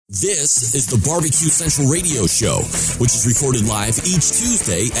This is the Barbecue Central Radio Show, which is recorded live each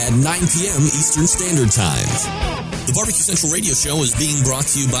Tuesday at 9 p.m. Eastern Standard Time. The Barbecue Central Radio Show is being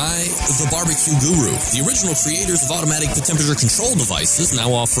brought to you by The Barbecue Guru, the original creators of automatic temperature control devices,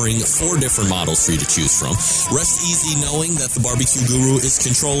 now offering 4 different models for you to choose from. Rest easy knowing that The Barbecue Guru is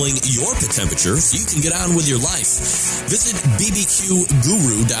controlling your pit temperature so you can get on with your life. Visit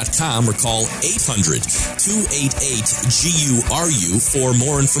bbqguru.com or call 800-288-GURU for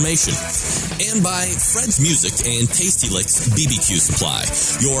more information. And by Fred's Music and Tasty Licks BBQ Supply,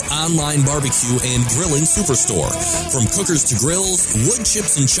 your online barbecue and grilling superstore. From cookers to grills, wood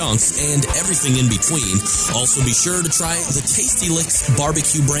chips and chunks, and everything in between. Also be sure to try the Tasty Licks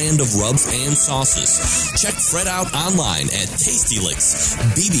barbecue brand of rubs and sauces. Check Fred out online at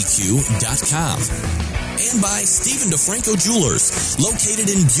tastylicksbbq.com. And by Stephen DeFranco Jewelers.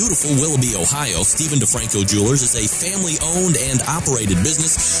 Located in beautiful Willoughby, Ohio, Stephen DeFranco Jewelers is a family-owned and operated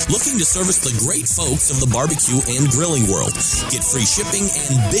business looking to service the great folks of the barbecue and grilling world. Get free shipping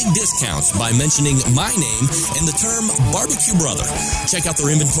and big discounts by mentioning my name and the term Barbecue Brother. Check out their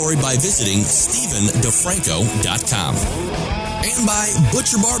inventory by visiting StephenDeFranco.com. And by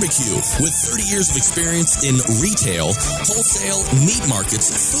Butcher Barbecue, with 30 years of experience in retail, wholesale, meat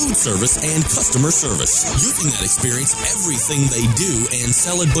markets, food service, and customer service. Using that experience, everything they do and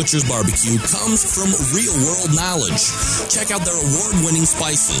sell at Butcher's Barbecue comes from real-world knowledge. Check out their award-winning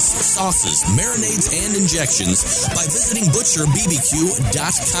spices, sauces, marinades, and injections by visiting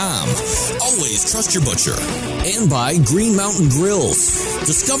ButcherBBQ.com. Always trust your butcher. And by Green Mountain Grills.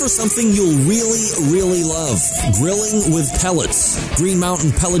 Discover something you'll really love. Grilling with pellets. Green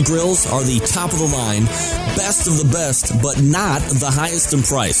Mountain pellet grills are the top of the line, best of the best, but not the highest in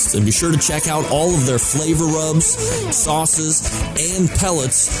price. And be sure to check out all of their flavor rubs, sauces, and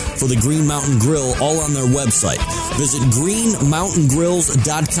pellets for the Green Mountain Grill, all on their website. Visit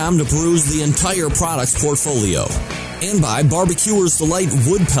greenmountaingrills.com to peruse the entire products portfolio. And by Barbecuer's Delight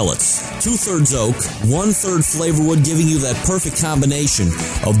Wood Pellets. 2/3 oak, 1/3 flavor wood, giving you that perfect combination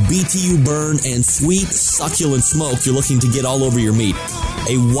of BTU burn and sweet, succulent smoke you're looking to get all over your meat.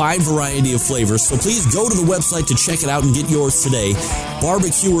 A wide variety of flavors, so please go to the website to check it out and get yours today.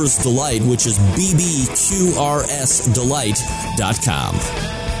 Barbecuer's Delight, which is bbqrsdelight.com.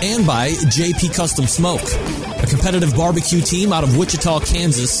 And by JP Custom Smoke, a competitive barbecue team out of Wichita,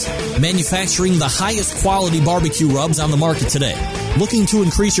 Kansas, manufacturing the highest quality barbecue rubs on the market today. Looking to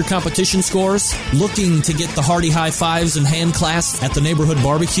increase your competition scores? Looking to get the hearty high fives and hand clasps at the neighborhood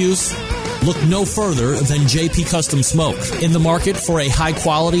barbecues? Look no further than JP Custom Smoke. In the market for a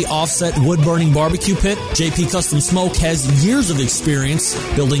high-quality offset wood-burning barbecue pit, JP Custom Smoke has years of experience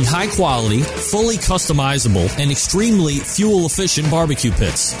building high-quality, fully customizable, and extremely fuel-efficient barbecue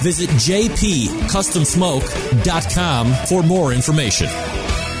pits. Visit jpcustomsmoke.com for more information.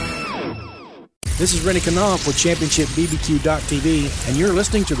 This is Rennie Knopf with ChampionshipBBQ.tv, and you're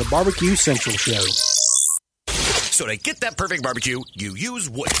listening to the Barbecue Central Show. So to get that perfect barbecue, you use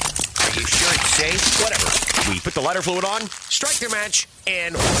wood. Are you sure it's safe? Whatever. We put the lighter fluid on, strike the match,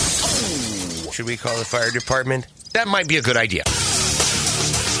 and oh! Should we call the fire department? That might be a good idea.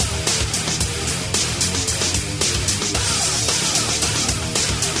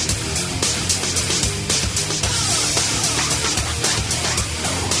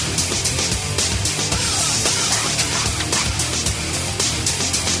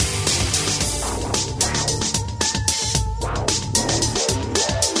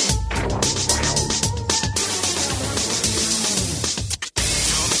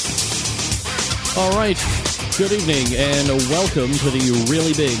 All right, good evening and welcome to the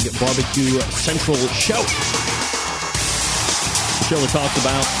really big Barbecue Central Show. The show that talks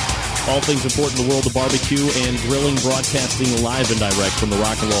about all things important in the world of barbecue and grilling, broadcasting live and direct from the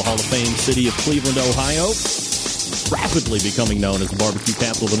Rock and Roll Hall of Fame city of Cleveland, Ohio. Rapidly becoming known as the barbecue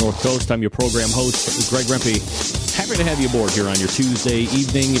capital of the North Coast. I'm your program host, Greg Rempe. Happy to have you aboard here on your Tuesday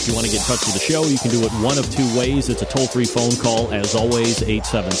evening. If you want to get in touch with the show, you can do it one of two ways. It's a toll-free phone call, as always,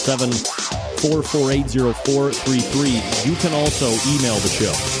 877-448-0433. You can also email the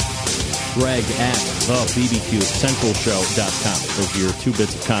show, Greg at thebbqcentralshow.com. Those are your 2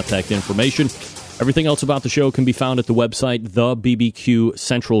 bits of contact information. Everything else about the show can be found at the website,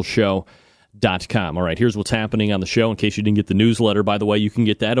 thebbqcentralshow.com. All right, here's what's happening on the show in case you didn't get the newsletter. By the way, you can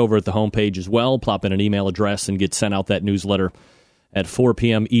get that over at the homepage as well. Plop in an email address and get sent out that newsletter at 4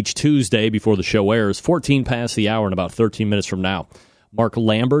 p.m. each Tuesday before the show airs. 14 past the hour in about 13 minutes from now. Mark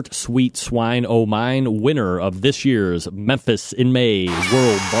Lambert, Sweet Swine O' Mine, winner of this year's Memphis in May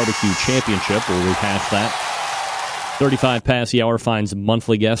World Barbecue Championship. We'll rehash that. 35 past the hour finds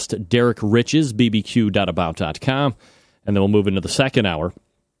monthly guest Derek Riches, bbq.about.com. And then we'll move into the second hour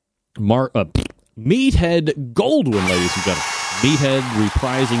Meathead Goldwyn, ladies and gentlemen. Meathead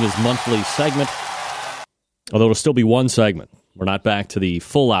reprising his monthly segment, although it'll still be one segment. We're not back to the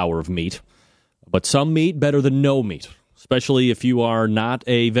full hour of meat, but some meat better than no meat, especially if you are not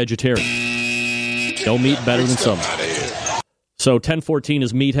a vegetarian. No meat better than some. So 10:14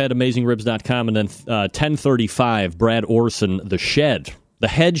 is Meathead, AmazingRibs.com, and then 10:35, Brad Orson, The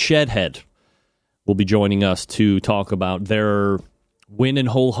Head, will be joining us to talk about their win in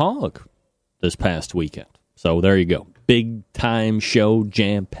whole hog this past weekend. So there you go. Big time show,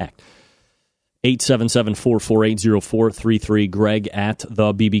 jam-packed. 877-448-0433, Greg at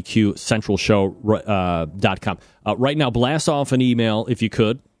the BBQCentralShow.com. Right now, blast off an email, if you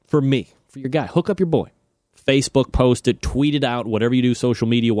could, for me, for your guy. Hook up your boy. Facebook post it, tweet it out, whatever you do social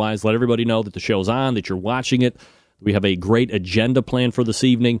media-wise. Let everybody know that the show's on, that you're watching it. We have a great agenda planned for this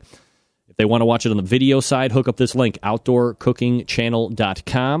evening. If they want to watch it on the video side, hook up this link,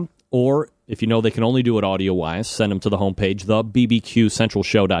 OutdoorCookingChannel.com. Or if you know they can only do it audio-wise, send them to the homepage,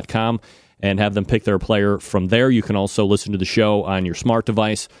 thebbqcentralshow.com, and have them pick their player from there. You can also listen to the show on your smart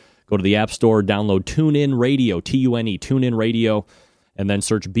device. Go to the App Store, download TuneIn Radio, T-U-N-E, TuneIn Radio, and then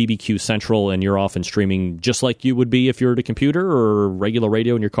search BBQ Central, and you're off and streaming just like you would be if you're at a computer or regular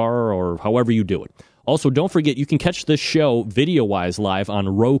radio in your car or however you do it. Also, don't forget, you can catch this show video-wise live on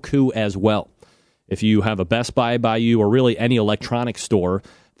Roku as well. If you have a Best Buy by you or really any electronics store,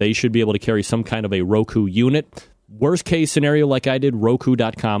 they should be able to carry some kind of a Roku unit. Worst case scenario, like I did,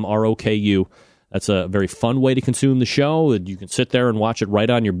 Roku.com, R-O-K-U. That's a very fun way to consume the show. You can sit there and watch it right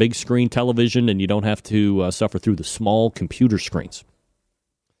on your big screen television, and you don't have to suffer through the small computer screens.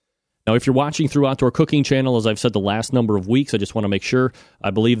 Now, if you're watching through Outdoor Cooking Channel, as I've said the last number of weeks, I just want to make sure,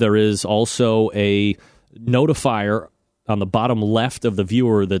 I believe there is also a notifier on the bottom left of the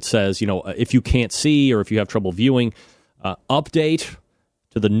viewer that says, if you can't see or if you have trouble viewing, update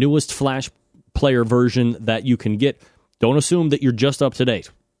to the newest Flash Player version that you can get. Don't assume that you're just up to date.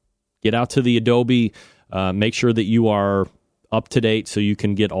 Get out to the Adobe, make sure that you are up to date so you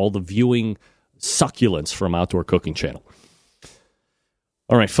can get all the viewing succulence from Outdoor Cooking Channel.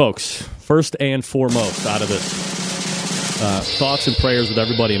 All right, folks, first and foremost out of this, thoughts and prayers with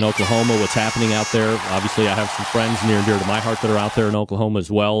everybody in Oklahoma, what's happening out there. Obviously, I have some friends near and dear to my heart that are out there in Oklahoma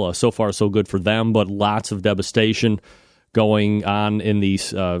as well. So far, so good for them, but lots of devastation going on in the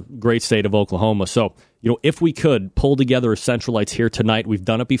great state of Oklahoma. So, if we could pull together Centralites here tonight, we've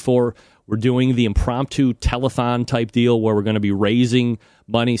done it before. We're doing the impromptu telethon type deal where we're going to be raising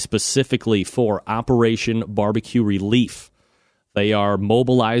money specifically for Operation Barbecue Relief. They are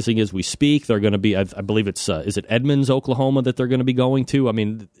mobilizing as we speak. They're going to be, I believe it's, is it Edmonds, Oklahoma that they're going to be going to? I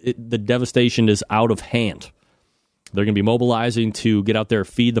mean, the devastation is out of hand. They're going to be mobilizing to get out there,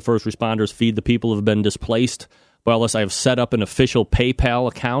 feed the first responders, feed the people who have been displaced. Well, I have set up an official PayPal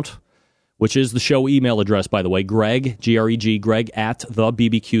account, which is the show email address, by the way, Greg, G-R-E-G, Greg at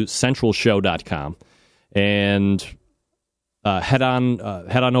thebbqcentralshow.com. And head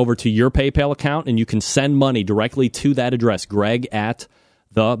on over to your PayPal account, and you can send money directly to that address, Greg at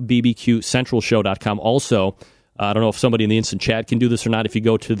thebbqcentralshow.com. Also, I don't know if somebody in the instant chat can do this or not. If you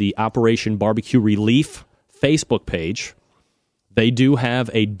go to the Operation Barbecue Relief Facebook page, they do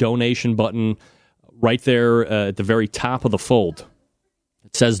have a donation button right there at the very top of the fold.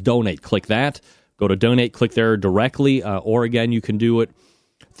 It says donate. Click that. Go to donate. Click there directly. Or again, you can do it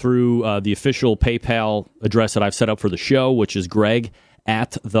through the official PayPal address that I've set up for the show, which is Greg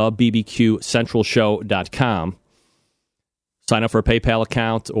at thebbqcentralshow.com. Sign up for a PayPal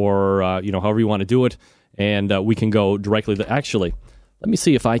account or, however you want to do it, and we can go directly. Actually, let me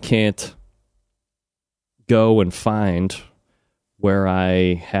see if I can't go and find where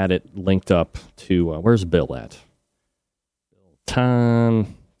I had it linked up to. Where's Bill at?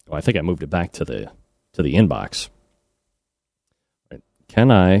 Tom. Oh, I think I moved it back to the inbox. I'm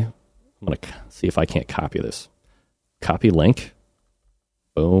going to see if I can't copy this. Copy link.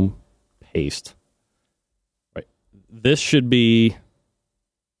 Boom. Paste. Right. This should be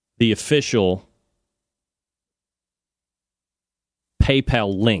the official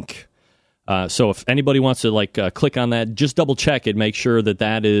PayPal link. So if anybody wants to click on that, just double check it, make sure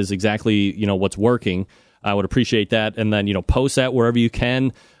that is exactly, what's working. I would appreciate that. And then, post that wherever you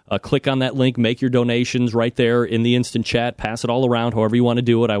can. Click on that link, make your donations right there in the instant chat, pass it all around, however you want to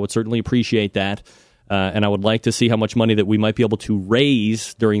do it. I would certainly appreciate that. And I would like to see how much money that we might be able to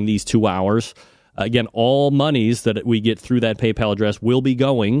raise during these 2 hours. Again, all monies that we get through that PayPal address will be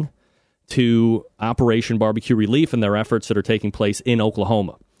going to Operation Barbecue Relief and their efforts that are taking place in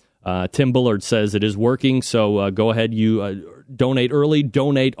Oklahoma. Tim Bullard says it is working, so go ahead. You donate early,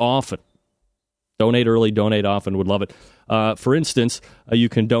 donate often. Donate early, donate often. Would love it. For instance, you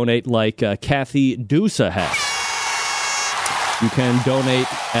can donate like Kathy Dusa has. You can donate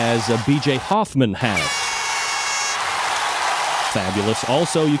as B.J. Hoffman has. Fabulous.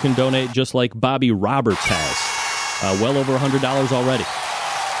 Also, you can donate just like Bobby Roberts has. Well over $100 already.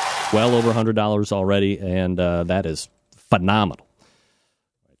 Well over $100 already, and that is phenomenal.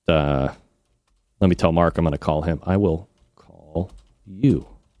 Let me tell Mark I'm going to call him. I will call you.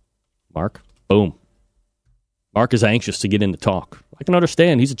 Mark, boom. Mark is anxious to get in to talk. I can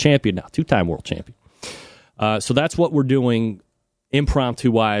understand. He's a champion now, 2-time world champion. So that's what we're doing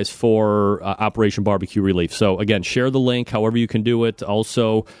impromptu-wise for Operation Barbecue Relief. So, again, share the link however you can do it.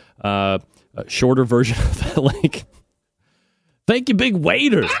 Also, a shorter version of that link. Thank you, Big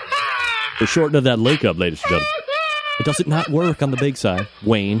Waiter, for shortening that link up, ladies and gentlemen. It doesn't not work on the big side,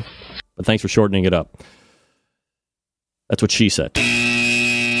 Wayne, but thanks for shortening it up. That's what she said.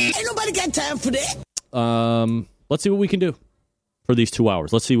 Ain't nobody got time for that. Let's see what we can do for these 2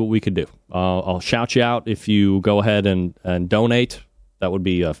 hours. Let's see what we can do. I'll shout you out if you go ahead and donate. That would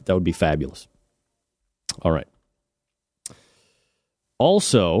be fabulous. All right.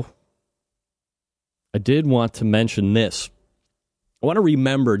 Also, I did want to mention this. I want to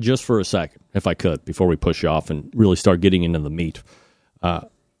remember just for a second, if I could, before we push you off and really start getting into the meat.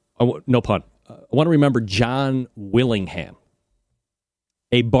 No pun. I want to remember John Willingham,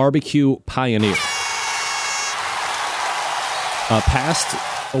 a barbecue pioneer. Passed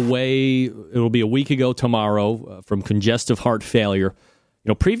away, it'll be a week ago tomorrow, from congestive heart failure. You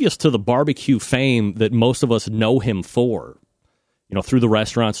know, previous to the barbecue fame that most of us know him for, you know, through the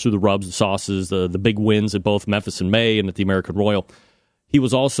restaurants, through the rubs and sauces, the big wins at both Memphis and May and at the American Royal. He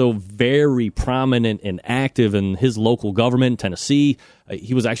was also very prominent and active in his local government in Tennessee.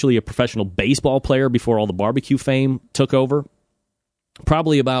 He was actually a professional baseball player before all the barbecue fame took over.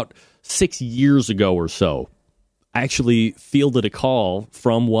 Probably about 6 years ago or so, I actually fielded a call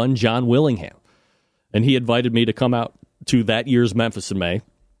from one John Willingham, and he invited me to come out to that year's Memphis in May.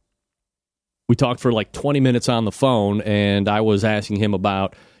 We talked for like 20 minutes on the phone, and I was asking him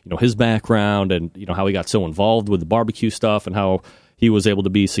about, you know, his background and, you know, how he got so involved with the barbecue stuff and how he was able to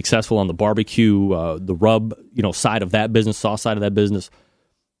be successful on the barbecue, the rub, you know, side of that business, sauce side of that business.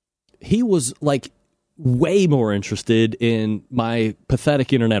 He was like way more interested in my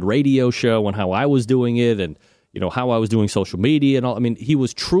pathetic internet radio show and how I was doing it, and, you know, how I was doing social media and all. I mean, he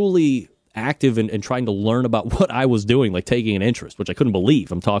was truly active in trying to learn about what I was doing, like taking an interest, which I couldn't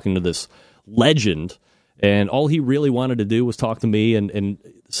believe. I'm talking to this legend, and all he really wanted to do was talk to me and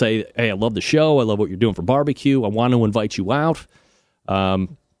say, hey, I love the show. I love what you're doing for barbecue. I want to invite you out.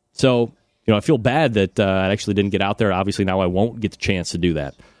 So, you know, I feel bad that I actually didn't get out there. Obviously, now I won't get the chance to do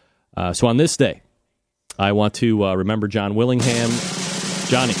that. So on this day, I want to remember John Willingham.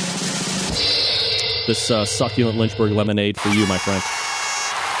 Johnny, this succulent Lynchburg lemonade for you, my friend.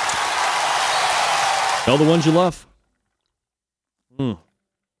 Tell the ones you love.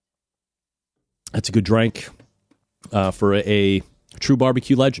 That's a good drink for a true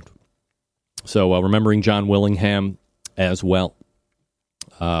barbecue legend. So remembering John Willingham as well.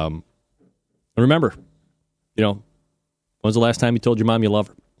 And remember, you know, when was the last time you told your mom you love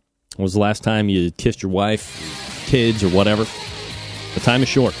her? When was the last time you kissed your wife, your kids, or whatever? The time is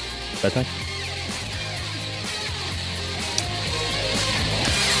short. That time?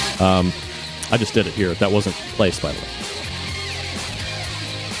 I just did it here. That wasn't placed, by the way.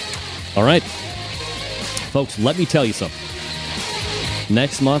 All right. Folks, let me tell you something.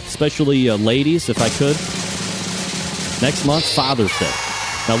 Next month, especially ladies, if I could, next month, Father's Day.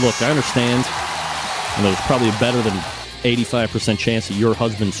 Now, look, I understand, you know, there's probably a better than 85% chance that your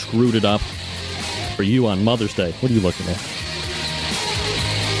husband screwed it up for you on Mother's Day. What are you looking at?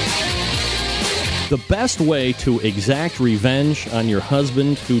 The best way to exact revenge on your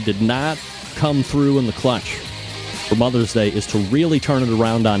husband who did not come through in the clutch for Mother's Day is to really turn it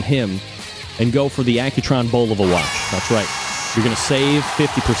around on him and go for the Accutron Bowl of a watch. That's right. You're going to save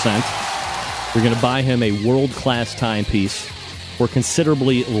 50%. You're going to buy him a world-class timepiece for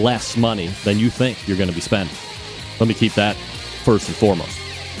considerably less money than you think you're going to be spending. Let me keep that first and foremost.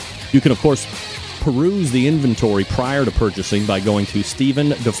 You can, of course, peruse the inventory prior to purchasing by going to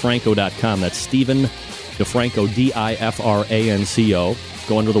StephenDeFranco.com. That's Stephen DeFranco, DIFRANCO.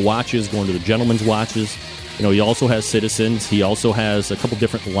 Go under the watches, go under the gentleman's watches. You know, he also has Citizens. He also has a couple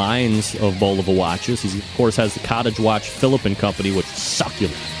different lines of Bulova watches. He, of course, has the Cottage Watch Philip & Company, which is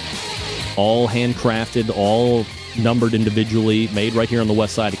succulent. All handcrafted, all numbered individually, made right here on the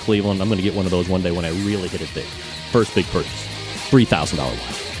west side of Cleveland. I'm going to get one of those one day when I really hit it big. First big purchase. $3,000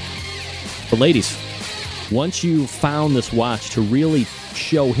 watch. But ladies, once you found this watch, to really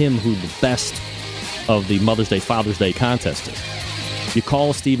show him who the best of the Mother's Day, Father's Day contest is. You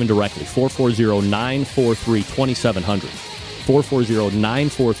call Stephen directly, 440-943-2700.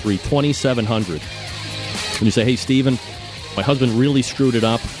 440-943-2700. And you say, hey, Stephen, my husband really screwed it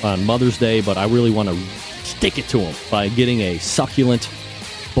up on Mother's Day, but I really want to stick it to him by getting a succulent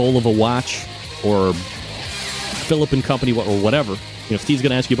bowl of a watch or Philip & Company or whatever. Steve's going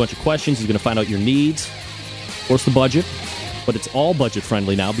to ask you a bunch of questions. He's going to find out your needs. What's the budget? But it's all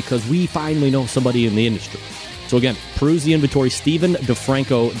budget-friendly now because we finally know somebody in the industry. So again, peruse the inventory,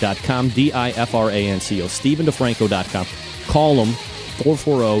 StephenDeFranco.com, DIFRANCO, StephenDeFranco.com. Call him,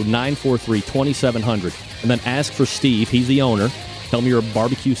 440-943-2700, and then ask for Steve. He's the owner. Tell him you're a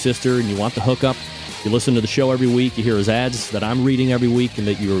barbecue sister and you want the hookup. You listen to the show every week. You hear his ads that I'm reading every week, and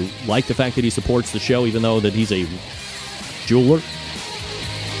that you like the fact that he supports the show, even though that he's a jeweler.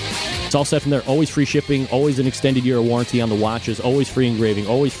 It's all set from there. Always free shipping, always an extended year of warranty on the watches, always free engraving,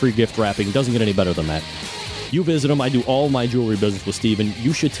 always free gift wrapping. Doesn't get any better than that. You visit him. I do all my jewelry business with Stephen.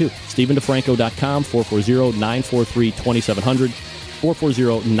 You should too. StephenDeFranco.com, 440-943-2700,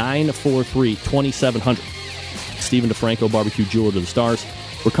 440-943-2700. Stephen DeFranco, Barbecue Jeweler to the Stars.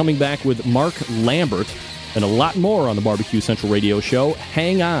 We're coming back with Mark Lambert and a lot more on the Barbecue Central Radio Show.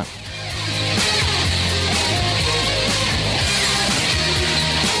 Hang on.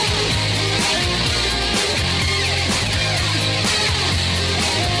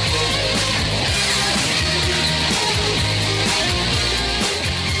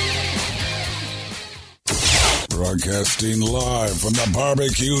 Broadcasting live from the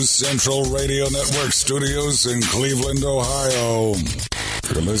Barbecue Central Radio Network studios in Cleveland, Ohio.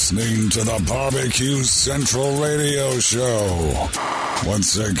 You're listening to the Barbecue Central Radio Show.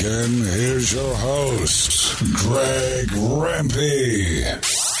 Once again, here's your host, Greg Rempe.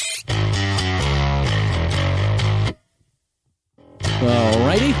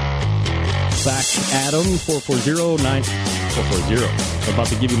 Alrighty. Back at him, 440-9440. I'm about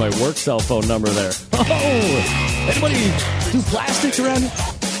to give you my work cell phone number there. Oh! Anybody do plastics around here?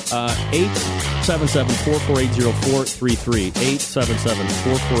 877-448-0433.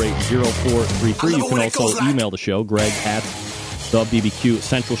 877-448-0433. You can also email the show, Greg at the BBQ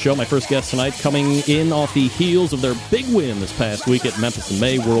Central Show. My first guest tonight coming in off the heels of their big win this past week at Memphis in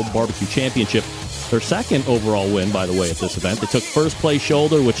May World Barbecue Championship. Their second overall win, by the way, at this event. They took first place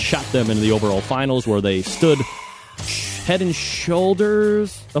shoulder, which shot them into the overall finals, where they stood head and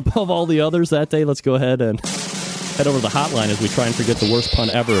shoulders above all the others that day. Let's go ahead and head over to the hotline as we try and forget the worst pun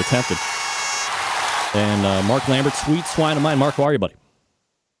ever attempted. And Mark Lambert, sweet swine of mine. Mark, how are you, buddy?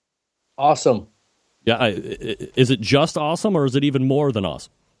 Awesome. Yeah, is it just awesome, or is it even more than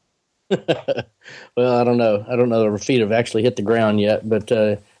awesome? Well, I don't know. I don't know if our feet have actually hit the ground yet, but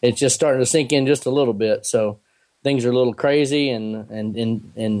it's just starting to sink in just a little bit. So things are a little crazy and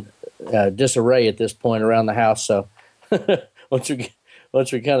in disarray at this point around the house. So once we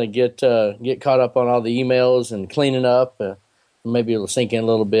kind of get caught up on all the emails and cleaning up, maybe it'll sink in a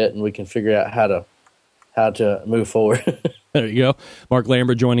little bit, and we can figure out how to move forward. There you go. Mark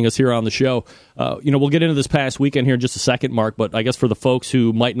Lambert joining us here on the show. We'll get into this past weekend here in just a second, Mark, but I guess for the folks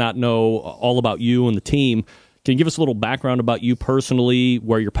who might not know all about you and the team, can you give us a little background about you personally,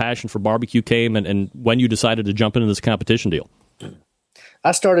 where your passion for barbecue came, and when you decided to jump into this competition deal?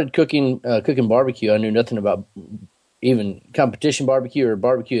 I started cooking barbecue. I knew nothing about even competition barbecue or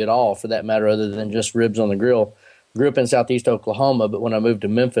barbecue at all, for that matter, other than just ribs on the grill. Grew up in southeast Oklahoma, but when I moved to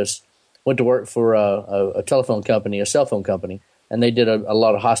Memphis, went to work for a telephone company, a cell phone company, and they did a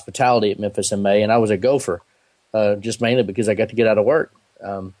lot of hospitality at Memphis in May, and I was a gopher, just mainly because I got to get out of work.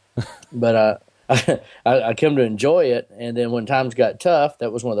 But I came to enjoy it, and then when times got tough,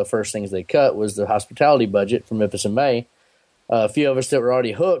 that was one of the first things they cut was the hospitality budget for Memphis in May. A few of us that were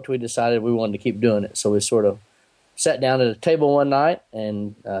already hooked, we decided we wanted to keep doing it, so we sort of sat down at a table one night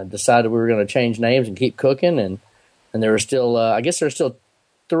and decided we were going to change names and keep cooking, and there were still, I guess there's still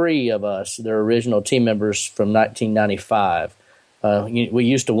three of us, their original team members from 1995. We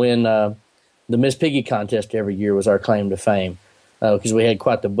used to win the Miss Piggy contest every year was our claim to fame because we had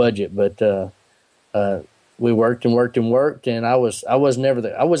quite the budget. But we worked and worked and worked, and I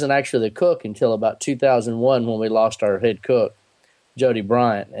wasn't actually the cook until about 2001 when we lost our head cook, Jody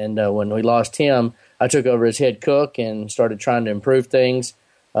Bryant. And when we lost him, I took over as head cook and started trying to improve things.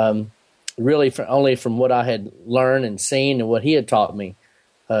 Really, only from what I had learned and seen and what he had taught me.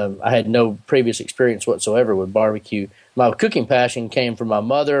 I had no previous experience whatsoever with barbecue. My cooking passion came from my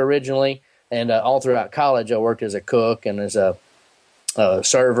mother originally, and all throughout college I worked as a cook and as a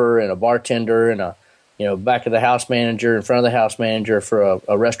server and a bartender and a back of the house manager and front of the house manager for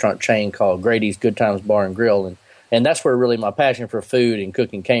a restaurant chain called Grady's Good Times Bar and Grill, and that's where really my passion for food and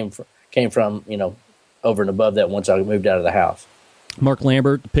cooking came from. over and above that once I moved out of the house. Mark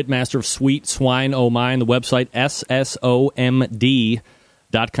Lambert, pitmaster of Sweet Swine O' Mine, the website ssomd.com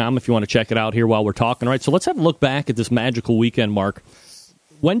if you want to check it out here while we're talking. All right, so let's have a look back at this magical weekend, Mark.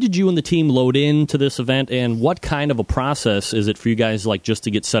 When did you and the team load into this event, and what kind of a process is it for you guys, like, just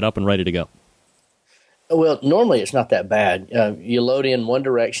to get set up and ready to go? Well, normally it's not that bad. You load in one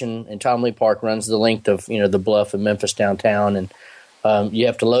direction, and Tom Lee Park runs the length of the bluff of Memphis downtown, and you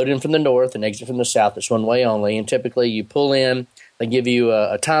have to load in from the north and exit from the south. It's one way only, and typically you pull in. They give you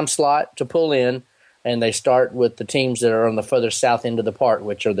a time slot to pull in, and they start with the teams that are on the further south end of the park,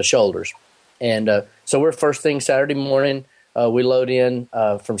 which are the shoulders. And so we're first thing Saturday morning. We load in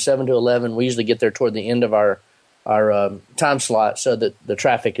from 7 to 11. We usually get there toward the end of our time slot so that the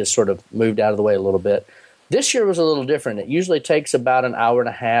traffic is sort of moved out of the way a little bit. This year was a little different. It usually takes about an hour and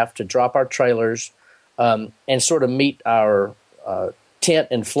a half to drop our trailers and sort of meet our tent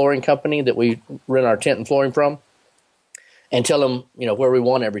and flooring company that we rent our tent and flooring from, and tell them, where we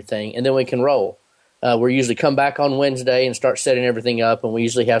want everything, and then we can roll. We usually come back on Wednesday and start setting everything up, and we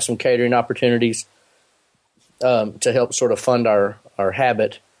usually have some catering opportunities to help sort of fund our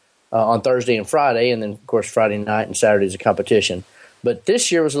habit on Thursday and Friday, and then, of course, Friday night and Saturday is a competition. But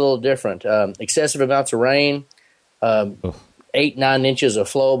this year was a little different. Excessive amounts of rain, 8-9 inches of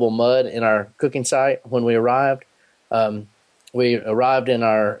flowable mud in our cooking site when we arrived. We arrived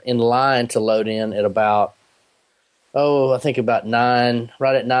in line to load in at about, I think about 9,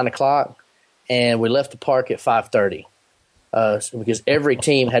 right at 9 o'clock, and we left the park at 5:30 because every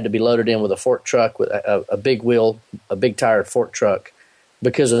team had to be loaded in with a fork truck with a big wheel, a big tire fork truck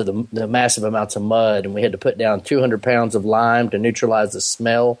because of the massive amounts of mud, and we had to put down 200 pounds of lime to neutralize the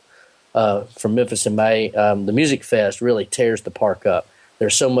smell from Memphis in May. The Music Fest really tears the park up.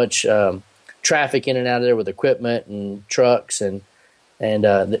 There's so much traffic in and out of there with equipment and trucks, and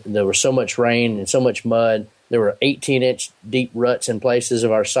there was so much rain and so much mud. There were 18-inch deep ruts in places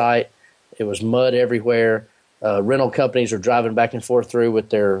of our site. It was mud everywhere. Rental companies were driving back and forth through with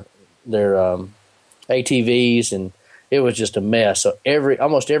their ATVs, and it was just a mess. So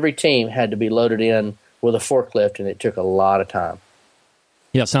almost every team had to be loaded in with a forklift, and it took a lot of time.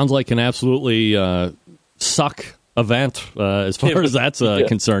 Yeah, sounds like an absolutely suck event as far as that's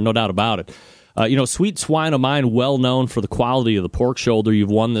concerned, no doubt about it. Sweet Swine O' Mine, well known for the quality of the pork shoulder. You've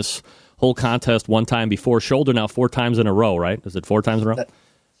won this whole contest one time before. Shoulder now 4 times in a row, right? Is it 4 times in a row?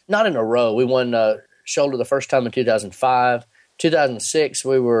 Not in a row. We won shoulder the first time in 2005. 2006,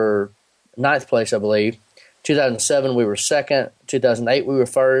 we were 9th place, I believe. 2007, we were 2nd. 2008, we were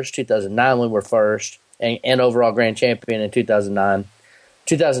 1st. 2009, we were 1st and overall grand champion in 2009.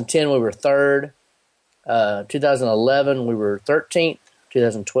 2010, we were 3rd. 2011, we were 13th.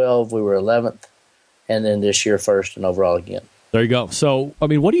 2012, we were 11th. And then this year, 1st and overall again. There you go. So,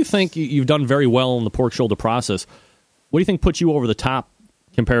 what do you think? You've done very well in the pork shoulder process. What do you think puts you over the top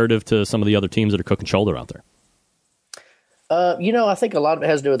comparative to some of the other teams that are cooking shoulder out there? I think a lot of it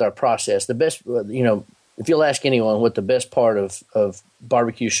has to do with our process. The best, if you'll ask anyone what the best part of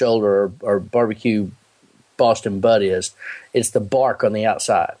barbecue shoulder or barbecue Boston butt is, it's the bark on the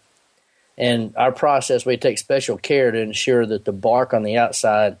outside. And our process, we take special care to ensure that the bark on the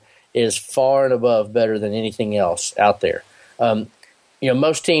outside is far and above better than anything else out there.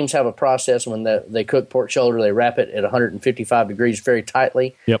 Most teams have a process when they cook pork shoulder, they wrap it at 155 degrees very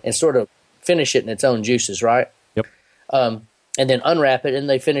tightly and sort of finish it in its own juices, right? Yep. And then unwrap it, and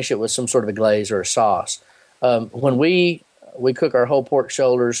they finish it with some sort of a glaze or a sauce. When we cook our whole pork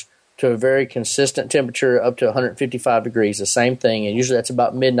shoulders to a very consistent temperature up to 155 degrees, the same thing, and usually that's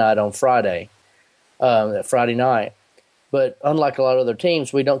about midnight on Friday night. But unlike a lot of other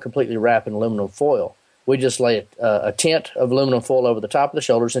teams, we don't completely wrap in aluminum foil. We just lay a tint of aluminum foil over the top of the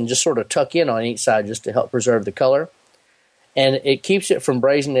shoulders and just sort of tuck in on each side just to help preserve the color. And it keeps it from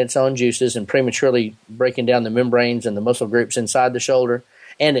braising its own juices and prematurely breaking down the membranes and the muscle groups inside the shoulder,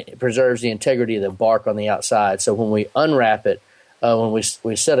 and it preserves the integrity of the bark on the outside. So when we unwrap it, when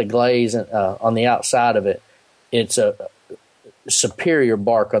we set a glaze on the outside of it, it's a superior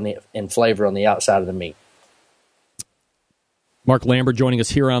bark and flavor on the outside of the meat. Mark Lambert joining us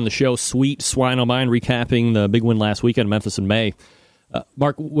here on the show, Sweet Swine O' Mine, recapping the big win last weekend in Memphis in May.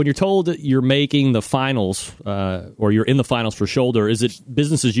 Mark, when you're told that you're making the finals or you're in the finals for shoulder, is it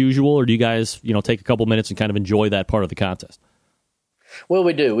business as usual, or do you guys take a couple minutes and kind of enjoy that part of the contest? Well,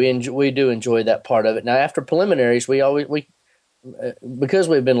 we do. We do enjoy that part of it. Now, after preliminaries, we because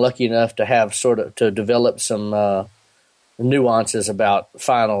we've been lucky enough to have to develop some nuances about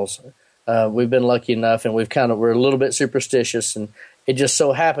finals. We've been lucky enough, and we're a little bit superstitious, and it just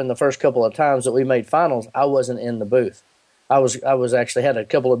so happened the first couple of times that we made finals, I wasn't in the booth. I was actually had a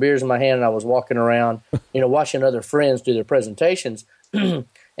couple of beers in my hand, and I was walking around, watching other friends do their presentations, and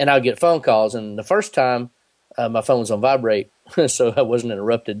I'd get phone calls. And the first time, my phone was on vibrate, so I wasn't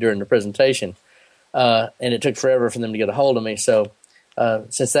interrupted during the presentation. And it took forever for them to get a hold of me. So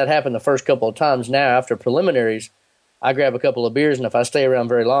since that happened the first couple of times, now after preliminaries, I grab a couple of beers, and if I stay around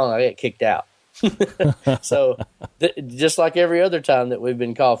very long, I get kicked out. So just like every other time that we've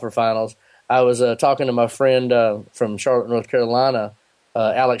been called for finals, I was talking to my friend from Charlotte, North Carolina,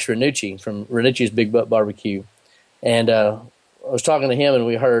 Alex Ranucci from Ranucci's Big Butt Barbecue. And I was talking to him, and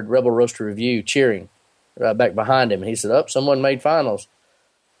we heard Rebel Roaster Review cheering right back behind him. And he said, someone made finals.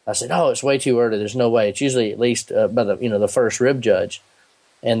 I said, it's way too early. There's no way. It's usually at least by the first rib judge.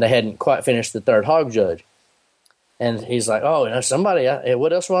 And they hadn't quite finished the third hog judge. And he's like, somebody,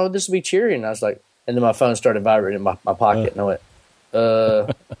 what else would this be cheering? And I was like, and then my phone started vibrating in my pocket. And I went, I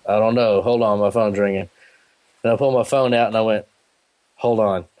don't know. Hold on, my phone's ringing. And I pulled my phone out, and I went, hold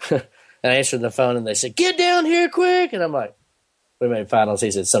on. And I answered the phone, and they said, get down here quick. And I'm like, we made finals. He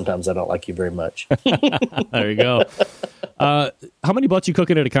said, sometimes I don't like you very much. There you go. How many butts you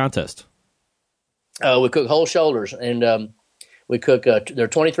cooking at a contest? We cook whole shoulders, and we cook, they're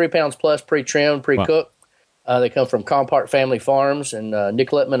 23 pounds plus, pre-trimmed, pre-cooked. Wow. They come from Compart Family Farms in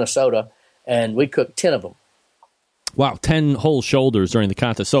Nicollet, Minnesota, and we cook 10 of them. Wow, 10 whole shoulders during the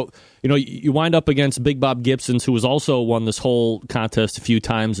contest. So, you wind up against Big Bob Gibsons, who has also won this whole contest a few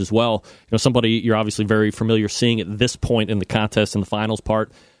times as well. Somebody you're obviously very familiar seeing at this point in the contest and the finals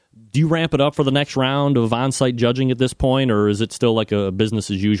part. Do you ramp it up for the next round of on-site judging at this point, or is it still like a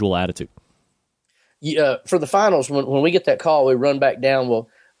business-as-usual attitude? Yeah, for the finals, when we get that call, we run back down. Well,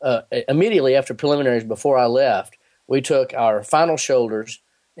 immediately after preliminaries, before I left, we took our final shoulders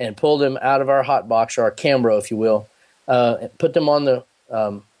and pulled them out of our hot box, or our Cambro, if you will, put them on the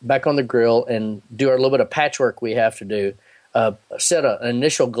back on the grill and do our little bit of patchwork we have to do, set an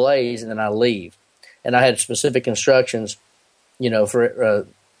initial glaze, and then I leave. And I had specific instructions, for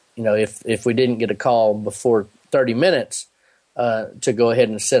if we didn't get a call before 30 minutes, to go ahead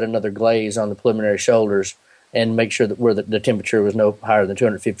and set another glaze on the preliminary shoulders and make sure that the temperature was no higher than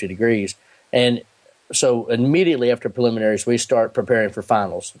 250 degrees. And so immediately after preliminaries, we start preparing for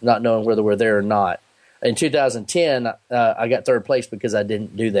finals, not knowing whether we're there or not. In 2010, I got third place because I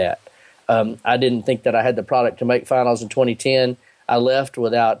didn't do that. I didn't think that I had the product to make finals in 2010. I left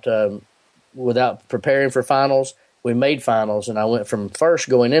without preparing for finals. We made finals, and I went from first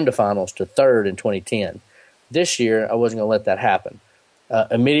going into finals to third in 2010. This year, I wasn't going to let that happen.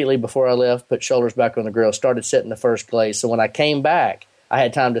 Immediately before I left, put shoulders back on the grill, started setting the first glaze. So when I came back, I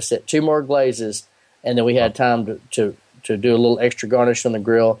had time to set 2 more glazes, and then we had time to do a little extra garnish on the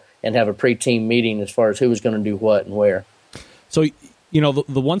grill and have a pre-team meeting as far as who was going to do what and where. So, the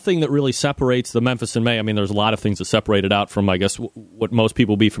one thing that really separates the Memphis in May, there's a lot of things that separate it out from, I guess, what most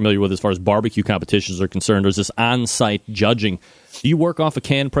people will be familiar with as far as barbecue competitions are concerned. There's this on-site judging. Do you work off a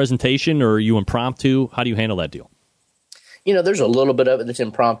canned presentation, or are you impromptu? How do you handle that deal? There's a little bit of it that's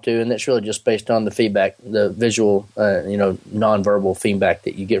impromptu, and that's really just based on the feedback, the visual, nonverbal feedback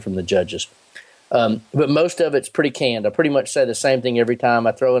that you get from the judges. But most of it's pretty canned. I pretty much say the same thing every time.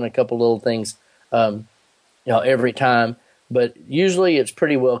 I throw in a couple little things, every time. But usually it's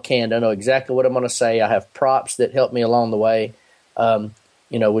pretty well canned. I know exactly what I'm going to say. I have props that help me along the way.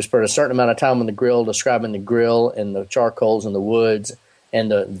 We spent a certain amount of time on the grill describing the grill and the charcoals and the woods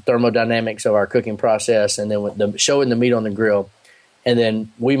and the thermodynamics of our cooking process, and then showing the meat on the grill. And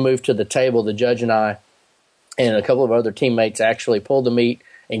then we moved to the table, the judge and I, and a couple of other teammates actually pulled the meat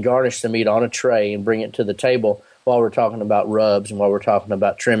and garnish the meat on a tray and bring it to the table while we're talking about rubs and while we're talking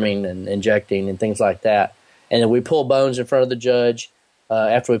about trimming and injecting and things like that. And then we pull bones in front of the judge.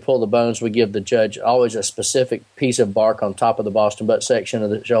 After we pull the bones, we give the judge always a specific piece of bark on top of the Boston butt section of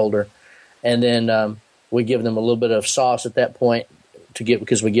the shoulder. And then we give them a little bit of sauce at that point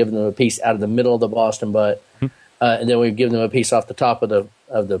because we give them a piece out of the middle of the Boston butt. And then we give them a piece off the top of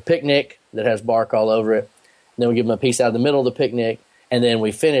the picnic that has bark all over it. And then we give them a piece out of the middle of the picnic. And then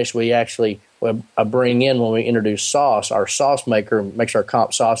we finish, I bring in, when we introduce sauce, our sauce maker makes our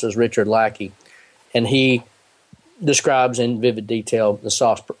comp sauces, Richard Lackey. And he describes in vivid detail the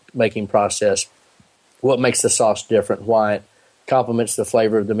sauce making process, what makes the sauce different, why it complements the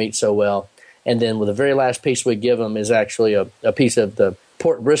flavor of the meat so well. And then with the very last piece we give them is actually a piece of the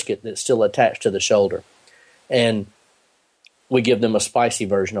pork brisket that's still attached to the shoulder. And we give them a spicy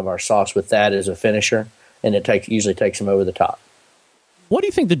version of our sauce with that as a finisher, and it usually takes them over the top. What do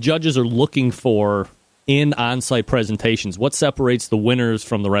you think the judges are looking for in on-site presentations? What separates the winners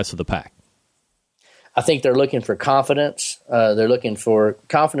from the rest of the pack? I think they're looking for confidence. They're looking for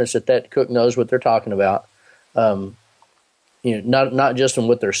confidence that cook knows what they're talking about. not just in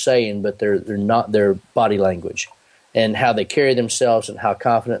what they're saying, but their body language and how they carry themselves and how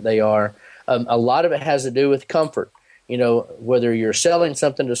confident they are. A lot of it has to do with comfort. Whether you're selling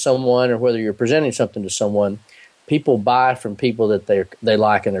something to someone or whether you're presenting something to someone, people buy from people that they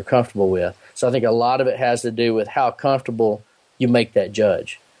like and they're comfortable with. So I think a lot of it has to do with how comfortable you make that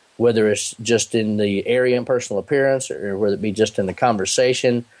judge, whether it's just in the area and personal appearance or whether it be just in the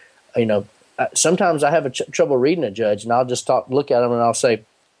conversation. Sometimes I have trouble reading a judge, and I'll just look at them and I'll say,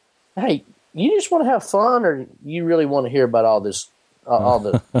 "Hey, you just want to have fun, or you really want to hear about all this, all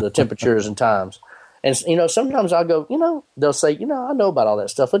the temperatures and times?" And sometimes I'll go, they'll say, I know about all that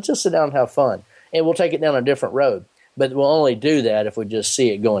stuff. Let's just sit down and have fun, and we'll take it down a different road. But we'll only do that if we just see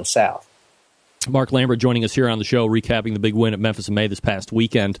it going south. Mark Lambert joining us here on the show, recapping the big win at Memphis in May this past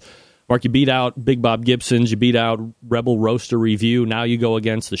weekend. Mark, you beat out Big Bob Gibson's, you beat out Rebel Roaster Review. Now you go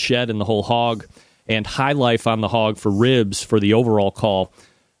against the Shed and the Whole Hog, and High Life on the Hog for ribs for the overall call.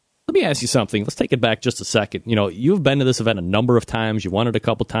 Let me ask you something. Let's take it back just a second. You've been to this event a number of times. You've won it a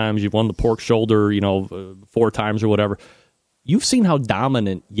couple times. You've won the pork shoulder, 4 times or whatever. You've seen how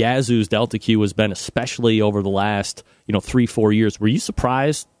dominant Yazoo's Delta Q has been, especially over the last, 3-4 years. Were you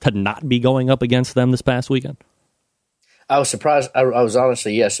surprised to not be going up against them this past weekend? I was surprised. I was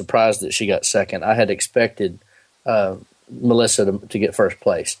honestly, surprised that she got second. I had expected Melissa to get first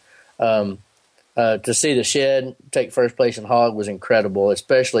place. To see the Shed take first place in Hog was incredible,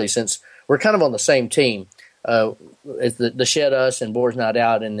 especially since we're kind of on the same team. The Shed, us, and Boar's Not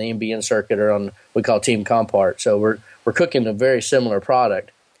Out in the NBN circuit are on we call Team Compart. So we're cooking a very similar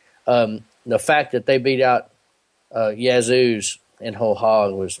product. The fact that they beat out Yazoo's and Whole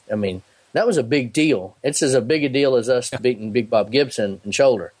Hog that was a big deal. It's as big a deal as us beating Big Bob Gibson in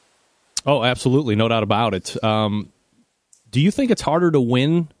shoulder. Oh, absolutely, no doubt about it. Do you think it's harder to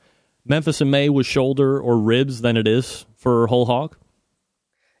win Memphis in May with shoulder or ribs than it is for Whole Hog?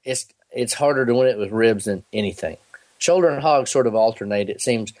 It's harder to win it with ribs than anything. Shoulder and hog sort of alternate. It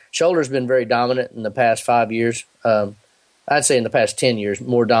seems shoulder's been very dominant in the past 5 years. I'd say in the past 10 years,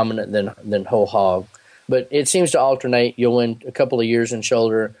 more dominant than whole hog. But it seems to alternate. You'll win a couple of years in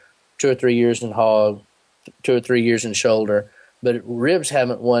shoulder, 2 or 3 years in hog, 2 or 3 years in shoulder. But ribs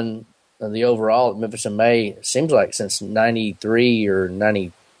haven't won the overall at Memphis in May, it seems like since 93 or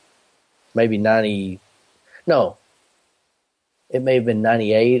 90, maybe 90. No, it may have been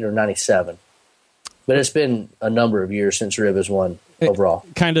 98 or 97. But it's been a number of years since rib has won overall.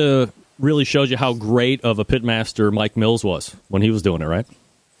 It kind of really shows you how great of a pitmaster Mike Mills was when he was doing it, right?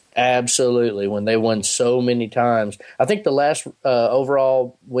 Absolutely. When they won so many times. I think the last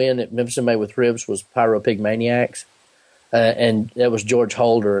overall win at Memphis in May with ribs was Pyro Pig Maniacs. And that was George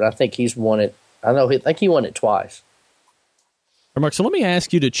Holder. And I think he's won it. I think he won it twice. Mark, so let me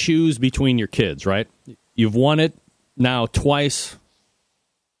ask you to choose between your kids, right? You've won it now twice.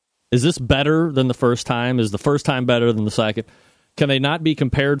 Is this better than the first time? Is the first time better than the second? Can they not be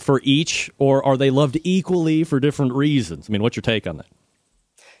compared for each, or are they loved equally for different reasons? I mean, what's your take on that?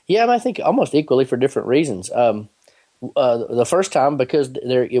 Yeah, I think almost equally for different reasons. The first time, because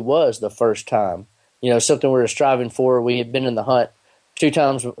it was the first time. You know, something we were striving for. We had been in the hunt 2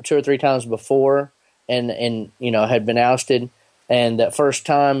 or 3 times before, and had been ousted. And that first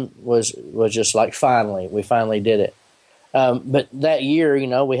time was just like we finally did it. But that year,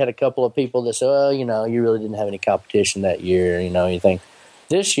 we had a couple of people that said, "Oh, you really didn't have any competition that year." You think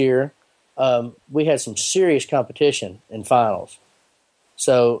this year we had some serious competition in finals.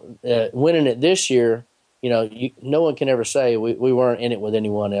 So winning it this year, no one can ever say we weren't in it with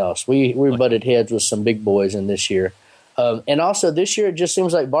anyone else. We butted heads with some big boys in this year. And also this year, it just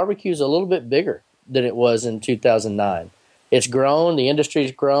seems like barbecue is a little bit bigger than it was in 2009. It's grown. The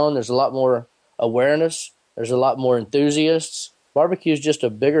industry's grown. There's a lot more awareness. There's a lot more enthusiasts. Barbecue is just a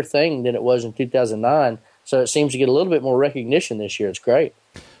bigger thing than it was in 2009. So it seems to get a little bit more recognition this year. It's great.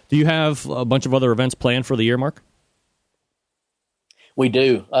 Do you have a bunch of other events planned for the year, Mark? We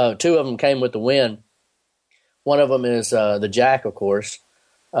do. 2 of them came with the win. One of them is the Jack, of course.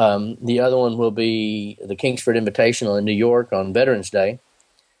 The other one will be the Kingsford Invitational in New York on Veterans Day.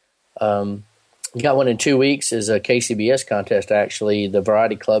 We got one in 2 weeks is a KCBS contest, actually, the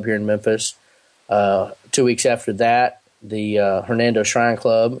Variety Club here in Memphis. 2 weeks after that, the Hernando Shrine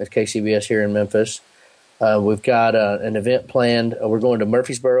Club at KCBS here in Memphis. We've got an event planned. We're going to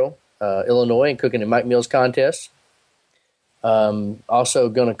Murfreesboro, Illinois, and cooking in Mike Mills contest. Also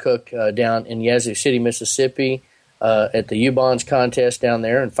going to cook down in Yazoo City, Mississippi, at the U-Bonds contest down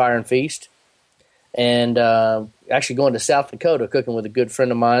there in Fire and Feast. And actually going to South Dakota, cooking with a good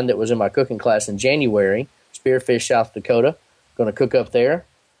friend of mine that was in my cooking class in January, Spearfish, South Dakota. Going to cook up there.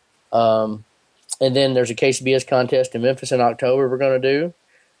 And then there's a KCBS contest in Memphis in October we're going to do.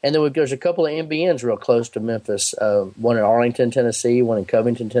 And then there's a couple of MBNs real close to Memphis, one in Arlington, Tennessee, one in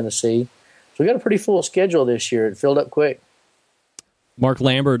Covington, Tennessee. So we got a pretty full schedule this year. It filled up quick. Mark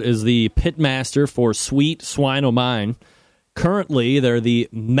Lambert is the pitmaster for Sweet Swine O' Mine. Currently, they're the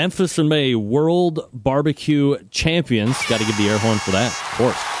Memphis in May World Barbecue Champions. Got to give the air horn for that, of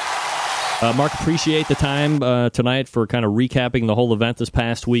course. Mark, appreciate the time tonight for kind of recapping the whole event this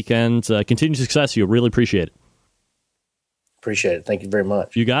past weekend. Continued success, you really appreciate it. Appreciate it. Thank you very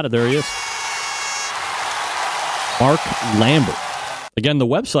much. You got it. There he is. Mark Lambert. Again, the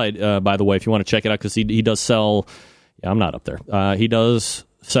website, by the way, if you want to check it out, because he does sell... Yeah, I'm not up there. He does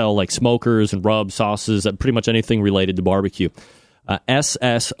sell like smokers and rubs, sauces, pretty much anything related to barbecue.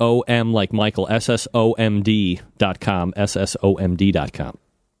 SSOM, like Michael, SSOMD.com, SSOMD.com.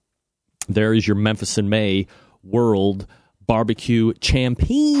 There is your Memphis in May World Barbecue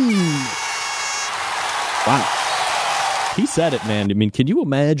Champion. Wow. He said it, man. I mean, can you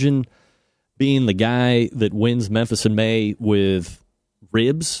imagine being the guy that wins Memphis in May with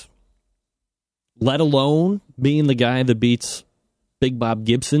ribs? Let alone being the guy that beats Big Bob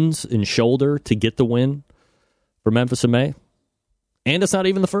Gibson's in shoulder to get the win for Memphis in May. And it's not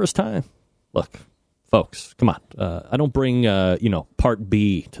even the first time. Look, folks, come on. I don't bring, Part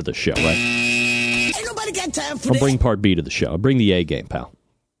B to the show, right? Ain't nobody got time for that. I'll bring Part B to the show. I bring the A game, pal.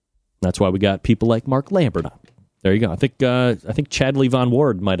 That's why we got people like Mark Lambert on. There you go. I think Chad Lee Von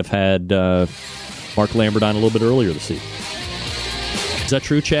Ward might have had Mark Lambert on a little bit earlier this evening. Is that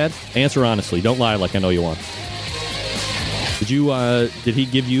true, Chad? Answer honestly. Don't lie like I know you want. Did he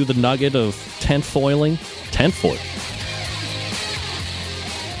give you the nugget of tent foiling? Tent foil.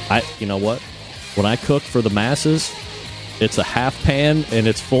 You know what? When I cook for the masses, it's a half pan and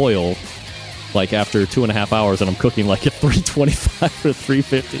it's foil like after 2.5 hours, and I'm cooking like at 325 or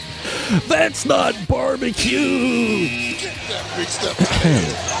 350. That's not barbecue! Get that mixed up.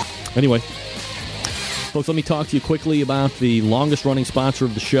 Anyway, folks, let me talk to you quickly about the longest-running sponsor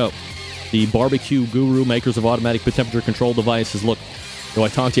of the show, the Barbecue Guru, makers of automatic temperature control devices. Look, I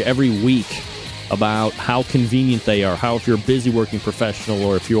talk to you every week about how convenient they are, how if you're a busy working professional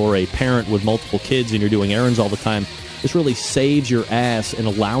or if you're a parent with multiple kids and you're doing errands all the time, this really saves your ass and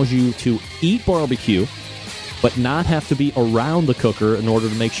allows you to eat barbecue but not have to be around the cooker in order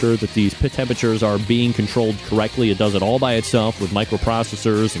to make sure that these pit temperatures are being controlled correctly. It does it all by itself with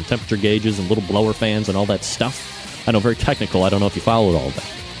microprocessors and temperature gauges and little blower fans and all that stuff. I know, very technical. I don't know if you followed all of that.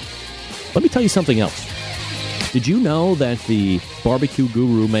 Let me tell you something else. Did you know that the Barbecue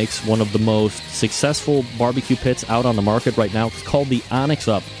Guru makes one of the most successful barbecue pits out on the market right now? It's called the Onyx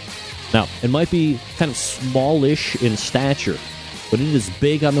Up. Now, it might be kind of smallish in stature, but it is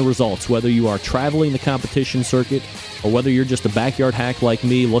big on the results, whether you are traveling the competition circuit or whether you're just a backyard hack like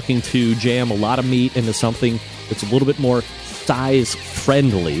me looking to jam a lot of meat into something that's a little bit more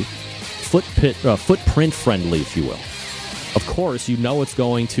size-friendly, footprint-friendly, if you will. Of course, you know it's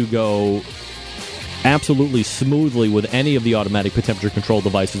going to go absolutely smoothly with any of the automatic pit temperature control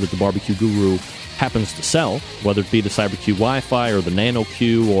devices that the Barbecue Guru happens to sell, whether it be the CyberQ Wi-Fi or the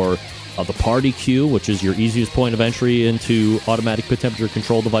NanoQ or the Party Q, which is your easiest point of entry into automatic pit temperature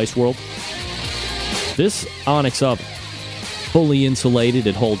control device world. This Onyx oven, fully insulated,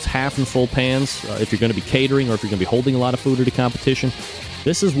 it holds half and full pans if you're going to be catering or if you're going to be holding a lot of food at a competition.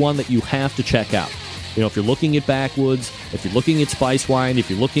 This is one that you have to check out. You know, if you're looking at Backwoods, if you're looking at Spice Wine, if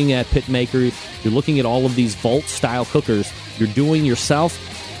you're looking at Pitmaker, if you're looking at all of these Vault-style cookers, you're doing yourself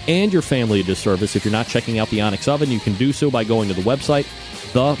and your family a disservice if you're not checking out the Onyx oven. You can do so by going to the website,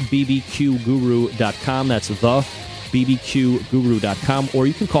 thebbqguru.com. That's thebbqguru.com. Or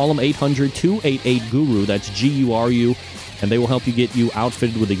you can call them 800-288-GURU. That's GURU. And they will help you get you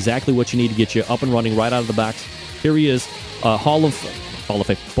outfitted with exactly what you need to get you up and running right out of the box. Here he is, Hall of Fame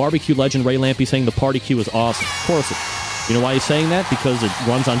barbecue legend Ray Lampe saying the Party Q is awesome. Of course it is. You know why he's saying that? Because it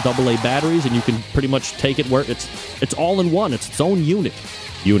runs on AA batteries, and you can pretty much take it where it's all in one. It's its own unit.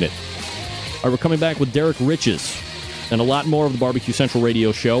 All right, we're coming back with Derek Riches and a lot more of the Barbecue Central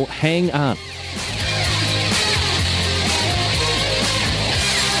Radio Show. Hang on.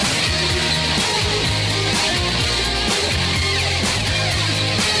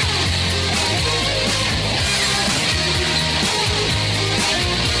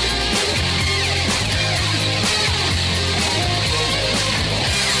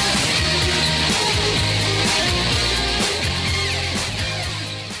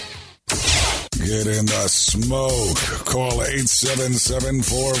 Get in the smoke. Call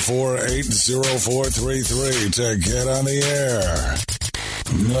 877-448-0433 to get on the air.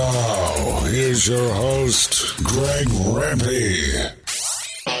 Now, here's your host, Greg Rempe.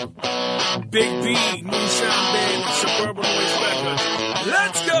 Big B, Moonshine Band, Suburban Noise Records.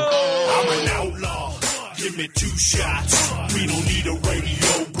 Let's go! I'm an outlaw. Give me 2 shots. We don't need a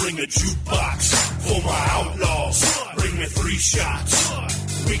radio. Bring a jukebox. For my outlaws, bring me 3 shots.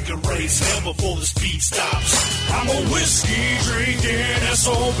 We can raise hell before the speed stops. I'm a whiskey drinking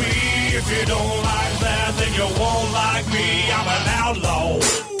SOB. If you don't like that, then you won't like me. I'm an outlaw.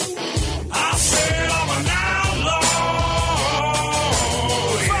 I said I'm an outlaw.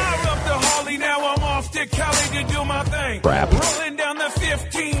 Fire up the Harley, now I'm off to Cali to do my thing. Crap. Rolling down the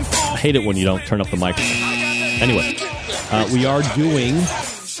 15 I hate it when you don't turn up the microphone. Anyway, we are doing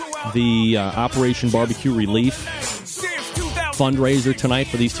the Operation Barbecue Relief fundraiser tonight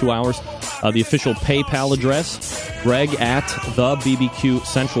for these 2 hours. The official PayPal address, Greg at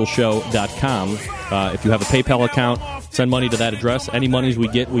thebbqcentralshow.com. If you have a PayPal account, send money to that address. Any monies we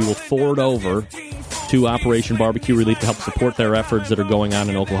get, we will forward over to Operation Barbecue Relief to help support their efforts that are going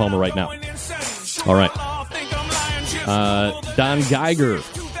on in Oklahoma right now. All right. Don Geiger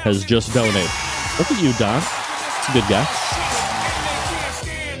has just donated. Look at you, Don. That's a good guy.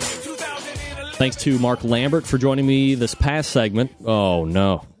 Thanks to Mark Lambert for joining me this past segment. Oh,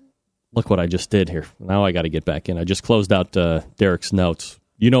 no. Look what I just did here. Now I got to get back in. I just closed out Derek's notes.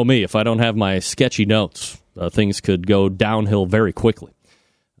 You know me. If I don't have my sketchy notes, things could go downhill very quickly.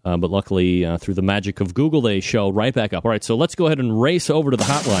 But luckily, through the magic of Google, they show right back up. All right, so let's go ahead and race over to the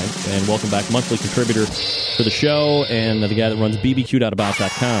hotline and welcome back monthly contributor to the show and the guy that runs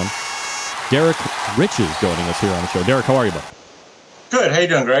bbq.about.com. Derek Rich is joining us here on the show. Derek, how are you, bud? Good. How you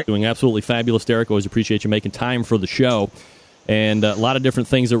doing, Greg? Doing absolutely fabulous, Derek. Always appreciate you making time for the show. And a lot of different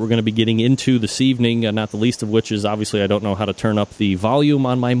things that we're going to be getting into this evening, not the least of which is obviously I don't know how to turn up the volume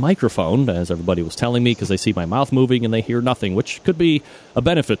on my microphone, as everybody was telling me, because they see my mouth moving and they hear nothing, which could be a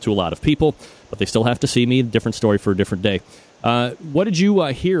benefit to a lot of people, but they still have to see me. Different story for a different day. What did you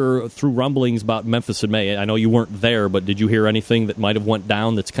hear through rumblings about Memphis in May? I know you weren't there, but did you hear anything that might have went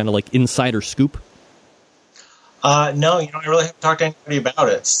down that's kind of like insider scoop? No, I really haven't talked to anybody about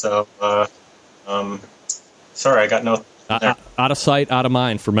it, so sorry, I got no... Out of sight, out of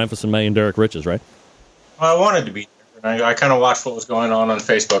mind for Memphis in May and Derek Riches, right? Well, I wanted to be there. I kind of watched what was going on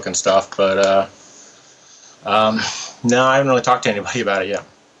Facebook and stuff, but no, I haven't really talked to anybody about it yet.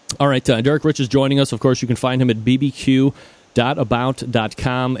 All right, Derek Rich is joining us. Of course, you can find him at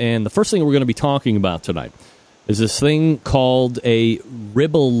bbq.about.com, and the first thing we're going to be talking about tonight is this thing called a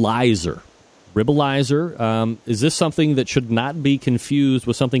ribbilizer. Ribbilizer, is this something that should not be confused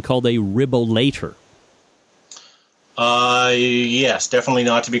with something called a ribolator? Yes, definitely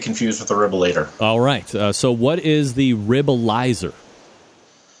not to be confused with the ribolator. All right. So what is the ribbilizer?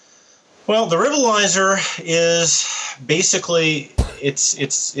 Well, the ribbilizer is basically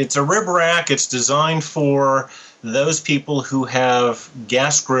it's a rib rack. It's designed for those people who have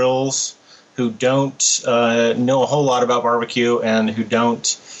gas grills, who don't know a whole lot about barbecue, and who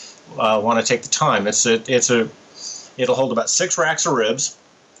don't want to take the time. It'll hold about 6 racks of ribs,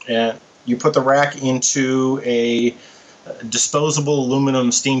 and you put the rack into a disposable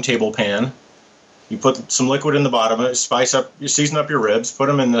aluminum steam table pan. You put some liquid in the bottom of it, season up your ribs, put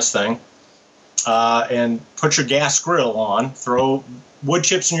them in this thing, and put your gas grill on. Throw wood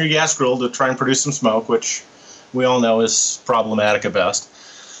chips in your gas grill to try and produce some smoke, which we all know is problematic at best.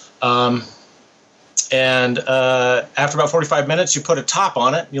 And after about 45 minutes, you put a top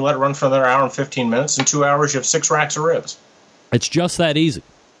on it. You let it run for another hour and 15 minutes. In 2 hours, you have 6 racks of ribs. It's just that easy.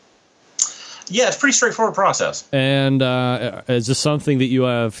 Yeah, it's a pretty straightforward process. And is this something that you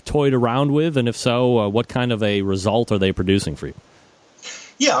have toyed around with? And if so, what kind of a result are they producing for you?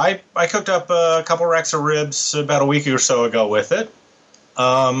 Yeah, I cooked up a couple racks of ribs about a week or so ago with it.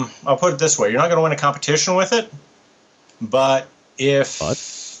 I'll put it this way. You're not going to win a competition with it, but it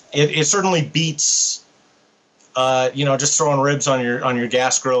certainly beats, just throwing ribs on your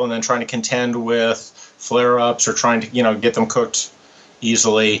gas grill and then trying to contend with flare-ups or trying to, get them cooked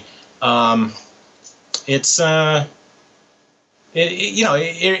easily. It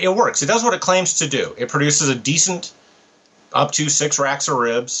works. It does what it claims to do. It produces a decent up to 6 racks of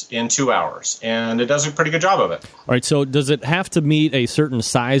ribs in 2 hours, and it does a pretty good job of it. All right, so does it have to meet a certain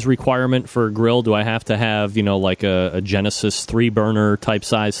size requirement for a grill? Do I have to have, like a Genesis 3-burner type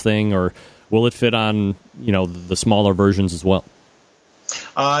size thing, or will it fit on, the smaller versions as well?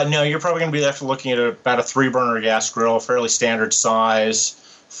 No, you're probably going to be looking at about a 3-burner gas grill, fairly standard size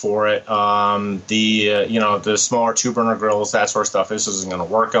for it. The smaller 2-burner grills, that sort of stuff, this isn't going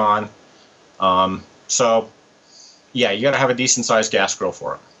to work on. Yeah, you got to have a decent-sized gas grill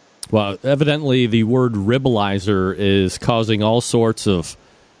for it. Well, evidently the word ribbilizer is causing all sorts of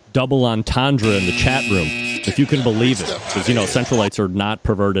double entendre in the chat room, if you can believe it, because, Centralites are not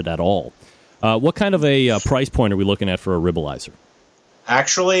perverted at all. What kind of a price point are we looking at for a Ribalizer?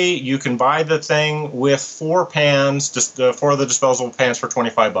 Actually, you can buy the thing with 4 pans, just 4 of the disposable pans for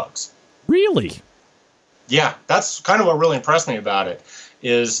 $25. Really? Yeah, that's kind of what really impressed me about it,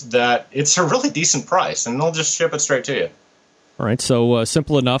 is that it's a really decent price, and they'll just ship it straight to you. All right, so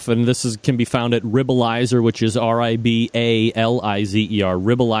simple enough, and this can be found at Ribalizer, which is Ribalizer,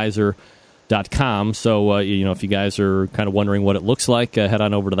 Ribalizer.com. So, if you guys are kind of wondering what it looks like, head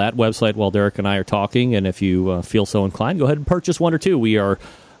on over to that website while Derek and I are talking, and if you feel so inclined, go ahead and purchase 1 or 2. We are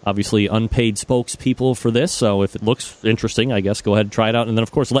obviously unpaid spokespeople for this, so if it looks interesting, I guess go ahead and try it out. And then,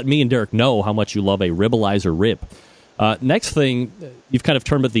 of course, let me and Derek know how much you love a Ribalizer rib. Next thing, you've kind of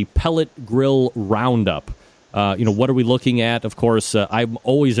termed it the Pellet Grill Roundup. What are we looking at? Of course, I'm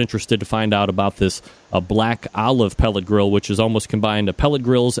always interested to find out about this Black Olive pellet grill, which is almost combined pellet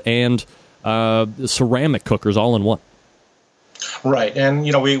grills and ceramic cookers all in one. Right, and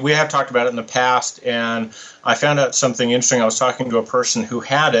we have talked about it in the past, and I found out something interesting. I was talking to a person who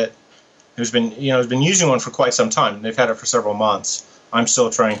had it, who's been using one for quite some time. They've had it for several months. I'm still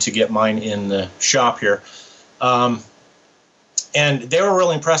trying to get mine in the shop here. And they were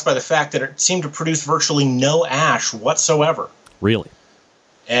really impressed by the fact that it seemed to produce virtually no ash whatsoever. Really?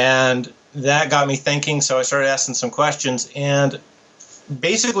 And that got me thinking, so I started asking some questions, and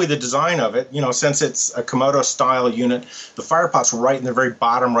basically the design of it, since it's a Komodo-style unit, the fire pot's right in the very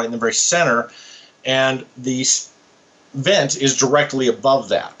bottom, right in the very center, and the vent is directly above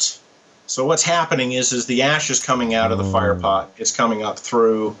that. So what's happening is the ash is coming out of the fire pot. It's coming up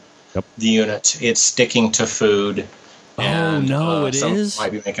through the unit. It's sticking to food. And, it is?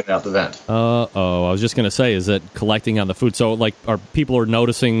 Might be making it out the vent. I was just going to say, is it collecting on the food? So, are people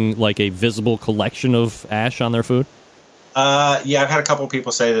noticing, a visible collection of ash on their food? Yeah, I've had a couple of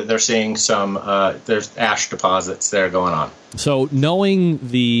people say that they're seeing some, there's ash deposits there going on. So, knowing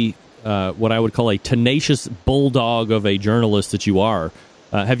the, what I would call a tenacious bulldog of a journalist that you are,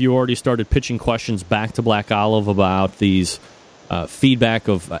 have you already started pitching questions back to Black Olive about these feedback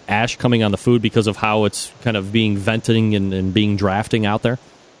of ash coming on the food because of how it's kind of being venting and being drafting out there?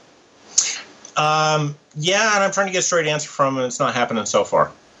 Yeah, and I'm trying to get a straight answer from them, and it's not happening so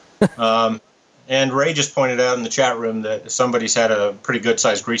far. And Ray just pointed out in the chat room that somebody's had a pretty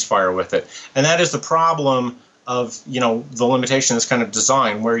good-sized grease fire with it. And that is the problem of, the limitation of this kind of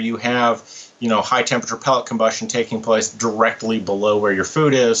design, where you have, high-temperature pellet combustion taking place directly below where your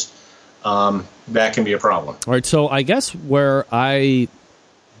food is. That can be a problem. All right, so I guess where I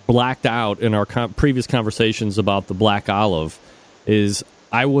blacked out in our previous conversations about the Black Olive is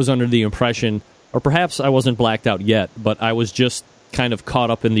I was under the impression, or perhaps I wasn't blacked out yet, but I was just kind of caught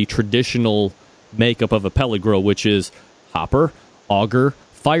up in the traditional makeup of a pellet grill, which is hopper, auger,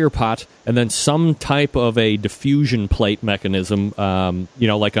 fire pot, and then some type of a diffusion plate mechanism.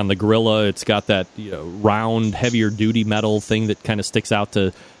 Like on the Gorilla, it's got that round, heavier duty metal thing that kind of sticks out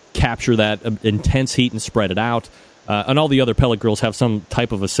to capture that intense heat and spread it out. And all the other pellet grills have some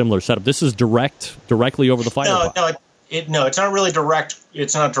type of a similar setup. This is directly over the fire pot. No, it's not really direct.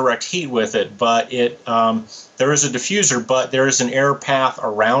 It's not direct heat with it, but there is a diffuser, but there is an air path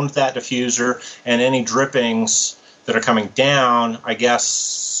around that diffuser, and any drippings that are coming down, I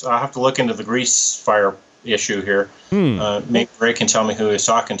guess I'll have to look into the grease fire issue here. Maybe Ray can tell me who he's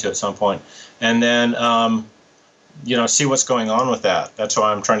talking to at some point. And then see what's going on with that. That's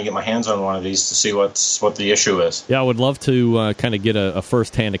why I'm trying to get my hands on one of these to see what the issue is. Yeah, I would love to kind of get a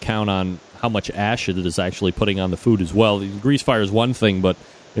first-hand account on how much ash it is actually putting on the food as well. The grease fire is one thing, but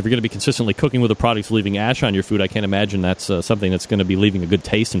if you're going to be consistently cooking with a product leaving ash on your food, I can't imagine that's something that's going to be leaving a good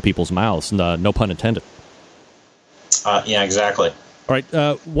taste in people's mouths. No pun intended. Yeah, exactly. All right,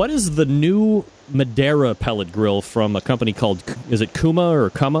 what is the new Madeira pellet grill from a company called, is it Kuma or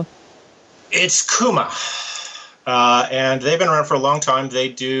Kuma? It's Kuma. And they've been around for a long time. They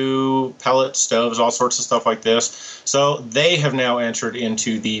do pellet stoves, all sorts of stuff like this. So they have now entered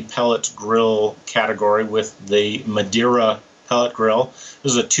into the pellet grill category with the Madeira pellet grill.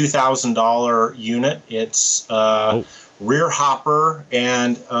 This is a $2,000 unit. It's rear hopper,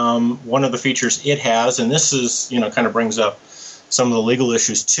 and one of the features it has, and this is, kind of brings up some of the legal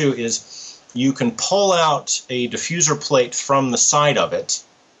issues too, is you can pull out a diffuser plate from the side of it.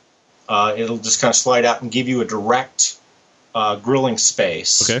 It'll just kind of slide out and give you a direct grilling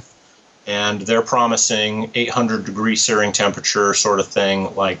space. Okay. And they're promising 800-degree searing temperature sort of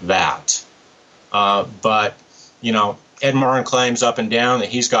thing like that. But, Ed Martin claims up and down that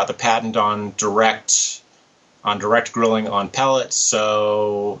he's got the patent on direct grilling on pellets.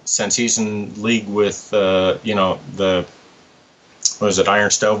 So since he's in league with, Iron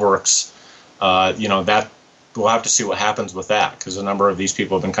Stove Works, that we'll have to see what happens with that, because a number of these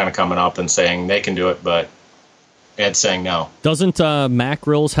people have been kind of coming up and saying they can do it, but Ed's saying no. Doesn't Mac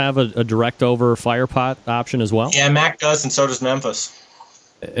Grills have a direct over fire pot option as well? Yeah, Mac does, and so does Memphis.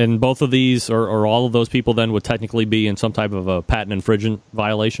 And both of these, or all of those people, then would technically be in some type of a patent infringement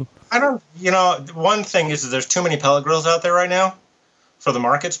violation? I don't, one thing is there's too many pellet grills out there right now for the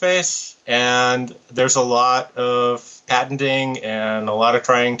market space, and there's a lot of patenting and a lot of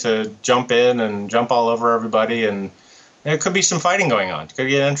trying to jump in and jump all over everybody, and there could be some fighting going on. It could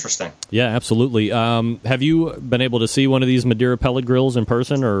get interesting. Yeah, absolutely. Have you been able to see one of these Madeira pellet grills in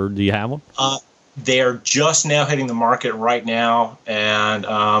person, or do you have one? They are just now hitting the market right now, and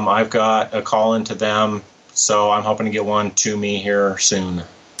I've got a call into them, so I'm hoping to get one to me here soon.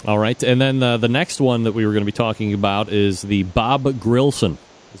 All right, and then the next one that we were going to be talking about is the Bob Grillson.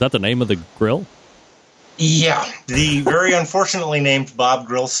 Is that the name of the grill? Yeah, the very unfortunately named Bob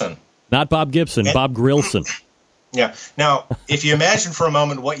Grillson. Not Bob Gibson, Bob Grillson. Yeah. Now, if you imagine for a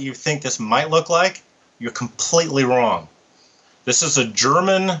moment what you think this might look like, you're completely wrong. This is a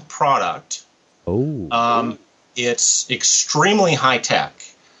German product. Oh. It's extremely high tech.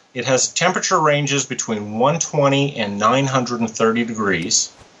 It has temperature ranges between 120 and 930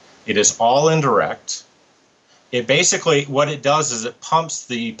 degrees. It is all indirect. It basically, what it does is it pumps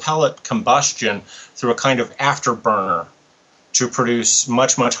the pellet combustion through a kind of afterburner to produce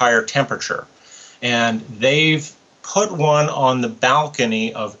much, much higher temperature. And they've put one on the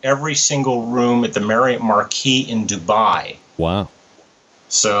balcony of every single room at the Marriott Marquis in Dubai. Wow.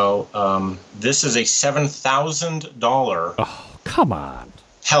 So this is a $7,000 come on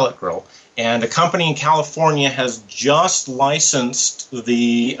pellet grill. And a company in California has just licensed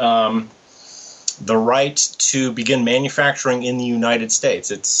the right to begin manufacturing in the United States.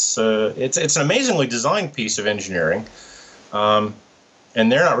 It's an amazingly designed piece of engineering, and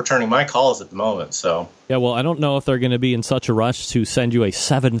they're not returning my calls at the moment. So yeah, well, I don't know if they're going to be in such a rush to send you a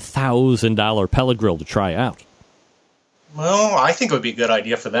 $7,000 pellet grill to try out. Well, I think it would be a good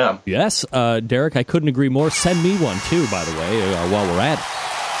idea for them. Yes, Derek, I couldn't agree more. Send me one too, by the way, while we're at it.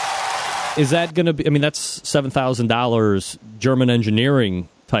 Is that going to be? I mean, that's $7,000 German engineering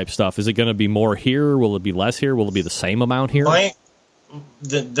type stuff. Is it going to be more here? Will it be less here? Will it be the same amount here?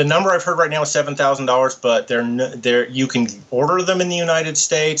 The number I've heard right now is $7,000, but they're you can order them in the United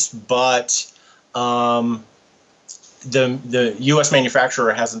States, but the U.S.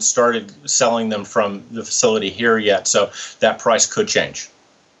 manufacturer hasn't started selling them from the facility here yet, so that price could change.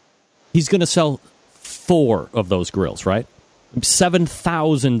 He's going to sell 4 of those grills, right?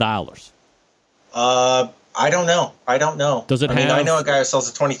 $7,000. I don't know. Does it I know a guy who sells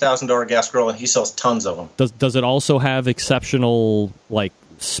a $20,000 gas grill, and he sells tons of them. Does it also have exceptional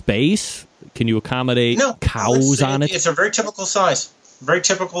space? Can you accommodate cows on it? It's a very typical size.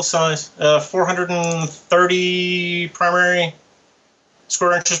 430 primary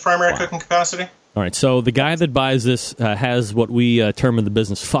square inches primary cooking capacity. All right. So the guy that buys this has what we term in the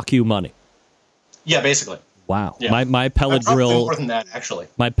business "fuck you" money. Yeah, basically. Wow. Yeah. My pellet grill. More than that, actually.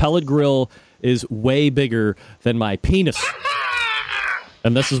 My pellet grill is way bigger than my penis.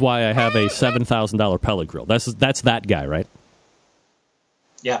 And this is why I have a $7,000 pellet grill. That's that guy, right?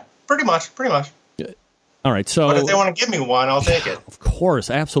 Yeah, pretty much. All right, so... But if they want to give me one, I'll take it. Of course,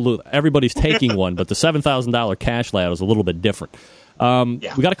 absolutely. Everybody's taking one, but the $7,000 cash lad is a little bit different. We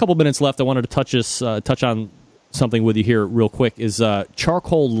got a couple minutes left. I wanted to touch on something with you here real quick, is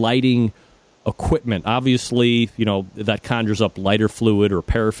charcoal lighting equipment. Obviously, that conjures up lighter fluid or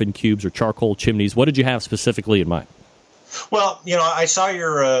paraffin cubes or charcoal chimneys. What did you have specifically in mind? Well, I saw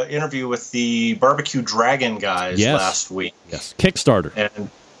your interview with the Barbecue Dragon guys last week. Yes, Kickstarter. And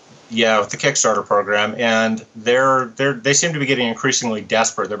with the Kickstarter program, and they seem to be getting increasingly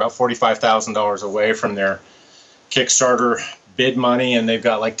desperate. They're about $45,000 away from their Kickstarter bid money, and they've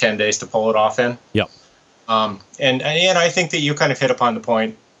got 10 days to pull it off in. Yep. And I think that you kind of hit upon the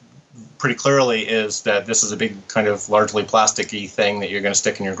point pretty clearly, is that this is a big kind of largely plasticky thing that you're going to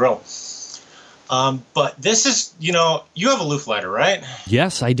stick in your grill. But this is, you have a loop lighter, right?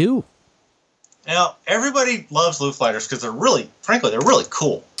 Yes, I do. Now, everybody loves loop lighters because they're really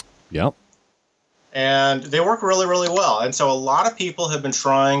cool. Yep. And they work really, really well. And so a lot of people have been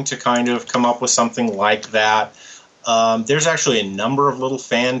trying to kind of come up with something like that. There's actually a number of little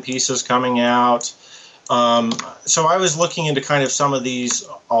fan pieces coming out. So I was looking into kind of some of these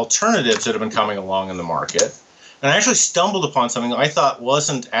alternatives that have been coming along in the market. And I actually stumbled upon something I thought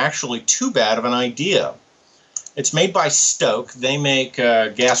wasn't actually too bad of an idea. It's made by Stoke. They make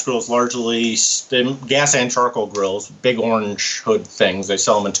gas grills, largely gas and charcoal grills, big orange hood things. They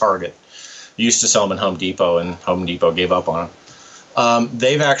sell them in Target. They used to sell them in Home Depot, and Home Depot gave up on them.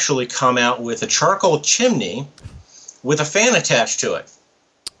 they've actually come out with a charcoal chimney with a fan attached to it.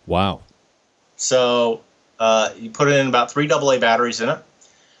 Wow. So you put it in about 3 AA batteries in it,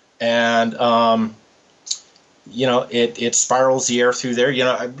 and it spirals the air through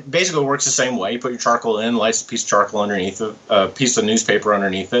there. Basically it works the same way. You put your charcoal in, lights a piece of charcoal underneath it, a piece of newspaper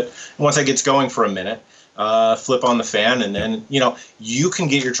underneath it. And once it gets going for a minute, flip on the fan, and then, you can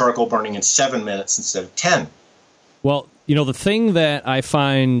get your charcoal burning in 7 minutes instead of 10. Well, the thing that I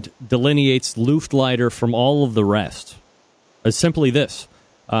find delineates Luftleiter from all of the rest is simply this.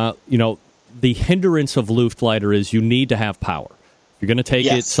 The hindrance of Luftleiter is you need to have power. If you're going to take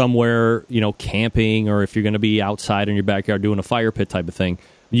it somewhere, camping, or if you're going to be outside in your backyard doing a fire pit type of thing,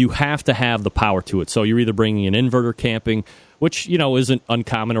 you have to have the power to it. So you're either bringing an inverter camping, which, isn't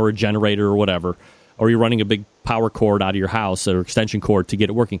uncommon, or a generator or whatever, or you're running a big power cord out of your house or extension cord to get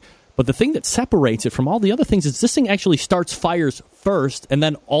it working. But the thing that separates it from all the other things is this thing actually starts fires first and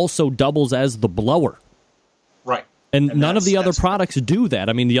then also doubles as the blower. Right. And none of the other products do that.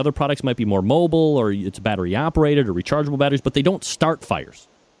 I mean, the other products might be more mobile, or it's battery operated, or rechargeable batteries, but they don't start fires.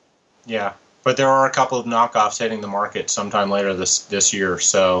 Yeah, but there are a couple of knockoffs hitting the market sometime later this year,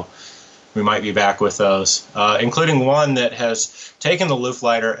 so we might be back with those, including one that has taken the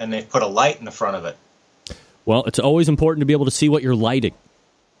Luftleiter and they've put a light in the front of it. Well, it's always important to be able to see what you're lighting.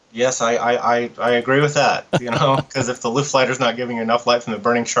 Yes, I agree with that, because if the Luftleiter's not giving you enough light from the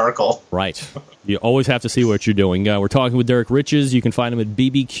burning charcoal. Right. You always have to see what you're doing. We're talking with Derek Riches. You can find him at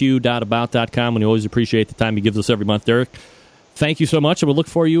bbq.about.com, and we always appreciate the time he gives us every month, Derek. Thank you so much, and we'll look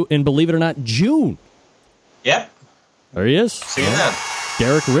for you in, believe it or not, June. Yep. There he is. See you then.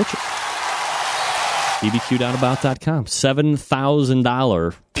 Derek Riches. bbq.about.com.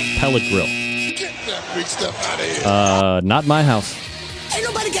 $7,000 pellet grill. Get that big stuff out of here. Not my house. Ain't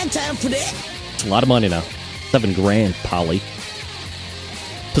nobody got time for that. It's a lot of money now. $7,000, Polly.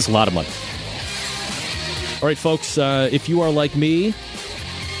 That's a lot of money. All right, folks, if you are like me,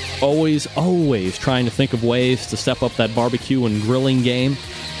 always trying to think of ways to step up that barbecue and grilling game,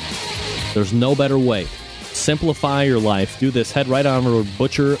 there's no better way. Simplify your life. Do this. Head right on over to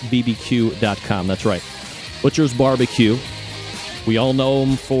butcherbbq.com. That's right. Butcher's Barbecue. We all know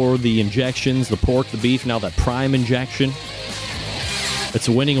them for the injections, the pork, the beef, now that prime injection. It's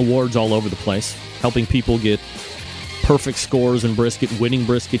winning awards all over the place, helping people get perfect scores in brisket, winning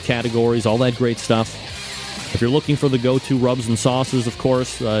brisket categories, all that great stuff. If you're looking for the go-to rubs and sauces, of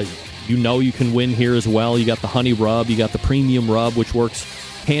course, you can win here as well. You got the honey rub, you got the premium rub, which works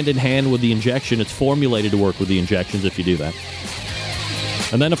hand in hand with the injection. It's formulated to work with the injections if you do that.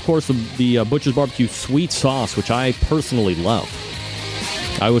 And then, of course, the Butcher's Barbecue sweet sauce, which I personally love.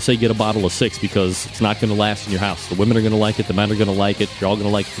 I would say get a bottle of 6 because it's not going to last in your house. The women are going to like it. The men are going to like it. You're all going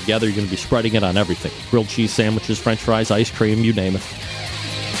to like it together. You're going to be spreading it on everything. Grilled cheese sandwiches, French fries, ice cream, you name it.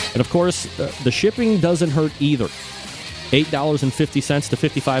 And, of course, the shipping doesn't hurt either. $8.50 to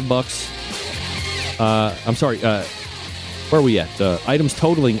 $55. I'm sorry. Where are we at? Items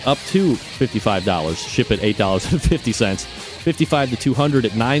totaling up to $55 ship at $8.50. $55 to $200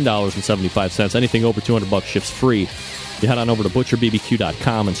 at $9.75. Anything over $200 ships free. You head on over to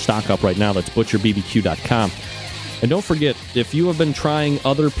butcherbbq.com and stock up right now. That's butcherbbq.com. And don't forget, if you have been trying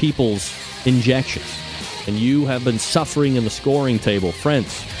other people's injections and you have been suffering in the scoring table,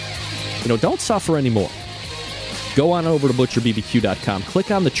 friends, don't suffer anymore. Go on over to butcherbbq.com. Click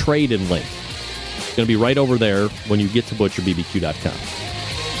on the trade-in link. It's going to be right over there when you get to butcherbbq.com.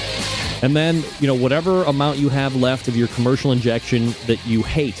 And then, whatever amount you have left of your commercial injection that you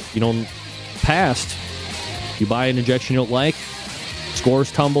hate, past, you buy an injection you don't like,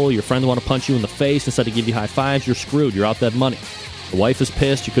 scores tumble, your friends want to punch you in the face instead of give you high fives, you're screwed. You're out that money. The wife is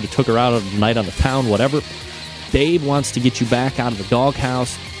pissed. You could have took her out of the night on the town, whatever. Dave wants to get you back out of the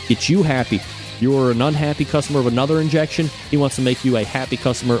doghouse, get you happy. You're an unhappy customer of another injection. He wants to make you a happy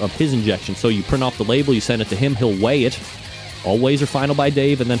customer of his injection. So you print off the label, you send it to him, he'll weigh it. All weighs are final by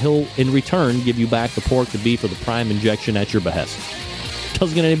Dave, and then he'll, in return, give you back the pork, the beef, or the prime injection at your behest.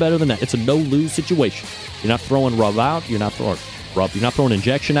 Doesn't get any better than that. It's a no-lose situation. You're not throwing rub out, you're not throwing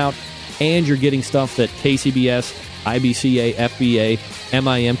injection out, and you're getting stuff that KCBS, IBCA, FBA,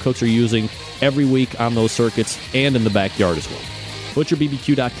 MIM cooks are using every week on those circuits and in the backyard as well.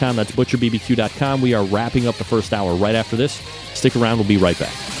 ButcherBBQ.com, that's ButcherBBQ.com. We are wrapping up the first hour right after this. Stick around, we'll be right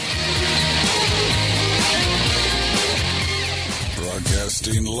back.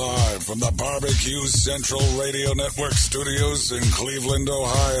 Broadcasting live from the Barbecue Central Radio Network studios in Cleveland,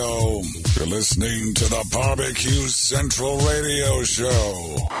 Ohio. You're listening to the Barbecue Central Radio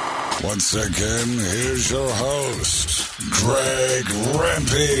Show. Once again, here's your host, Greg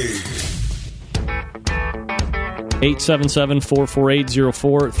Rempe.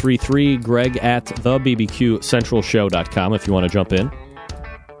 877-448-0433. Greg at thebbqcentralshow.com if you want to jump in.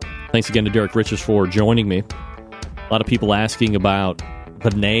 Thanks again to Derek Riches for joining me. A lot of people asking about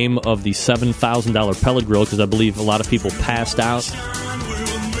the name of the $7,000 pellet grill because I believe a lot of people passed out,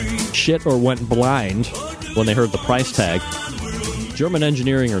 shit, or went blind when they heard the price tag. German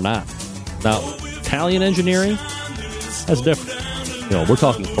engineering or not. Now, Italian engineering, that's different. You know, we're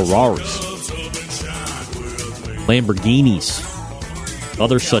talking Ferraris, Lamborghinis,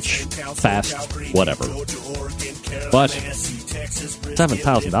 other such fast whatever. But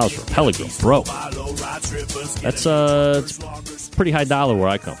 $7,000 for a pellet grill, bro. That's it's pretty high dollar where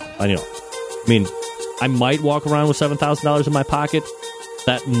I come. I mean, I might walk around with $7,000 in my pocket.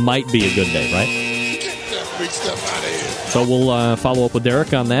 That might be a good day, right? So we'll follow up with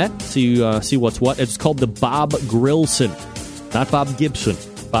Derek on that. See what's what. It's called the Bob Grillson, not Bob Gibson.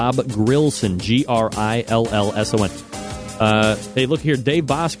 Bob Grillson, Grillson. Hey, look here. Dave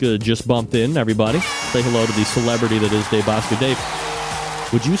Bosca just bumped in, everybody. Say hello to the celebrity that is Dave Bosca. Dave,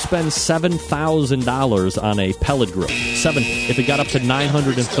 would you spend $7,000 on a pellet grill? If it got up to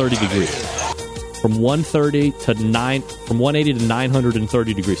 930 degrees. From 180 to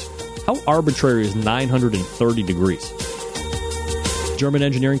 930 degrees. How arbitrary is 930 degrees? German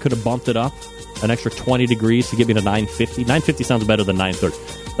engineering could have bumped it up an extra 20 degrees to get me to 950. 950 sounds better than 930.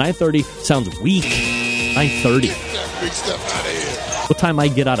 930 sounds weak. 930. What time I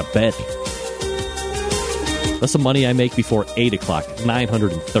get out of bed? That's the money I make before 8 o'clock.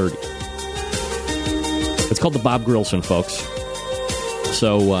 930. It's called the Bob Grillson, folks.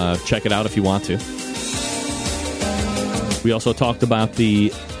 So check it out if you want to. We also talked about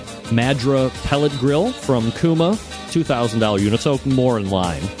the Madra pellet grill from Kuma. $2,000 unit, so more in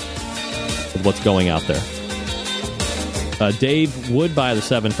line with what's going out there. Dave would buy the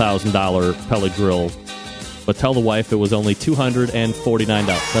 $7,000 pellet grill, but tell the wife it was only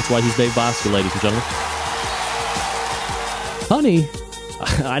 $249. That's why he's Dave Bosca, ladies and gentlemen. Honey,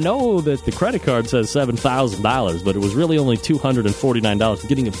 I know that the credit card says $7,000, but it was really only $249. I'm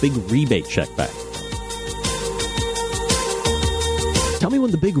getting a big rebate check back. Tell me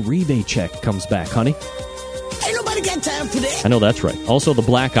when the big rebate check comes back, honey. Ain't nobody got time for that. I know that's right. Also, the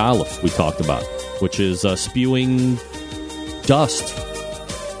black olive we talked about, which is spewing dust,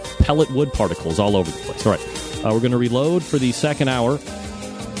 pellet wood particles all over the place. All right, we're going to reload for the second hour.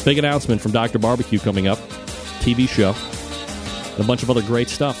 Big announcement from Dr. Barbecue coming up, TV show, and a bunch of other great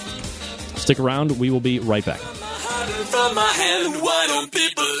stuff. Stick around. We will be right back. From my hand, why don't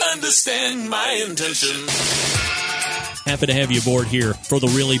people understand my intention? Happy to have you aboard here for the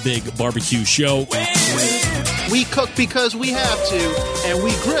really big barbecue show. We cook because we have to, and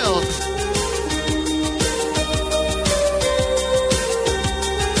we grill.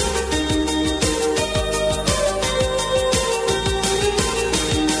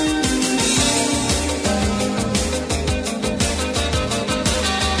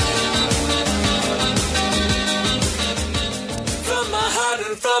 From my heart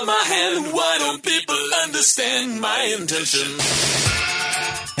and from my hand, why don't people understand my intention?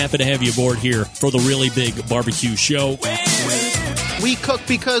 Happy to have you aboard here for the really big barbecue show. We cook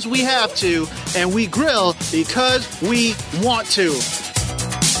because we have to, and we grill because we want to.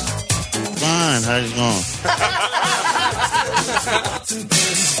 Fine, how's it going?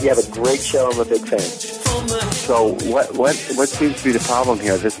 You have a great show. I'm a big fan. So what seems to be the problem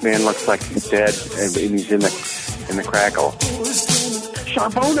here? This man looks like he's dead, and he's in the crackle.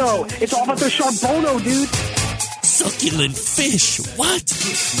 Charbono! It's all about the Charbono, dude! Succulent fish. What?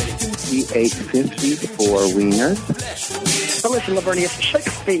 He ate 54 wieners. But listen, Lavernius, shake a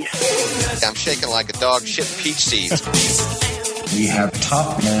face. I'm shaking like a dog shit peach seeds. We have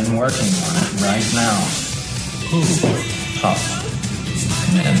top men working on it right now. Who? Top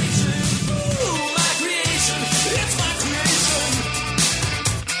men.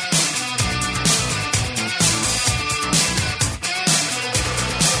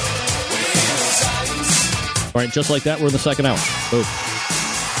 All right, just like that, we're in the second hour. Boom.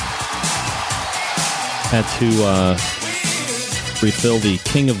 Had to refill the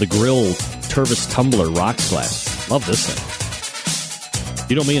King of the Grill Tervis Tumbler Rocks glass. Love this thing.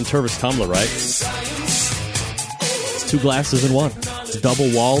 You know me and Tervis Tumbler, right? It's 2 glasses in one. It's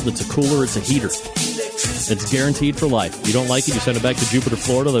double-walled. It's a cooler. It's a heater. It's guaranteed for life. If you don't like it, you send it back to Jupiter,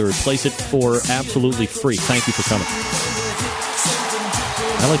 Florida. They replace it for absolutely free. Thank you for coming.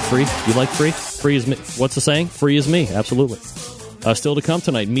 I like free. You like free? Free is me. What's the saying? Free is me. Absolutely. Still to come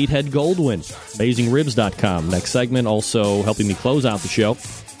tonight, Meathead Goldwyn, AmazingRibs.com. Next segment, also helping me close out the show,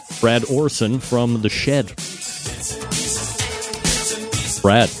 Brad Orson from The Shed.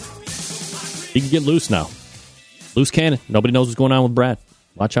 Brad, he can get loose now. Loose cannon. Nobody knows what's going on with Brad.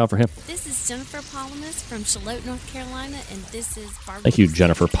 Watch out for him. This is Jennifer Palamas from Charlotte, North Carolina, and this is Barbara. Thank you,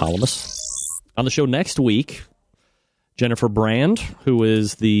 Jennifer Palamas. On the show next week, Jennifer Brand, who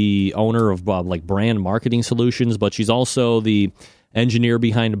is the owner of Brand Marketing Solutions, but she's also the engineer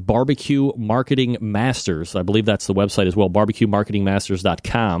behind Barbecue Marketing Masters. I believe that's the website as well,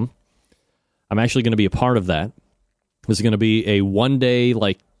 barbecuemarketingmasters.com. I'm actually going to be a part of that. This is going to be a one-day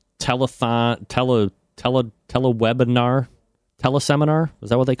telethon, telewebinar, teleseminar. Is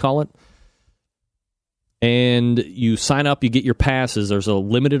that what they call it? And you sign up, you get your passes. There's a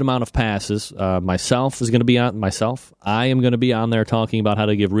limited amount of passes. I am going to be on there talking about how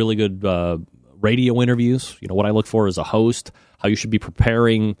to give really good radio interviews. You know, what I look for as a host, how you should be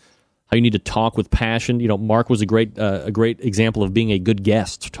preparing, how you need to talk with passion. You know, Mark was a great example of being a good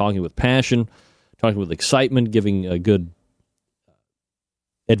guest, talking with passion, talking with excitement, giving a good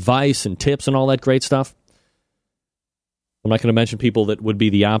advice and tips and all that great stuff. I'm not going to mention people that would be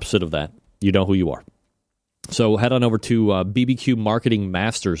the opposite of that. You know who you are. So head on over to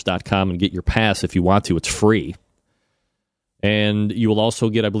bbqmarketingmasters.com and get your pass if you want to. It's free. And you will also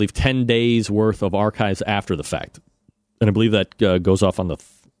get, I believe, 10 days worth of archives after the fact. And I believe that goes off on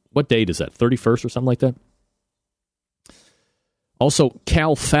what date is that? 31st or something like that? Also,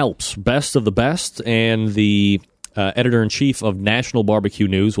 Cal Phelps, best of the best, and the editor-in-chief of National Barbecue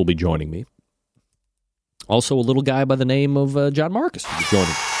News will be joining me. Also, a little guy by the name of John Marcus will be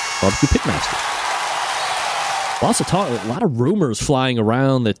joining Barbecue Pitmasters. Lots of talk, a lot of rumors flying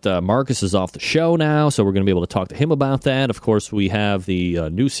around that Marcus is off the show now, so we're going to be able to talk to him about that. Of course, we have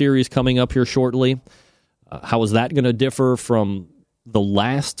the new series coming up here shortly. How is that going to differ from the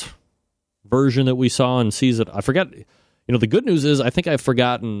last version that we saw in season? I forgot. You know, the good news is I think I've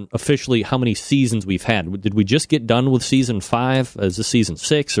forgotten officially how many seasons we've had. Did we just get done with season 5? Is this season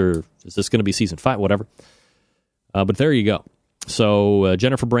 6, or is this going to be season 5? Whatever. But there you go. So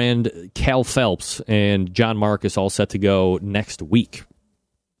Jennifer Brand, Cal Phelps, and John Marcus all set to go next week.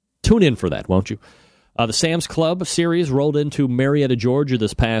 Tune in for that, won't you? The Sam's Club series rolled into Marietta, Georgia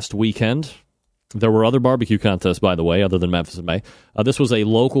this past weekend. There were other barbecue contests, by the way, other than Memphis in May. This was a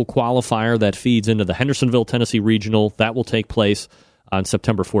local qualifier that feeds into the Hendersonville, Tennessee Regional. That will take place on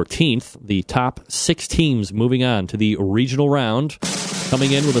September 14th. The top 6 teams moving on to the regional round,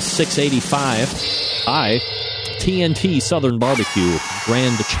 coming in with a 685 by TNT Southern Barbecue,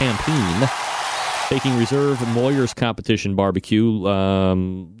 Grand Champaign, taking reserve Moyer's Competition Barbecue,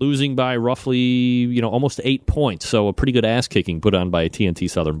 losing by roughly, almost 8 points. So a pretty good ass-kicking put on by TNT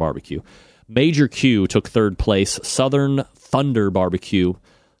Southern Barbecue. Major Q took 3rd place. Southern Thunder Barbecue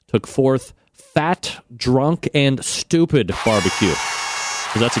took 4th. Fat, Drunk, and Stupid Barbecue,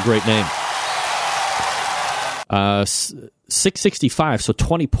 because that's a great name. 665, so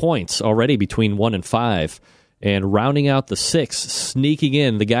 20 points already between 1 and 5. And rounding out the 6, sneaking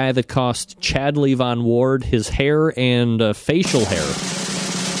in, the guy that cost Chadley Von Ward his hair and facial hair.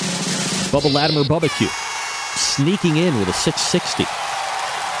 Bubba Latimer Barbecue, sneaking in with a 660.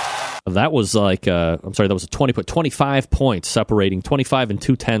 That was that was a 25 points separating, 25 and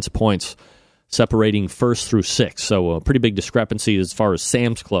 2/10 points separating 1st through 6th. So a pretty big discrepancy as far as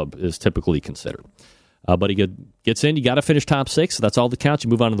Sam's Club is typically considered. But he gets in, you got to finish top 6. So that's all that counts. You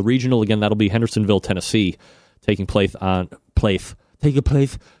move on to the regional. Again, that'll be Hendersonville, Tennessee, taking place on September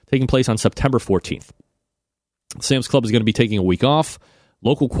 14th. Sam's Club is going to be taking a week off.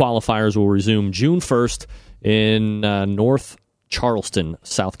 Local qualifiers will resume June 1st in North Charleston,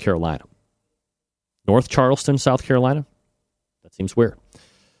 South Carolina. North Charleston, South Carolina? That seems weird.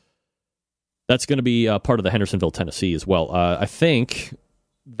 That's going to be part of the Hendersonville, Tennessee as well. I think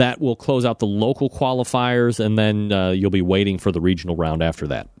that will close out the local qualifiers, and then you'll be waiting for the regional round after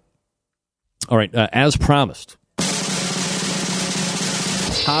that. All right, as promised,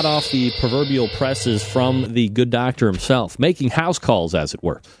 hot off the proverbial presses from the good doctor himself, making house calls, as it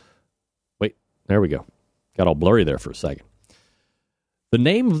were. Wait, there we go. Got all blurry there for a second. The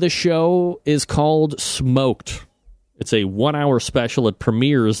name of the show is called Smoked. It's a 1-hour special. It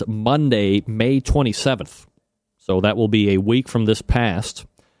premieres Monday, May 27th. So that will be a week from this past.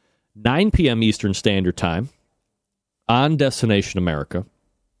 9 p.m. Eastern Standard Time on Destination America.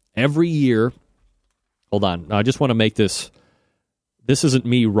 Every year. Hold on. I just want to make this. This isn't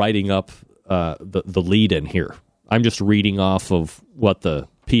me writing up the lead in here. I'm just reading off of what the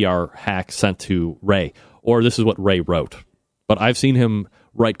PR hack sent to Ray. Or this is what Ray wrote. But I've seen him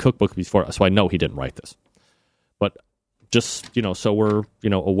write cookbooks before, so I know he didn't write this. But just, so we're,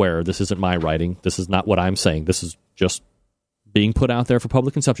 aware, this isn't my writing. This is not what I'm saying. This is just being put out there for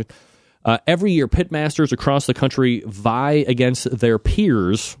public consumption. Every year, pitmasters across the country vie against their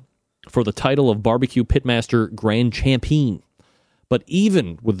peers for the title of Barbecue Pitmaster Grand Champion. But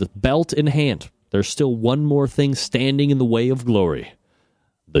even with the belt in hand, there's still one more thing standing in the way of glory.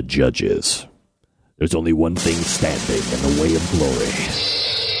 The judges. There's only one thing standing in the way of glory.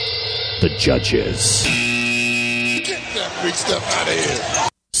 The judges. Get that big stuff out of here.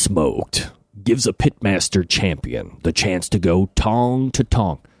 Smoked gives a Pitmaster champion the chance to go tong to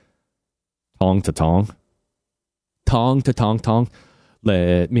tong. Tong to tong. Tong to tong tong.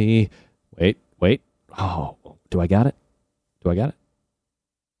 Let me... Wait. Oh, do I got it?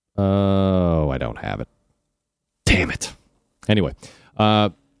 Oh, I don't have it. Damn it. Anyway,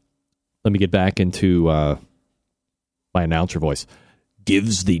 let me get back into my announcer voice.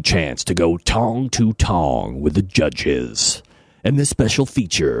 Gives the chance to go tong to tong with the judges. And this special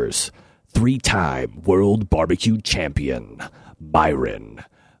features 3-time World Barbecue Champion, Myron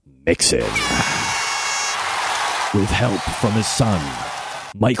Mixon. With help from his son,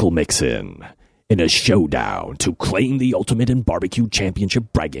 Michael Mixon, in a showdown to claim the Ultimate in Barbecue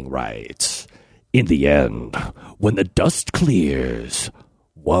Championship bragging rights. In the end, when the dust clears,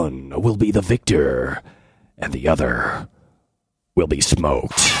 one will be the victor, and the other will be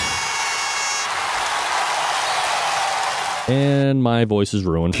smoked. And my voice is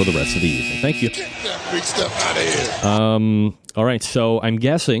ruined for the rest of the evening. Thank you. Get that big stuff out of here. All right, so I'm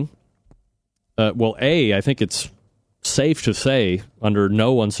guessing, I think it's safe to say, under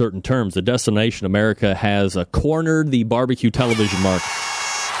no uncertain terms, that Destination America has cornered the barbecue television market.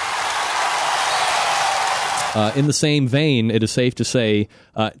 In the same vein, it is safe to say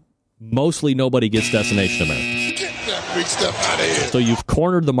mostly nobody gets Destination America. Get that big stuff out of here. So you've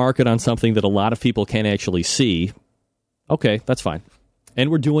cornered the market on something that a lot of people can't actually see. Okay, that's fine. And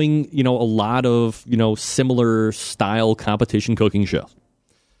we're doing, a lot of, similar style competition cooking shows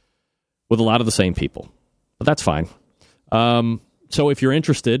with a lot of the same people. But that's fine. So if you're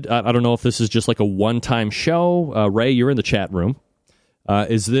interested, I don't know if this is just like a one-time show. Ray, you're in the chat room.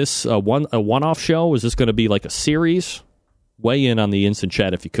 Is this a one-off show? Is this going to be like a series? Weigh in on the instant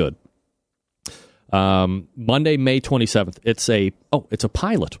chat if you could. Monday, May 27th. It's a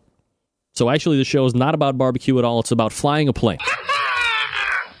pilot. So actually the show is not about barbecue at all. It's about flying a plane.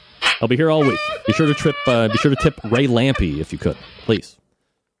 I'll be here all week. Be sure to tip Ray Lampy if you could, please.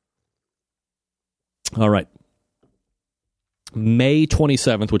 All right. May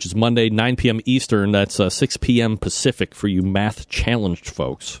 27th, which is Monday, 9 p.m. Eastern. That's 6 p.m. Pacific for you math-challenged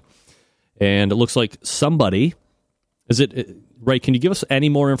folks. And it looks like somebody... Ray, can you give us any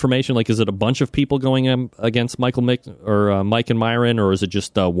more information? Like, is it a bunch of people going against Mike and Myron, or is it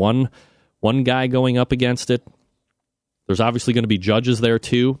just one guy going up against it? There's obviously going to be judges there,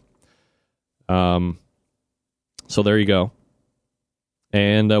 too. So there you go.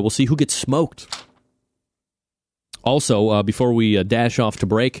 And we'll see who gets smoked. Also, before we dash off to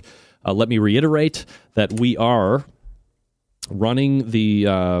break, let me reiterate that we are running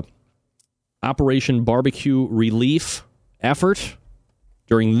the Operation Barbecue Relief effort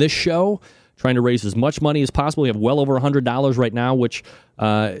during this show, trying to raise as much money as possible. We have well over $100 right now, which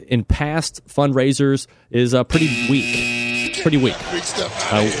in past fundraisers is pretty weak. In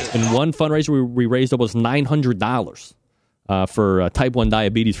one fundraiser, we raised almost $900 for type 1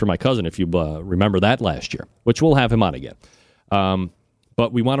 diabetes for my cousin, if you remember that last year, which we'll have him on again.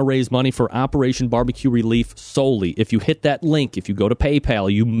 But we want to raise money for Operation Barbecue Relief solely. If you hit that link, if you go to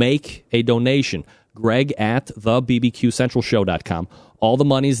PayPal, you make a donation. Greg at thebbqcentralshow.com. All the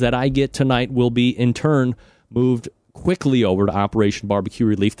monies that I get tonight will be, in turn, moved quickly over to Operation Barbecue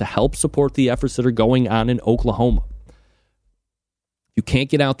Relief to help support the efforts that are going on in Oklahoma. You can't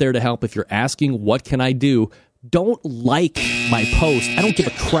get out there to help. If you're asking, what can I do? Don't like my post. I don't give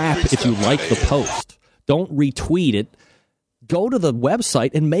a crap if you like the post. Don't retweet it. Go to the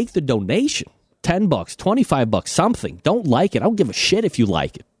website and make the donation. $10, $25, something. Don't like it. I don't give a shit if you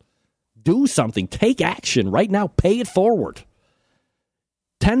like it. Do something. Take action right now. Pay it forward.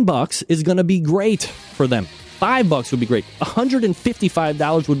 $10 is going to be great for them. $5 would be great.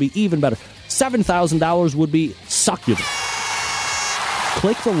 $155 would be even better. $7,000 would be succulent.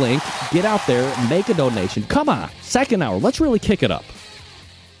 Click the link. Get out there. Make a donation. Come on. Second hour. Let's really kick it up.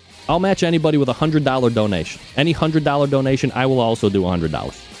 I'll match anybody with a $100 donation. Any $100 donation, I will also do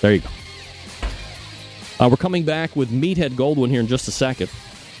 $100. There you go. We're coming back with Meathead Goldwyn here in just a second.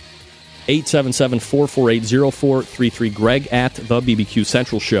 877-448-0433. Greg at the BBQ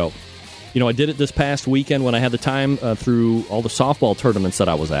Central Show. I did it this past weekend when I had the time through all the softball tournaments that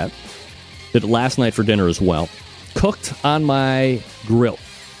I was at. Did it last night for dinner as well. Cooked on my grill,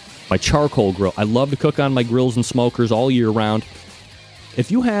 my charcoal grill. I love to cook on my grills and smokers all year round. If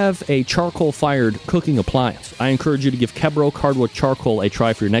you have a charcoal-fired cooking appliance, I encourage you to give Kebroke Hardwood Charcoal a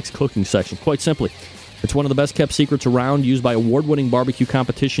try for your next cooking session. Quite simply, it's one of the best-kept secrets around, used by award-winning barbecue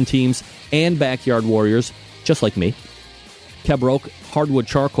competition teams and backyard warriors, just like me. Kebroke Hardwood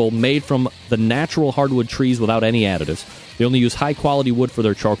Charcoal, made from the natural hardwood trees without any additives. They only use high-quality wood for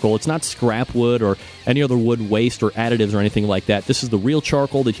their charcoal. It's not scrap wood or any other wood waste or additives or anything like that. This is the real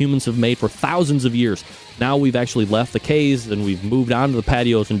charcoal that humans have made for thousands of years. Now we've actually left the caves and we've moved on to the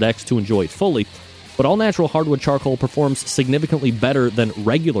patios and decks to enjoy it fully. But all-natural hardwood charcoal performs significantly better than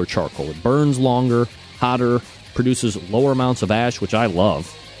regular charcoal. It burns longer, hotter, produces lower amounts of ash, which I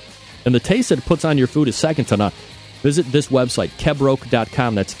love. And the taste that it puts on your food is second to none. Visit this website,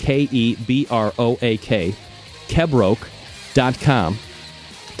 Kebroke.com. That's Kebroak. Kebroke.com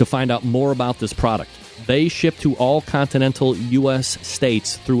to find out more about this product. They ship to all continental U.S.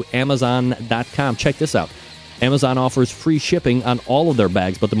 states through Amazon.com. Check this out. Amazon offers free shipping on all of their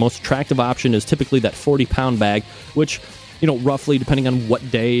bags, but the most attractive option is typically that 40-pound bag, which, roughly, depending on what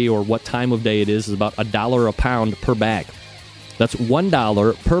day or what time of day it is about $1 a pound per bag. That's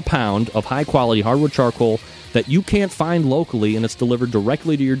 $1 per pound of high-quality hardwood charcoal that you can't find locally, and it's delivered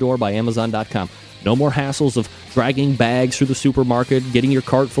directly to your door by Amazon.com. No more hassles of dragging bags through the supermarket, getting your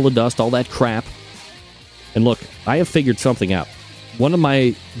cart full of dust, all that crap. And look, I have figured something out. One of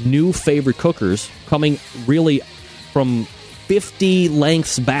my new favorite cookers, coming really from 50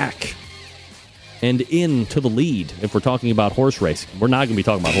 lengths back and into the lead, if we're talking about horse racing. We're not going to be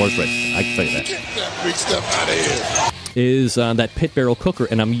talking about horse racing, I can tell you that. Get that big stuff out of here. Is that pit barrel cooker,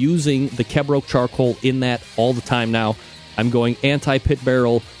 and I'm using the Kebroke charcoal in that all the time now. I'm going anti-pit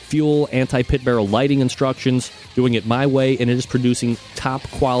barrel fuel, anti-pit barrel lighting instructions, doing it my way, and it is producing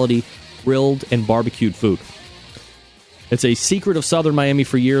top-quality grilled and barbecued food. It's a secret of Southern Miami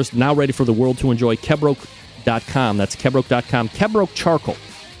for years, now ready for the world to enjoy. Kebroke.com. That's Kebroke.com. Kebroke charcoal.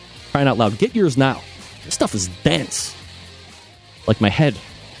 Crying out loud. Get yours now. This stuff is dense. Like my head.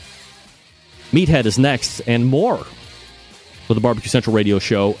 Meathead is next, and more for the Barbecue Central Radio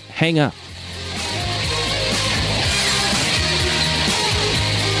Show. Hang on.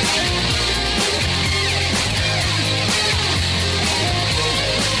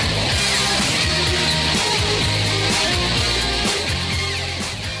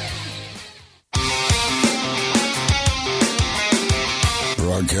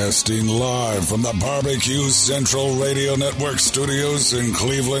 Broadcasting live from the Barbecue Central Radio Network studios in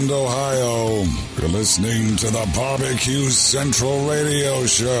Cleveland, Ohio. You're listening to the Barbecue Central Radio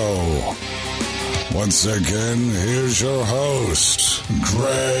Show. Once again, here's your host,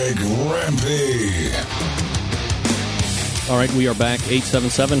 Greg Rempe. All right, we are back.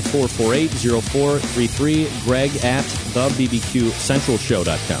 877-448-0433. Greg at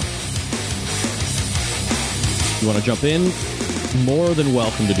thebbqcentralshow.com. You want to jump in? More than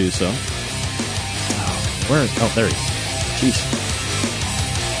welcome to do so. Where? Oh, there he is. Jeez.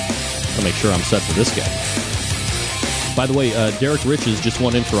 I'll make sure I'm set for this guy. By the way, Derek Riches just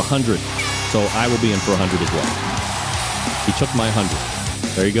went in for 100, so I will be in for 100 as well. He took my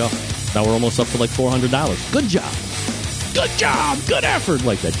 100. There you go. Now we're almost up to like $400. Good job. Good job. Good effort,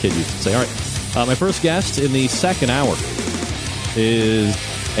 like that kid used to say. All right. My first guest in the second hour is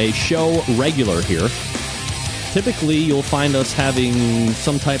a show regular here. Typically, you'll find us having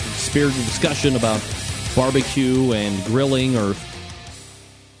some type of spirited discussion about barbecue and grilling or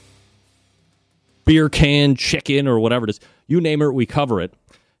beer can chicken or whatever it is. You name it, we cover it.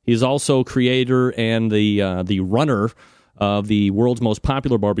 He's also creator and the runner of the world's most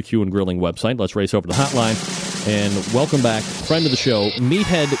popular barbecue and grilling website. Let's race over to the hotline and welcome back, friend of the show,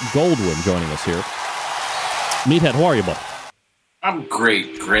 Meathead Goldwyn, joining us here. Meathead, how are you, bud? I'm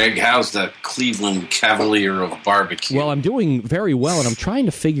great, Greg. How's the Cleveland Cavalier of barbecue? Well, I'm doing very well, and I'm trying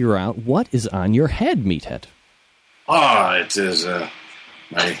to figure out what is on your head, Meathead. Oh, it is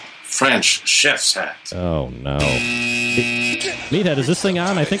my French chef's hat. Oh, no. Meathead, is this thing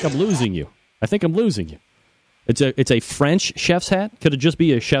on? I think I'm losing you. It's a French chef's hat? Could it just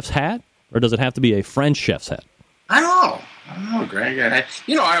be a chef's hat? Or does it have to be a French chef's hat? I don't know, Greg. I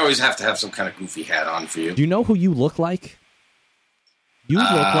always have to have some kind of goofy hat on for you. Do you know who you look like? You look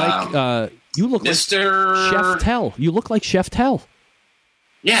like Mr. like Chef Tell. You look like Chef Tell.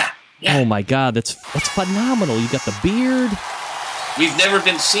 Yeah. Oh my God, that's phenomenal. You got the beard. We've never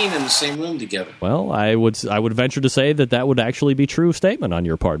been seen in the same room together. Well, I would venture to say that would actually be a true statement on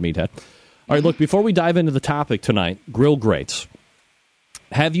your part, Meathead. All right, look, before we dive into the topic tonight, grill grates.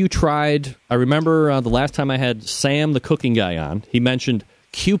 Have you tried? I remember the last time I had Sam, the cooking guy, on. He mentioned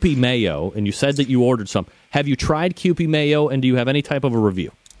Kewpie mayo, and you said that you ordered some. Have you tried Kewpie mayo, and do you have any type of a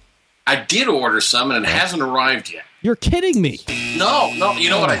review? I did order some, and it hasn't arrived yet. You're kidding me. No. You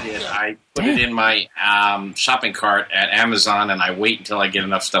know what I did? I put it in my shopping cart at Amazon, and I wait until I get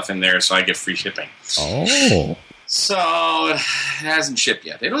enough stuff in there so I get free shipping. Oh. So it hasn't shipped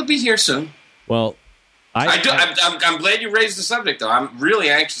yet. It'll be here soon. Well, I'm glad you raised the subject, though. I'm really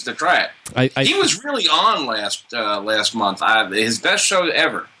anxious to try it. He was really on last month. His best show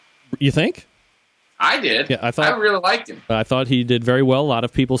ever. You think? I did. Yeah, I really liked him. I thought he did very well. A lot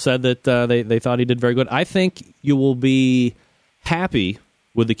of people said that they thought he did very good. I think you will be happy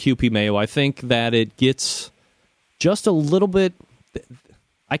with the QP Mayo. I think that it gets just a little bit.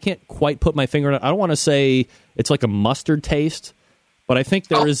 I can't quite put my finger on it. I don't want to say it's like a mustard taste, but I think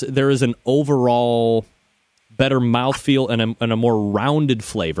there is an overall better mouthfeel and a more rounded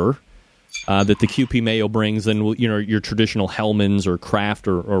flavor that the QP Mayo brings than your traditional Hellmann's or Kraft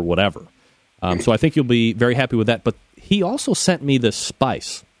or whatever. So I think you'll be very happy with that. But he also sent me this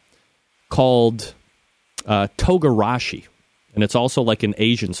spice called Togarashi, and it's also like an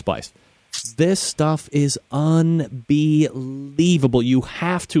Asian spice. This stuff is unbelievable. You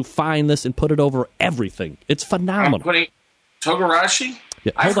have to find this and put it over everything. It's phenomenal. I'm putting Togarashi?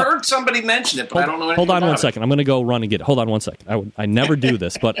 Yeah, I've heard somebody mention it, but I don't know anything about it. Hold on one second. I'm going to go run and get it. Hold on one second. I never do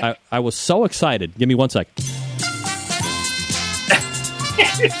this, but I was so excited. Give me 1 second.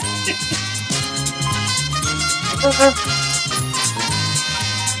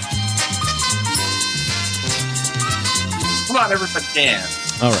 Come on, everybody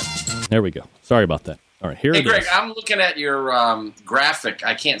dance. All right. There we go. Sorry about that. All right, here it Greg, is. I'm looking at your graphic.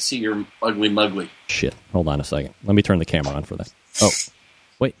 I can't see your ugly muggly. Shit. Hold on a second. Let me turn the camera on for that. Oh,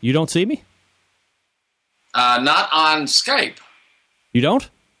 wait. You don't see me? Not on Skype. You don't?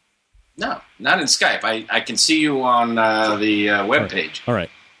 No, not in Skype. I can see you on the webpage. All right.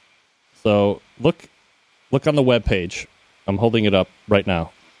 So look on the webpage. I'm holding it up right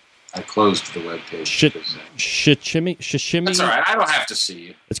now. I closed the webpage. Sashimi. That's all right. I don't have to see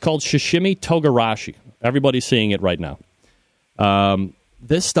you. It's called Sashimi Togarashi. Everybody's seeing it right now.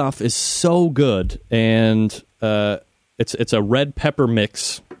 This stuff is so good, and it's a red pepper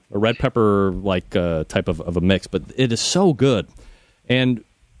mix, a red pepper type of a mix, but it is so good. And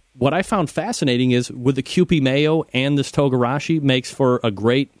what I found fascinating is with the Kewpie mayo and this Togarashi makes for a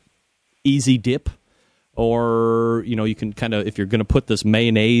great easy dip. Or, you can kind of, if you're going to put this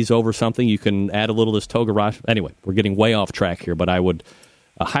mayonnaise over something, you can add a little of this Togarashi. Anyway, we're getting way off track here, but I would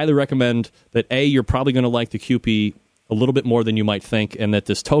highly recommend that, A, you're probably going to like the Kewpie a little bit more than you might think, and that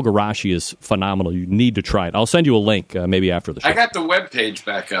this Togarashi is phenomenal. You need to try it. I'll send you a link maybe after the show. I got the webpage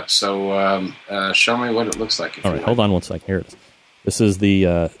back up, so show me what it looks like. All right, hold on 1 second. Here it is. This is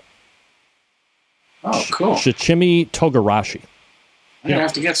the cool. Sashimi Togarashi. I'm going to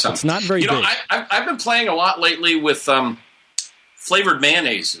have to get some. It's not very big. I've been playing a lot lately with flavored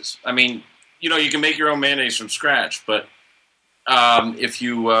mayonnaises. I mean, you can make your own mayonnaise from scratch, but if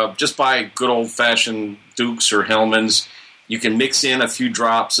you just buy good old-fashioned Duke's or Hellmann's, you can mix in a few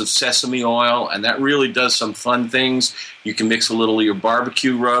drops of sesame oil, and that really does some fun things. You can mix a little of your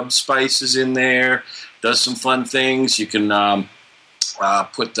barbecue rub spices in there, does some fun things. You can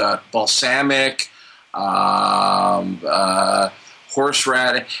put balsamic,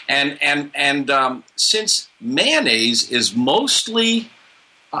 horseradish, and since mayonnaise is mostly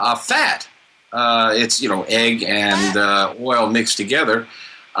fat, it's egg and oil mixed together.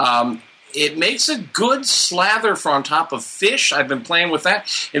 It makes a good slather for on top of fish. I've been playing with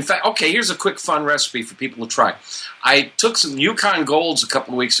that. In fact, okay, here's a quick fun recipe for people to try. I took some Yukon Golds a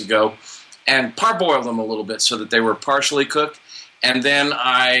couple of weeks ago and parboiled them a little bit so that they were partially cooked. And then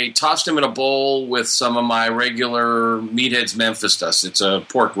I tossed them in a bowl with some of my regular Meathead's Memphis dust. It's a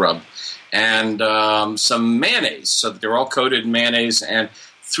pork rub. And some mayonnaise, so that they're all coated in mayonnaise, and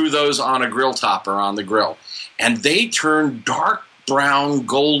threw those on a grill topper on the grill. And they turned dark brown,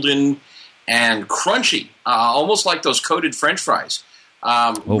 golden, and crunchy, almost like those coated French fries.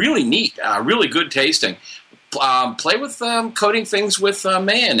 Really neat, really good tasting. Play with coating things with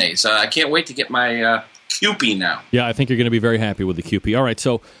mayonnaise. I can't wait to get my Kewpie now. Yeah, I think you're going to be very happy with the Kewpie. All right,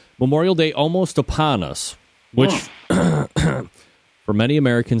 so Memorial Day almost upon us, which for many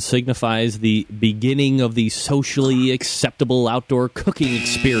Americans signifies the beginning of the socially acceptable outdoor cooking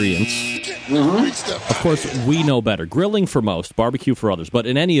experience. Mm-hmm. Of course, we know better. Grilling for most, barbecue for others. But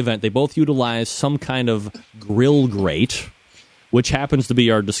in any event, they both utilize some kind of grill grate, which happens to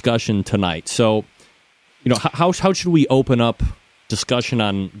be our discussion tonight. So, how should we open up discussion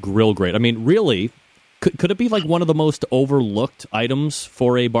on grill grate? I mean, really, could it be like one of the most overlooked items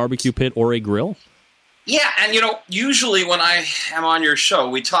for a barbecue pit or a grill? Yeah, and usually when I am on your show,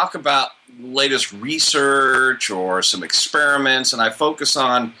 we talk about latest research or some experiments, and I focus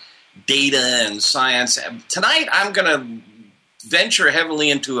on data and science. Tonight, I'm going to venture heavily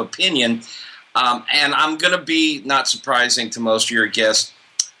into opinion, and I'm going to be, not surprising to most of your guests,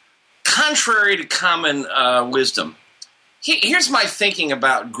 contrary to common wisdom. Here's my thinking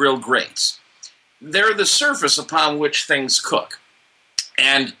about grill grates. They're the surface upon which things cook.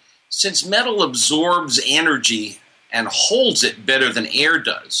 And since metal absorbs energy and holds it better than air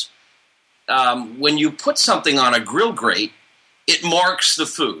does, when you put something on a grill grate, it marks the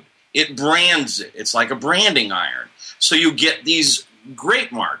food. It brands it. It's like a branding iron. So you get these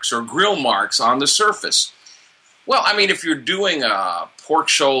grate marks or grill marks on the surface. Well, I mean, if you're doing a pork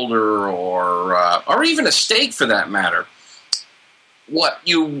shoulder or even a steak for that matter, what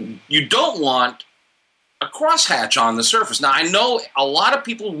you don't want a crosshatch on the surface. Now, I know a lot of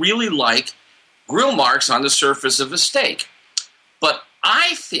people really like grill marks on the surface of a steak, but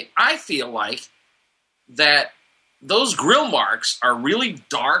I feel like that those grill marks are really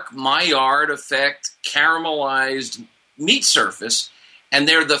dark Maillard effect, caramelized meat surface, and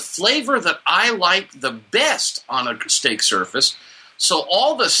they're the flavor that I like the best on a steak surface. So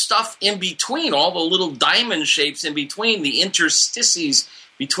all the stuff in between, all the little diamond shapes in between, the interstices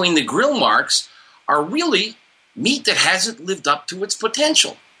between the grill marks, are really meat that hasn't lived up to its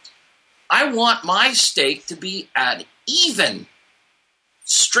potential. I want my steak to be an even,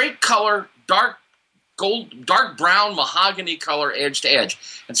 straight color, dark brown mahogany color edge to edge.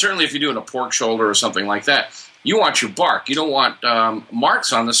 And certainly if you're doing a pork shoulder or something like that, you want your bark. You don't want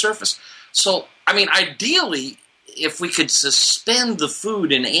marks on the surface. So, I mean, ideally, if we could suspend the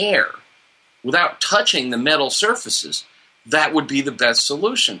food in air without touching the metal surfaces, that would be the best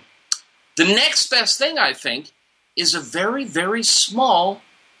solution. The next best thing, I think, is a very, very small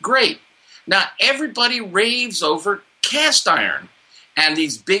grate. Now, everybody raves over cast iron and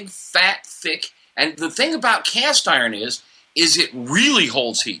these big, fat, thick. And the thing about cast iron is it really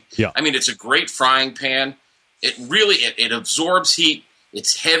holds heat. Yeah. I mean, it's a great frying pan. It really it absorbs heat.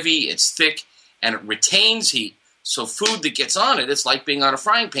 It's heavy, it's thick, and it retains heat. So food that gets on it, it's like being on a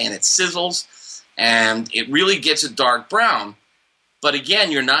frying pan. It sizzles, and it really gets a dark brown. But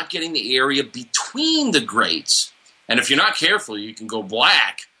again, you're not getting the area between the grates. And if you're not careful, you can go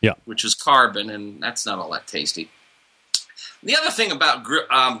black, which is carbon, and that's not all that tasty. The other thing about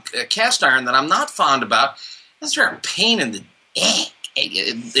cast iron that I'm not fond about is they're a pain in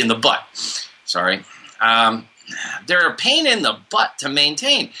the butt. Sorry. They're a pain in the butt to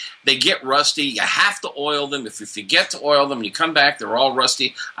maintain. They get rusty. You have to oil them. If you forget to oil them and you come back, they're all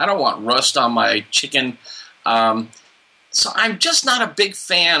rusty. I don't want rust on my chicken. So I'm just not a big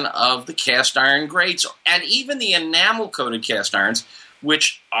fan of the cast iron grates and even the enamel-coated cast irons,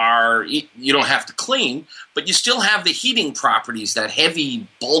 which are, you don't have to clean, but you still have the heating properties, that heavy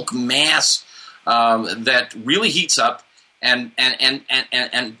bulk mass that really heats up and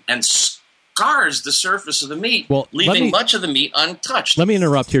scars the surface of the meat, leaving much of the meat untouched. Let me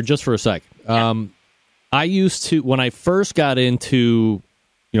interrupt here just for a sec. I used to, when I first got into,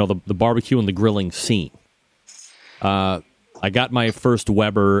 the barbecue and the grilling scene, I got my first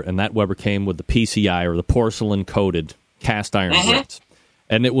Weber, and that Weber came with the PCI, or the porcelain-coated cast iron grits.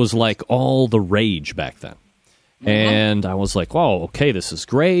 And it was like all the rage back then. And I was like, oh, okay, this is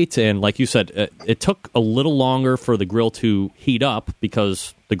great. And like you said, it took a little longer for the grill to heat up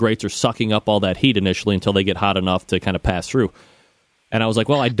because the grates are sucking up all that heat initially until they get hot enough to kind of pass through. And I was like,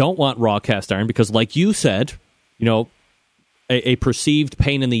 well, I don't want raw cast iron because, like you said, a perceived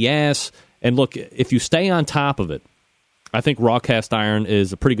pain in the ass. And look, if you stay on top of it, I think raw cast iron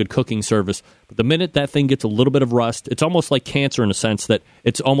is a pretty good cooking service. But the minute that thing gets a little bit of rust, it's almost like cancer in a sense that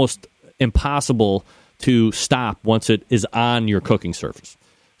it's almost impossible to stop once it is on your cooking surface.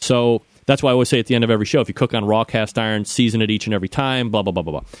 So that's why I always say at the end of every show, if you cook on raw cast iron, season it each and every time, blah, blah, blah,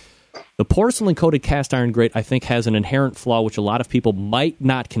 blah, blah. The porcelain-coated cast iron grate, I think, has an inherent flaw which a lot of people might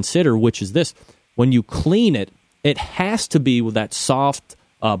not consider, which is this. When you clean it, it has to be with that soft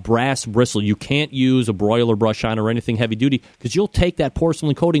brass bristle. You can't use a broiler brush on or anything heavy duty because you'll take that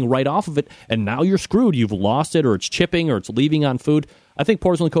porcelain coating right off of it and now you're screwed. You've lost it, or it's chipping, or it's leaving on food. I think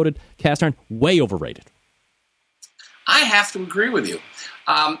porcelain coated cast iron, way overrated. I have to agree with you.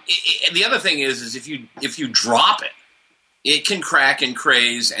 The other thing is if you drop it, it can crack and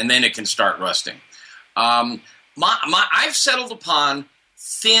craze, and then it can start rusting. I've settled upon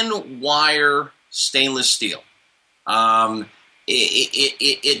thin wire stainless steel.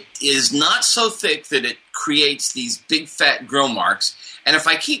 It is not so thick that it creates these big fat grill marks. And if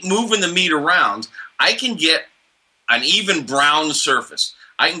I keep moving the meat around, I can get an even brown surface.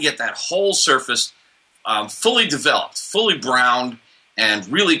 I can get that whole surface fully developed, fully browned, and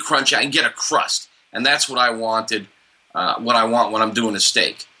really crunchy. I can get a crust. And that's what I wanted, what I want when I'm doing a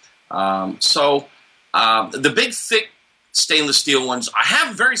steak. The big thick stainless steel ones. I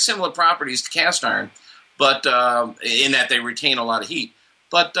have very similar properties to cast iron, but in that they retain a lot of heat.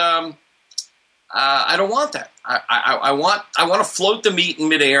 But I don't want that. I want to float the meat in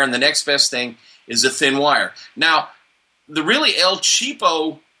midair, and the next best thing is a thin wire. Now, the really El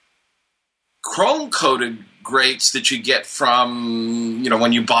Cheapo chrome-coated grates that you get from,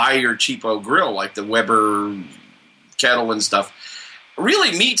 when you buy your cheapo grill, like the Weber kettle and stuff,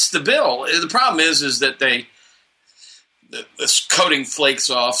 really meets the bill. The problem is that the coating flakes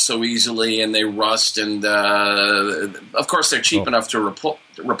off so easily and they rust, and of course they're cheap enough to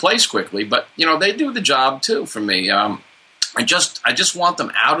replace quickly, but they do the job too for me. I just want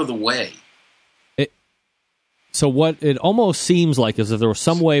them out of the way. So what it almost seems like is if there was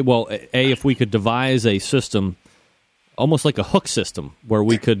some way, if we could devise a system, almost like a hook system, where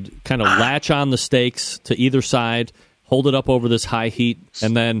we could kind of latch on the steaks to either side, hold it up over this high heat,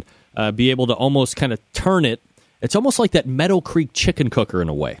 and then be able to almost kind of turn it. It's almost like that Meadow Creek chicken cooker in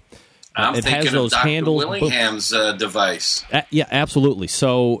a way. I'm thinking has those of Dr. handles. Willingham's device. Yeah, absolutely.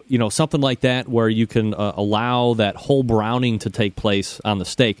 So, something like that where you can allow that whole browning to take place on the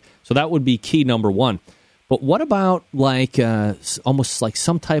steak. So that would be key number one. But what about almost like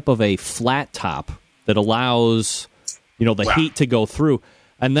some type of a flat top that allows, the heat to go through?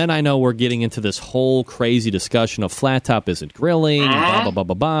 And then I know we're getting into this whole crazy discussion of flat top isn't grilling, blah, blah, blah,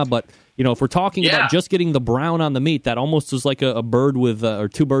 blah, blah. But, if we're talking about just getting the brown on the meat, that almost is like a bird with, or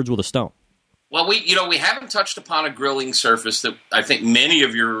two birds with a stone. Well, we haven't touched upon a grilling surface that I think many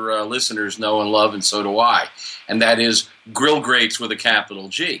of your listeners know and love, and so do I. And that is grill grates with a capital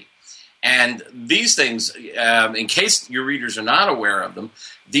G. And these things, in case your readers are not aware of them,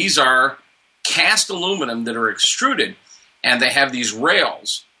 these are cast aluminum that are extruded, and they have these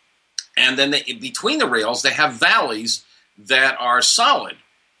rails. And then between the rails, they have valleys that are solid.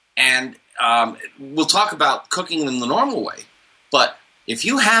 And we'll talk about cooking them the normal way. But if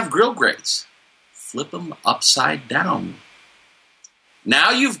you have grill grates, flip them upside down. Now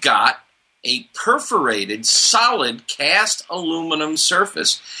you've got a perforated, solid cast aluminum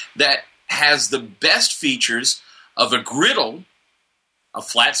surface that has the best features of a griddle, a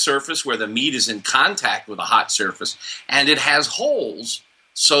flat surface where the meat is in contact with a hot surface, and it has holes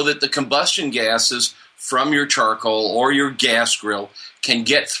so that the combustion gases from your charcoal or your gas grill can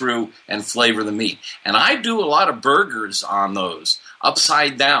get through and flavor the meat. And I do a lot of burgers on those,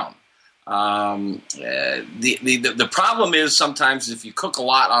 upside down. The problem is sometimes if you cook a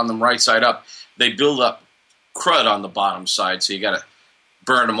lot on them right side up, they build up crud on the bottom side, so you got to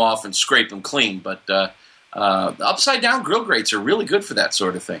burn them off and scrape them clean. But the upside down grill grates are really good for that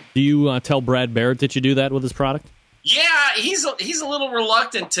sort of thing. Do you tell Brad Barrett that you do that with his product? Yeah, he's a little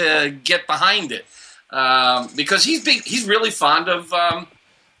reluctant to get behind it because he's really fond of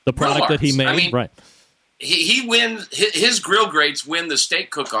the product that he made. I mean, right. He wins his grill grates win the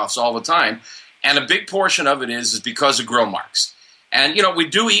steak cook-offs all the time, and a big portion of it is because of grill marks. And we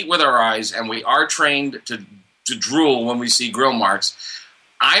do eat with our eyes, and we are trained to drool when we see grill marks.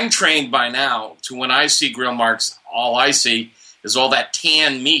 I'm trained by now to when I see grill marks, all I see is all that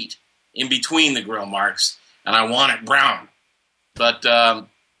tan meat in between the grill marks, and I want it brown. But I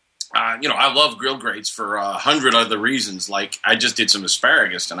love grill grates for 100 other reasons. Like I just did some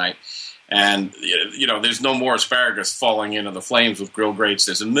asparagus tonight. And, there's no more asparagus falling into the flames with grill grates.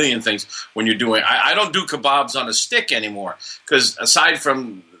 There's a million things when you're doing. I don't do kebabs on a stick anymore because aside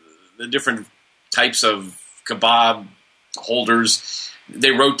from the different types of kebab holders,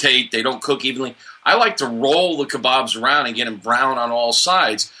 they rotate, they don't cook evenly. I like to roll the kebabs around and get them brown on all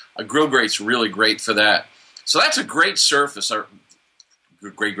sides. A grill grate's really great for that. So that's a great surface.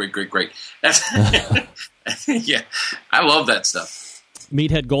 Great. That's yeah, I love that stuff.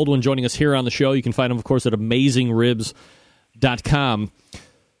 Meathead Goldwyn joining us here on the show. You can find him, of course, at AmazingRibs.com.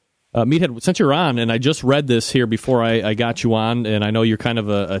 Meathead, since you're on, and I just read this here before I got you on, and I know you're kind of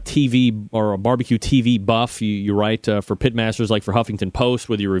a TV or a barbecue TV buff. You write for pitmasters like for Huffington Post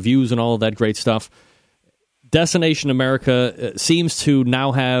with your reviews and all of that great stuff. Destination America seems to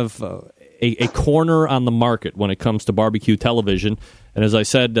now have a corner on the market when it comes to barbecue television. And as I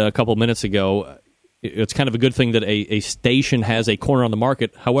said a couple minutes ago, it's kind of a good thing that a station has a corner on the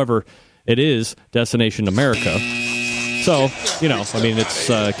market. However, it is Destination America. So,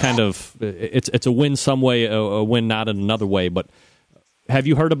 it's kind of it's a win some way, a win not in another way. But have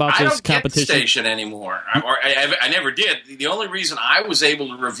you heard about this competition? I don't get the station anymore. I never did. The only reason I was able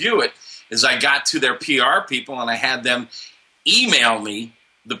to review it is I got to their PR people and I had them email me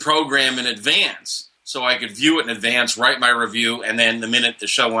the program in advance so I could view it in advance, write my review, and then the minute the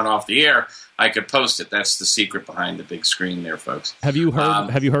show went off the air, I could post it. That's the secret behind the big screen there, folks. Have you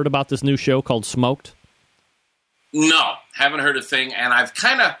heard about this new show called Smoked? No, haven't heard a thing, and I've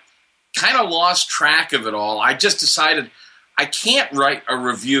kind of lost track of it all. I just decided I can't write a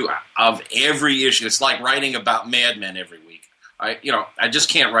review of every issue. It's like writing about Mad Men every week. I just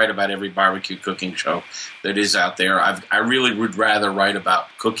can't write about every barbecue cooking show that is out there. I really would rather write about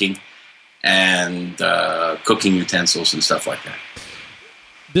cooking and cooking utensils and stuff like that.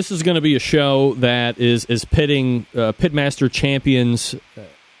 This is going to be a show that is pitting Pitmaster champions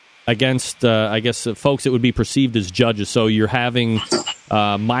against, I guess, folks that would be perceived as judges. So you're having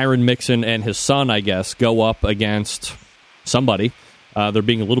Myron Mixon and his son, I guess, go up against somebody. They're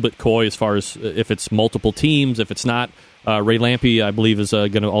being a little bit coy as far as if it's multiple teams. If it's not, Ray Lampe, I believe, is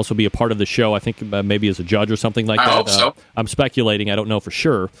going to also be a part of the show. I think maybe as a judge or something like that. I hope so. I'm speculating. I don't know for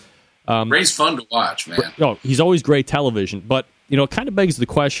sure. Ray's fun to watch, man. Oh, he's always great television. But, it kind of begs the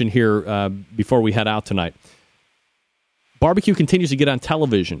question here before we head out tonight. Barbecue continues to get on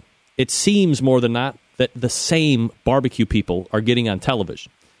television. It seems more than not that the same barbecue people are getting on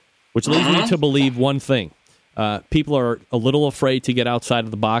television, which leads me to believe one thing. People are a little afraid to get outside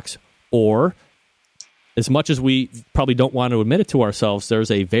of the box, or as much as we probably don't want to admit it to ourselves,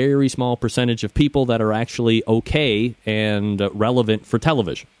 there's a very small percentage of people that are actually okay and relevant for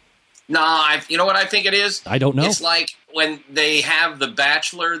television. No, you know what I think it is? I don't know. It's like when they have The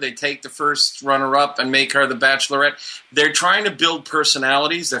Bachelor, they take the first runner-up and make her the Bachelorette. They're trying to build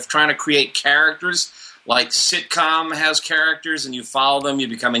personalities. They're trying to create characters. Like sitcom has characters, and you follow them, you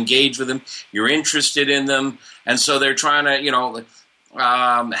become engaged with them, you're interested in them. And so they're trying to,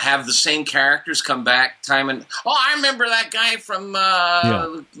 have the same characters come back time and, I remember that guy from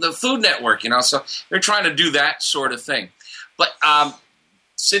the Food Network, So they're trying to do that sort of thing. But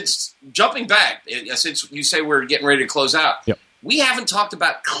since jumping back, since you say we're getting ready to close out, we haven't talked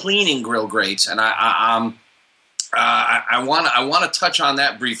about cleaning grill grates, and I want to touch on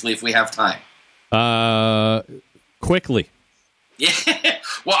that briefly if we have time. Quickly. Yeah.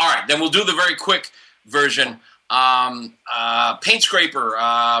 Well, all right. Then we'll do the very quick version. Paint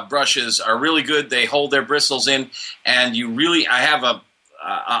scraper brushes are really good. They hold their bristles in, and I have an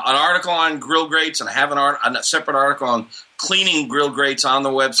article on grill grates, and I have a separate article on cleaning grill grates on the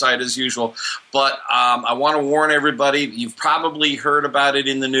website as usual. But I want to warn everybody, you've probably heard about it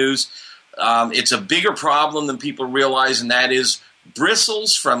in the news. It's a bigger problem than people realize, and that is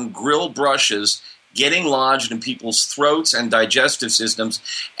bristles from grill brushes getting lodged in people's throats and digestive systems.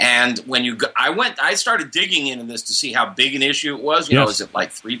 And when I started digging into this to see how big an issue it was. Is it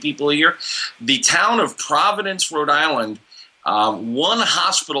like 3 people a year? The town of Providence, Rhode Island, one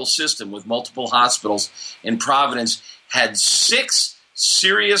hospital system with multiple hospitals in Providence, had 6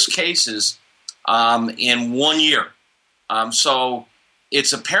 serious cases in 1 year. So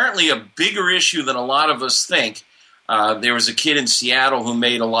it's apparently a bigger issue than a lot of us think. There was a kid in Seattle who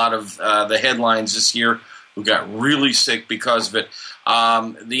made a lot of the headlines this year who got really sick because of it.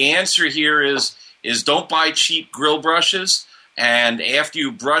 The answer here is don't buy cheap grill brushes. And after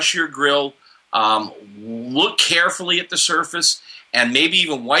you brush your grill, look carefully at the surface and maybe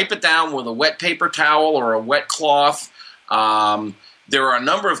even wipe it down with a wet paper towel or a wet cloth. There are a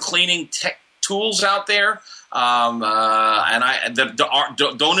number of cleaning tools out there. That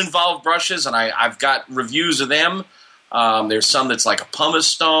don't involve brushes, and I've got reviews of them. There's some that's like a pumice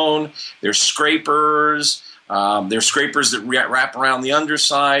stone. There's scrapers. There's scrapers that wrap around the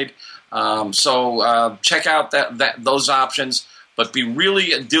underside. So check out those options, but be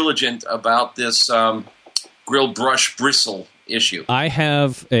really diligent about this grill brush bristle issue. I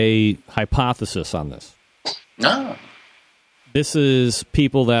have a hypothesis on this. This is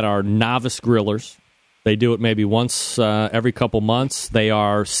people that are novice grillers. They do it maybe once every couple months. They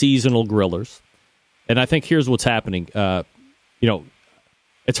are seasonal grillers. And I think here's what's happening.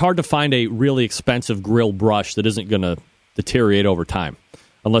 It's hard to find a really expensive grill brush that isn't going to deteriorate over time,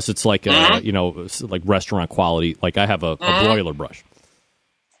 unless it's like, like restaurant quality. Like I have a broiler brush.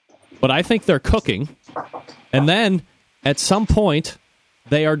 But I think they're cooking, and then at some point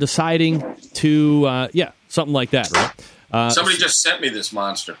they are deciding to, something like that, right? Somebody just sent me this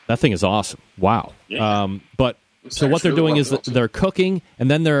monster. That thing is awesome. Wow. Yeah. So what they're doing is that they're cooking, and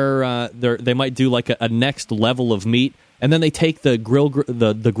then they might do like a next level of meat, and then they take the grill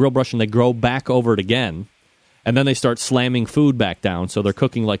brush and they go back over it again, and then they start slamming food back down. So they're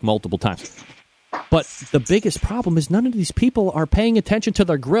cooking like multiple times. But the biggest problem is none of these people are paying attention to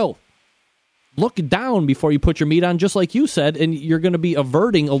their grill. Look down before you put your meat on, just like you said, and you're going to be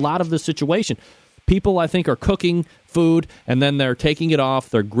averting a lot of this situation. People, I think, are cooking food, and then they're taking it off,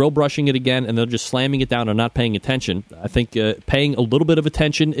 they're grill brushing it again, and they're just slamming it down and not paying attention. I think paying a little bit of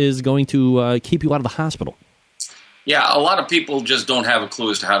attention is going to keep you out of the hospital. Yeah, a lot of people just don't have a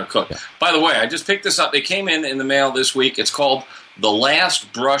clue as to how to cook. By the way, I just picked this up. They came in the mail this week. It's called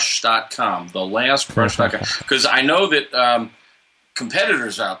thelastbrush.com. Thelastbrush.com. Because I know that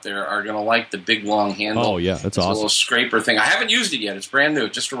competitors out there are going to like the big, long handle. Oh, yeah, that's awesome. A little scraper thing. I haven't used it yet. It's brand new.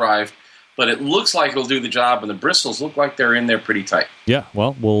 It just arrived. But it looks like it'll do the job, and the bristles look like they're in there pretty tight. Yeah,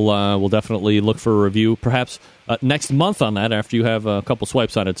 well, we'll definitely look for a review, perhaps next month on that after you have a couple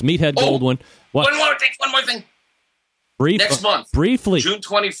swipes on it. It's Meathead Goldwyn. What? One more thing. Next month. Briefly. June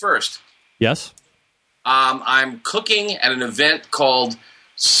 21st. Yes? I'm cooking at an event called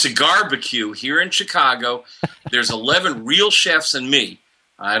Cigarbecue here in Chicago. There's 11 real chefs and me.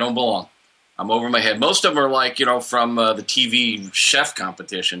 I don't belong. I'm over my head. Most of them are like, from the TV chef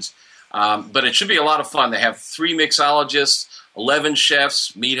competitions. But it should be a lot of fun. They have 3 mixologists, 11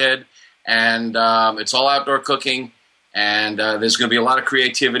 chefs, Meathead, and it's all outdoor cooking. And there's going to be a lot of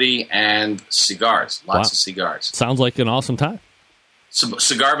creativity and cigars, lots of cigars. Sounds like an awesome time.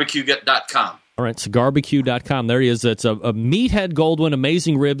 Cigarbecue.com. All right, cigarbecue.com. There he is. It's a Meathead Goldwyn,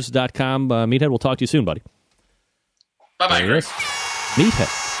 AmazingRibs.com. Meathead, we'll talk to you soon, buddy. Bye-bye. Meathead.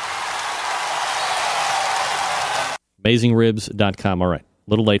 AmazingRibs.com. All right, a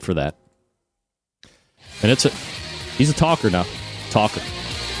little late for that. And he's a talker now. Talker.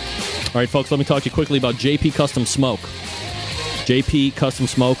 All right, folks, let me talk to you quickly about JP Custom Smoke.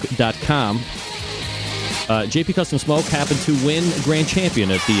 JPCustomSmoke.com. JP Custom Smoke happened to win Grand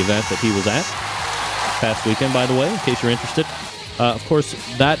Champion at the event that he was at past weekend, by the way, in case you're interested. Of course,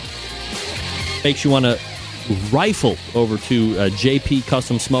 that makes you want to rifle over to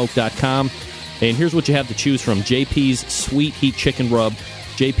JPCustomSmoke.com. And here's what you have to choose from. JP's Sweet Heat Chicken Rub,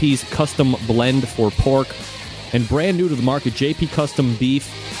 JP's Custom Blend for Pork, and brand new to the market, JP Custom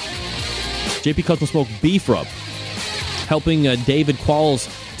Smoke Beef Rub, helping David Qualls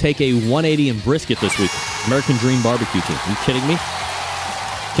take a 180 in brisket this week. American Dream Barbecue Team. Are you kidding me?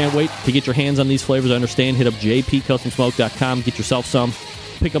 Can't wait to get your hands on these flavors. I understand. Hit up jpcustomsmoke.com. Get yourself some.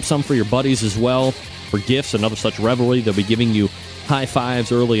 Pick up some for your buddies as well for gifts and other such revelry. They'll be giving you high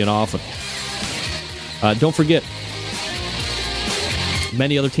fives early and often. Don't forget,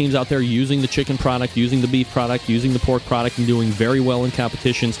 many other teams out there using the chicken product, using the beef product, using the pork product, and doing very well in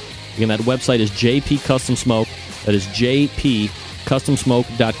competitions. Again, that website is JP Custom Smoke. That is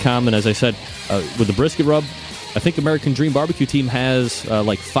jpcustomsmoke.com. And as I said, with the brisket rub, I think American Dream Barbecue Team has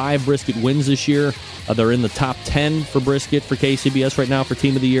like 5 brisket wins this year. They're in the top 10 for brisket for KCBS right now for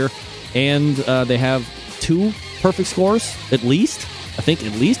Team of the Year. And they have 2 perfect scores, at least. I think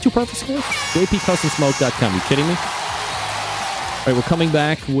at least 2 perfect scores. jpcustomsmoke.com. Are you kidding me? All right, we're coming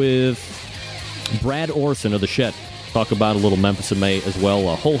back with Brad Orson of The Shed. Talk about a little Memphis in May as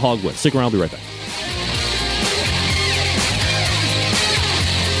well. Whole hog win. Stick around. I'll be right back.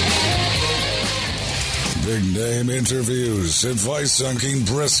 Big name interviews, advice on king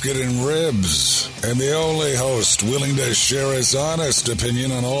brisket and ribs, and the only host willing to share his honest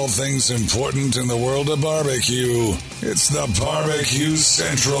opinion on all things important in the world of barbecue. It's the Barbecue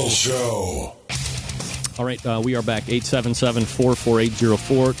Central Show. All right, we are back.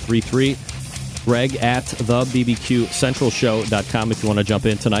 877-448-0433. Greg at thebbqcentralshow.com if you want to jump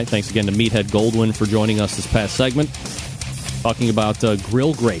in tonight. Thanks again to Meathead Goldwyn for joining us this past segment. Talking about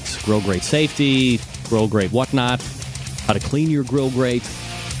grill grates, grill grate safety, grill grate whatnot, how to clean your grill grate.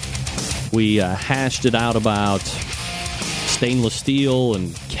 We hashed it out about stainless steel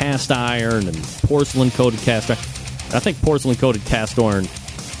and cast iron and porcelain-coated cast iron. I think porcelain-coated cast iron...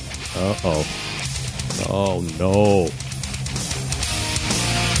 Uh-oh. Oh, no.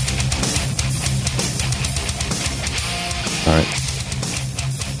 All right.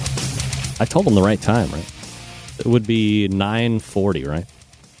 I told them the right time, right? It would be 9:40, right?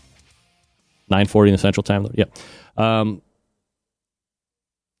 9:40 in the Central Time? Yeah. I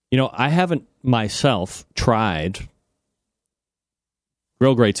haven't myself tried.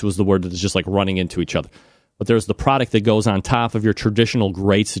 Grill grates was the word that is just like running into each other. But there's the product that goes on top of your traditional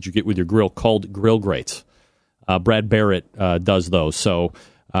grates that you get with your grill called grill grates. Brad Barrett does those. So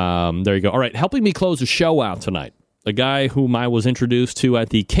there you go. All right, helping me close the show out tonight, a guy whom I was introduced to at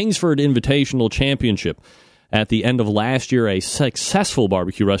the Kingsford Invitational Championship at the end of last year, a successful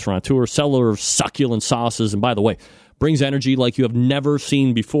barbecue restaurateur, seller of succulent sauces, and by the way, brings energy like you have never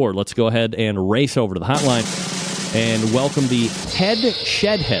seen before. Let's go ahead and race over to the hotline and welcome the head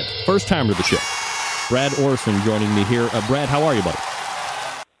shedhead, first-timer to the show, Brad Orson, joining me here. Brad, how are you, buddy?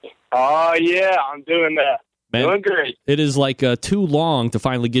 Oh, yeah, I'm doing that. Man, doing great. It is like too long to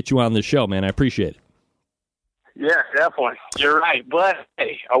finally get you on the show, man. I appreciate it. Yeah, definitely. You're right. But,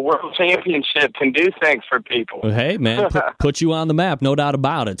 hey, a world championship can do things for people. Well, hey, man, put you on the map, no doubt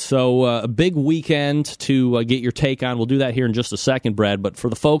about it. So a big weekend to get your take on. We'll do that here in just a second, Brad. But for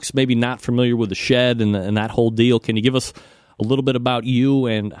the folks maybe not familiar with the Shed and that whole deal, can you give us a little bit about you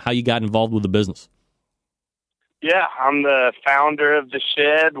and how you got involved with the business? Yeah, I'm the founder of the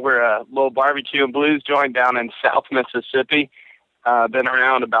Shed. We're a little barbecue and blues joint down in South Mississippi. Been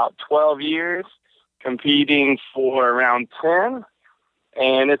around about 12 years. Competing for around 10,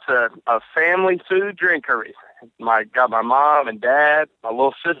 and it's a family food drinkery. Got my mom and dad, my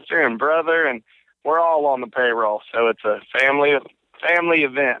little sister and brother, and we're all on the payroll. So it's a family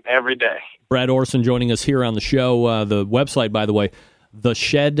event every day. Brad Orson joining us here on the show. The website, by the way,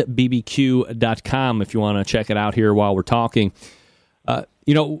 theshedbbq.com, if you want to check it out here while we're talking.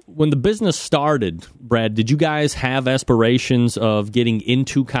 When the business started, Brad, did you guys have aspirations of getting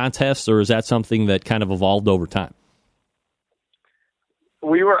into contests, or is that something that kind of evolved over time?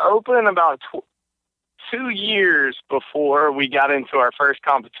 We were open about 2 years before we got into our first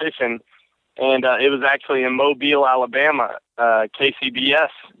competition, and it was actually in Mobile, Alabama,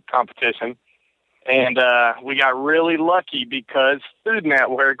 KCBS competition. And we got really lucky because Food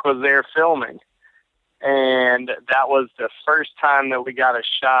Network was there filming. And that was the first time that we got a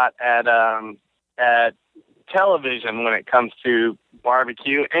shot at television when it comes to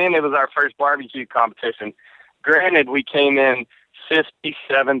barbecue, and it was our first barbecue competition. Granted, we came in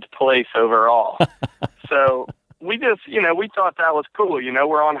 57th place overall. So we just, we thought that was cool.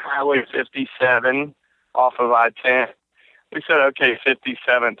 We're on Highway 57 off of I-10. We said, okay,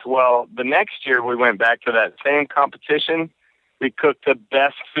 57th. Well, the next year we went back to that same competition. We cooked the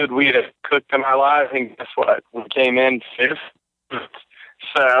best food we had cooked in our lives, and guess what? We came in 5th.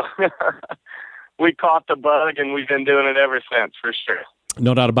 So we caught the bug, and we've been doing it ever since, for sure.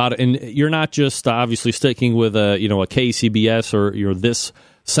 No doubt about it. And you're not just obviously sticking with a KCBS or this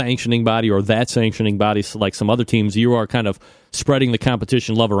sanctioning body or that sanctioning body like some other teams. You are kind of spreading the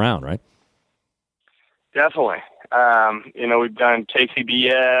competition love around, right? Definitely. We've done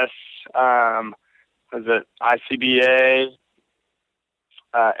KCBS, ICBA,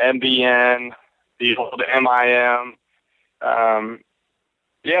 MBN, the old MIM.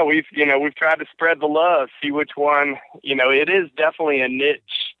 We've tried to spread the love, see which one, it is definitely a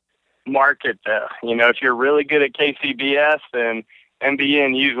niche market though. If you're really good at KCBS, then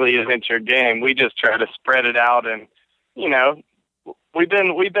MBN usually isn't your game. We just try to spread it out, and, we've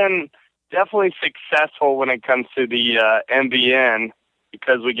been definitely successful when it comes to the MBN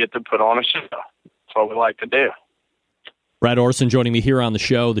because we get to put on a show. That's what we like to do. Brad Orson joining me here on the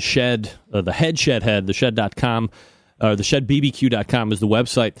show. The Shed, the head Shed head, theshed.com, theshedbbq.com is the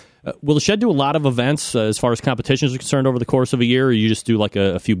website. Will the Shed do a lot of events as far as competitions are concerned over the course of a year, or you just do like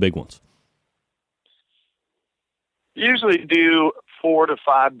a few big ones? Usually do 4 to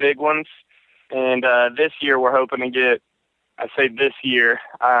 5 big ones, and this year we're hoping to get, I say this year,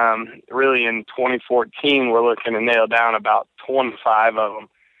 really in 2014 we're looking to nail down about 25 of them.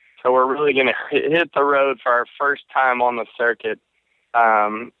 So we're really going to hit the road for our first time on the circuit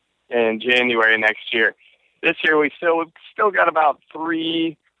in January next year. This year we've still got about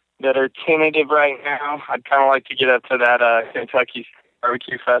 3 that are tentative right now. I'd kind of like to get up to that Kentucky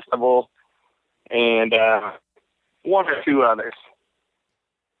Barbecue Festival and 1 or 2 others.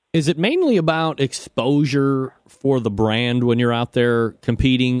 Is it mainly about exposure for the brand when you're out there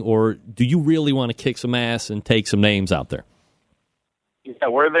competing, or do you really want to kick some ass and take some names out there? Yeah,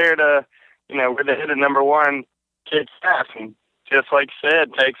 we're there to, we're there to, number one, kick ass, and just like you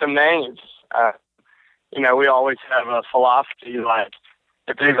said, take some names. We always have a philosophy like,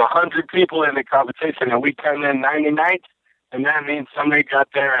 if there's 100 people in the competition and we come in 99th, and that means somebody got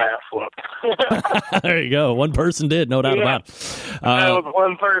their ass whooped. There you go. One person did, no doubt about it. That was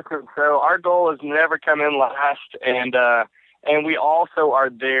one person. So our goal is never come in last, and we also are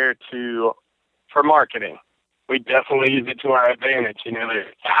there for marketing. We definitely use it to our advantage. There's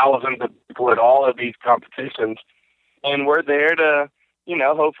thousands of people at all of these competitions, and we're there to,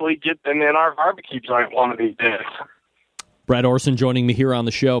 hopefully get them in our barbecue joint one of these days. Brad Orson joining me here on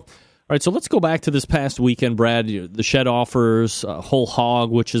the show. All right, so let's go back to this past weekend, Brad. The Shed offers Whole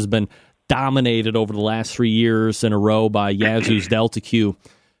Hog, which has been dominated over the last 3 years in a row by Yazoo's Delta Q.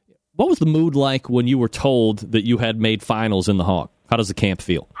 What was the mood like when you were told that you had made finals in the Hog? How does the camp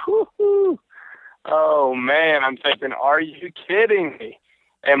feel? Oh, man, I'm thinking, are you kidding me?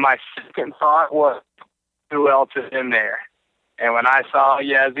 And my second thought was, who else is in there? And when I saw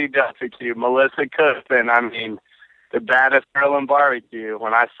Yazoo Delta Q, Melissa Cookson, the baddest girl in barbecue,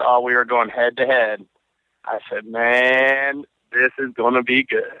 when I saw we were going head-to-head, I said, man, this is going to be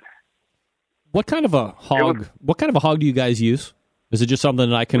good. What kind of a hog? What kind of a hog do you guys use? Is it just something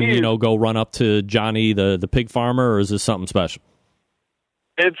that I can, go run up to Johnny, the pig farmer, or is this something special?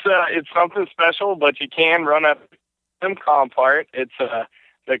 It's something special, but you can run up them Compart. It's the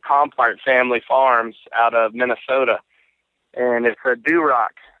Compart family farms out of Minnesota, and it's a Duroc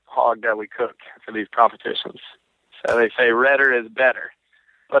hog that we cook for these competitions. So they say redder is better,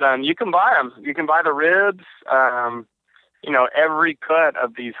 but you can buy them. You can buy the ribs. Every cut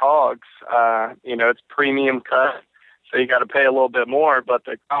of these hogs, it's premium cut, so you got to pay a little bit more. But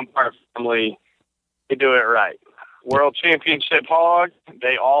the Compart family, they do it right. World Championship Hog.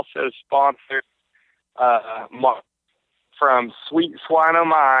 They also sponsor from Sweet Swine O'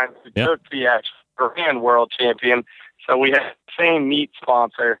 Mine, who took the actual grand world champion. So we have the same meat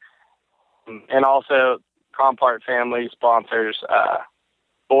sponsor, and also Compart family sponsors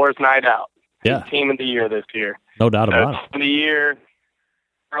Boar's Night Out. Yeah, Team of the Year this year. No doubt about it. Team of the Year,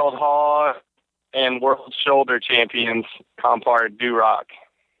 World Hog, and World Shoulder Champions Compart Duroc.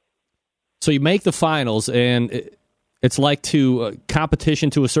 So you make the finals, and it's like competition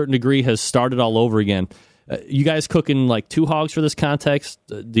to a certain degree has started all over again. You guys cooking like 2 hogs for this contest?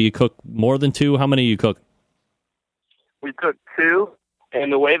 Do you cook more than 2? How many do you cook? We cook 2,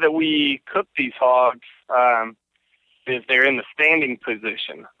 and the way that we cook these hogs is they're in the standing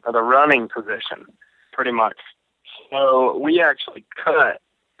position or the running position, pretty much. So we actually cut.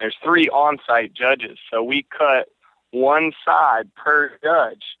 There's 3 on-site judges, so we cut one side per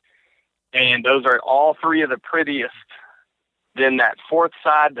judge, and those are all 3 of the prettiest. Then that 4th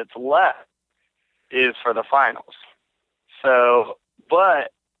side that's left is for the finals. So,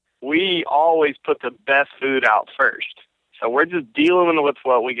 but we always put the best food out first. So we're just dealing with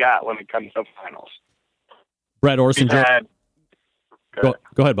what we got when it comes to finals. Brad Orson, go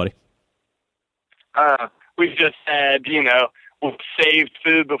ahead, buddy. We just had, we've saved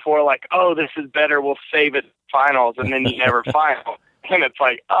food before, like, oh, this is better, we'll save it finals, and then you never final. And it's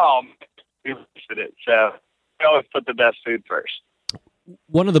like, oh, we wasted it. So we always put the best food first.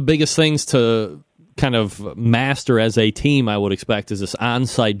 One of the biggest things to kind of master as a team, I would expect, is this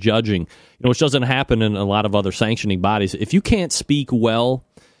on-site judging, which doesn't happen in a lot of other sanctioning bodies. If you can't speak well,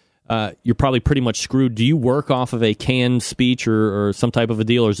 you're probably pretty much screwed. Do you work off of a canned speech or some type of a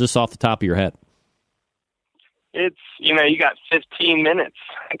deal, or is this off the top of your head? It's, you got 15 minutes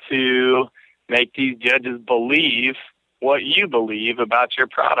to make these judges believe what you believe about your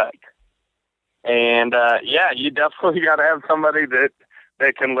product. And, you definitely got to have somebody that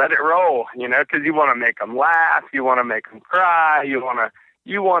can let it roll, because you want to make them laugh, you want to make them cry, you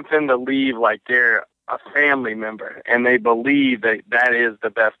want them to leave like they're a family member, and they believe that is the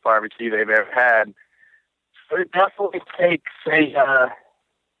best barbecue they've ever had. So it definitely takes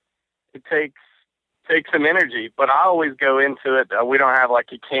some energy, but I always go into it. We don't have like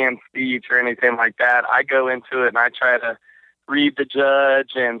a canned speech or anything like that. I go into it and I try to read the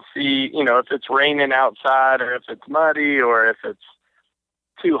judge and see, if it's raining outside or if it's muddy or if it's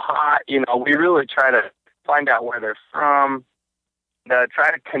too hot. We really try to find out where they're from,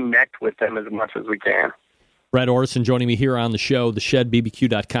 try to connect with them as much as we can. Brad Orson joining me here on the show,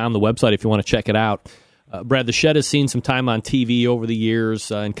 theshedbbq.com, the website if you want to check it out. Brad, The Shed has seen some time on TV over the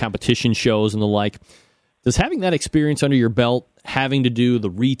years in competition shows and the like. Does having that experience under your belt, having to do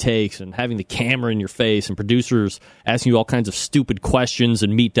the retakes and having the camera in your face and producers asking you all kinds of stupid questions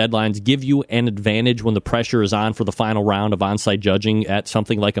and meet deadlines, give you an advantage when the pressure is on for the final round of on-site judging at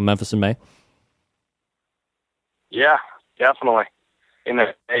something like a Memphis in May? Yeah, definitely.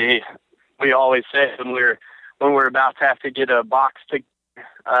 We always say when we're about to have to get a box to,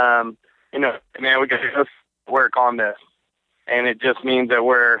 man, we got to work on this, and it just means that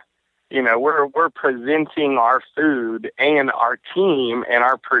we're presenting our food and our team and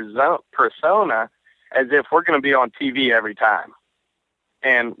our persona as if we're going to be on TV every time,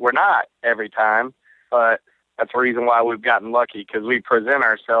 and we're not every time. But that's the reason why we've gotten lucky, because we present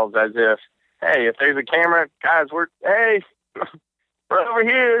ourselves as if, hey, if there's a camera, guys, we're over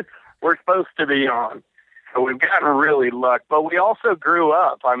here. We're supposed to be on. So we've gotten really lucky. But we also grew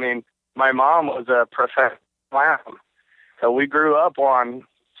up. I mean, my mom was a professional clown. So we grew up on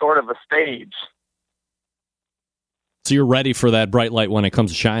sort of a stage. So you're ready for that bright light when it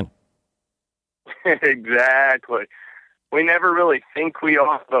comes to shine. Exactly. We never really think we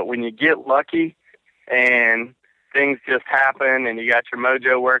are, but when you get lucky and things just happen and you got your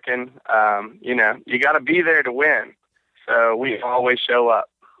mojo working, you got to be there to win. So we always show up.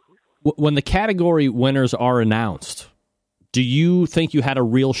 When the category winners are announced, do you think you had a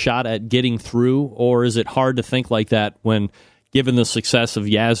real shot at getting through, or is it hard to think like that when, given the success of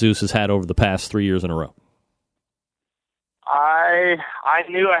Yazoo has had over the past 3 years in a row? I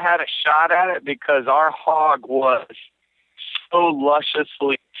knew I had a shot at it because our hog was so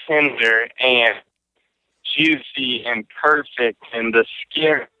lusciously tender and juicy and perfect, and the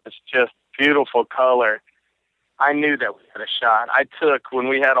skin was just beautiful color. I knew that we had a shot. When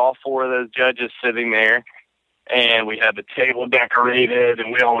we had all 4 of those judges sitting there, and we had the table decorated,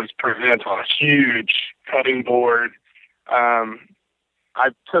 and we always present on a huge cutting board. I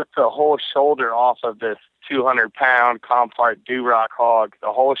took the whole shoulder off of this 200-pound Compart Duroc hog.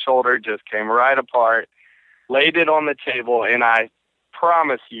 The whole shoulder just came right apart, laid it on the table, and I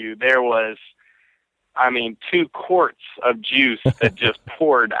promise you there was, 2 quarts of juice that just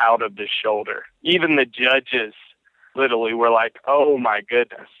poured out of the shoulder. Even the judges literally were like, oh my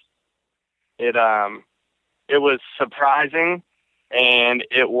goodness. It was surprising, and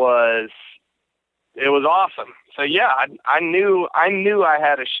it was awesome. So yeah, I knew I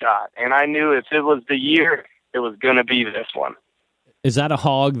had a shot, and I knew if it was the year, it was going to be this one. Is that a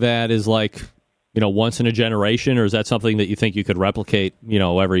hog that is like, once in a generation, or is that something that you think you could replicate,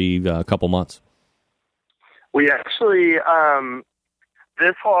 every couple months? We actually,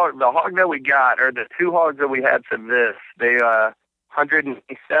 this hog, the hog that we got, or the 2 hogs that we had for this, they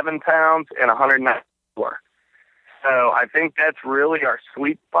 107 pounds and 194. So I think that's really our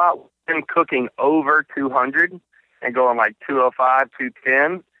sweet spot. We've been cooking over 200 and going like 205,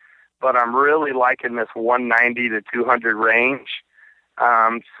 210, but I'm really liking this 190 to 200 range.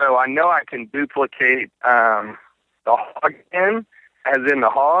 So I know I can duplicate the hog in, as in the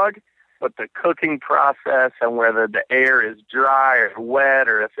hog, but the cooking process and whether the air is dry or wet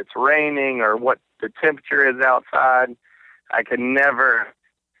or if it's raining or what the temperature is outside, I can never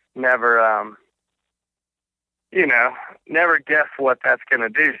guess what that's going to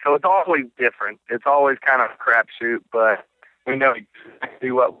do. So it's always different. It's always kind of a crapshoot, but we know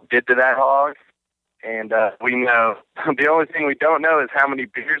exactly what we did to that hog. And we know the only thing we don't know is how many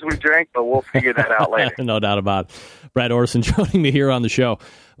beers we drank, but we'll figure that out later. No doubt about it. Brad Orson joining me here on the show.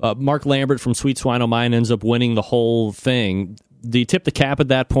 Mark Lambert from Sweet Swine O' Mine ends up winning the whole thing. Do you tip the cap at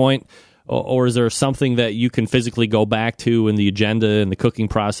that point, or is there something that you can physically go back to in the agenda and the cooking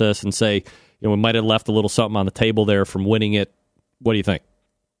process and say, we might have left a little something on the table there from winning it? What do you think?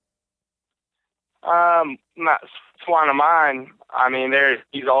 Swine O' Mine,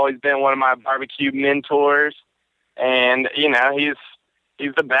 he's always been one of my barbecue mentors, and he's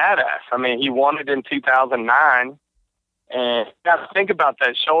the badass. He won it in 2009, and you got to think about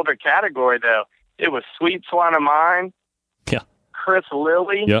that shoulder category though. It was Sweet Swine O' Mine, yeah, Chris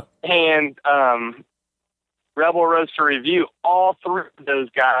Lilly, yeah, and Rebel Roaster Review. All 3 of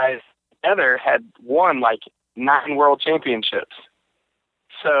those guys together had won like 9 world championships.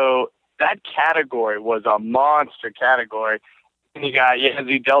 So that category was a monster category. And you got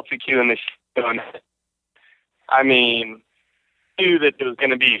Yazoo Delta Q in the show. Knew that it was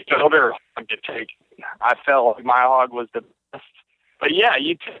going to be shoulder hog to take. I felt like my hog was the best. But yeah,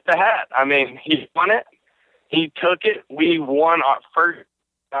 you took the hat. He won it. He took it. We won our first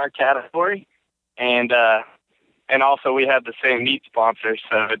our category, and also we had the same meat sponsor,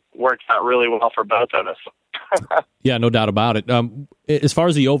 so it worked out really well for both of us. Yeah, no doubt about it. As far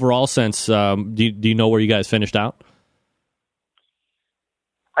as the overall sense, do you know where you guys finished out?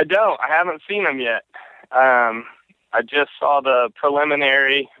 I don't. I haven't seen them yet. I just saw the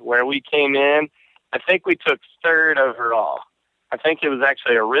preliminary where we came in. I think we took 3rd overall. I think it was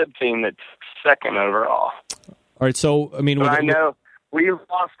actually a rib team that took 2nd overall. All right, so I know we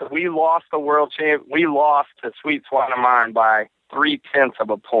lost the world champ. We lost to Sweet Swine O' Mine by 0.3 of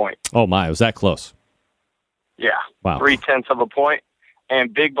a point. Oh my, was that close? Yeah, wow. 0.3 of a point.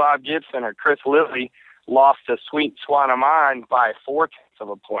 And Big Bob Gibson or Chris Lilly lost to Sweet Swine O' Mine by 0.4 of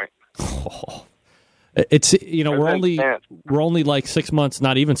a point. Oh. It's we're only like 6 months,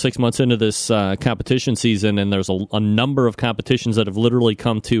 not even 6 months into this competition season, and there's a number of competitions that have literally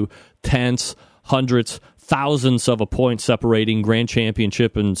come to tenths, hundredths, thousands of a point separating grand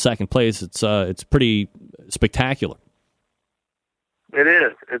championship and second place. It's pretty spectacular. It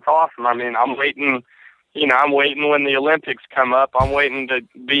is. It's awesome. I'm waiting. I'm waiting when the Olympics come up. I'm waiting to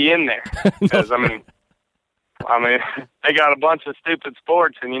be in there because they got a bunch of stupid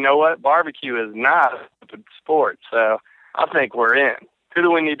sports, and you know what? Barbecue is not a stupid sport, so I think we're in. Who do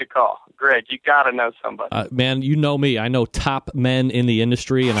we need to call? Greg, you got to know somebody. Man, you know me. I know top men in the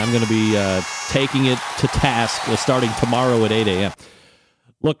industry, and I'm going to be taking it to task starting tomorrow at 8 a.m.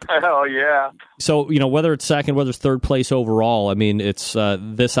 Look. Oh, yeah. So, whether it's second, whether it's third place overall, it's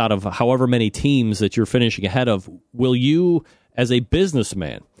this out of however many teams that you're finishing ahead of. Will you, as a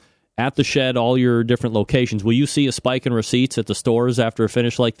businessman, at the Shed, all your different locations, will you see a spike in receipts at the stores after a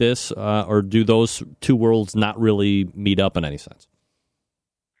finish like this, or do those two worlds not really meet up in any sense?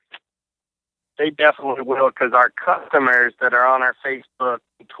 They definitely will, because our customers that are on our Facebook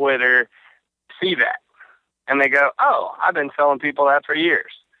and Twitter see that. And they go, oh, I've been telling people that for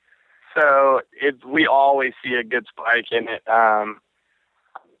years. So we always see a good spike in it.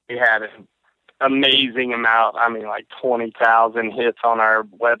 We had an amazing amount, like 20,000 hits on our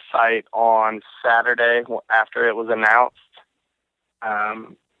website on Saturday after it was announced.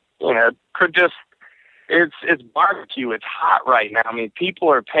 It's barbecue. It's hot right now. People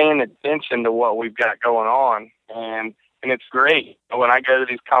are paying attention to what we've got going on, and it's great. When I go to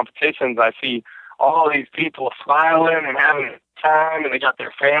these competitions, I see all these people smiling and having a time, and they got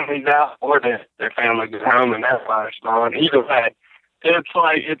their families out, or their families at home, and that's why they're smiling. Either way,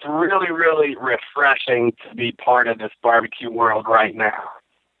 it's really, really refreshing to be part of this barbecue world right now.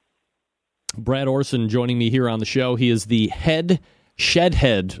 Brad Orson joining me here on the show. He is the shed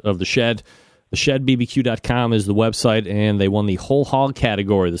head of the Shed. TheShedBBQ.com is the website, and they won the whole hog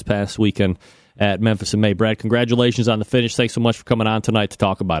category this past weekend at Memphis in May. Brad, congratulations on the finish. Thanks so much for coming on tonight to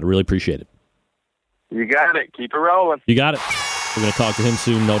talk about it. Really appreciate it. You got it. Keep it rolling. You got it. We're going to talk to him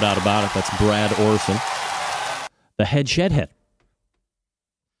soon, no doubt about it. That's Brad Orson, the head shed head.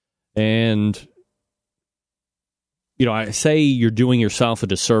 And, I say you're doing yourself a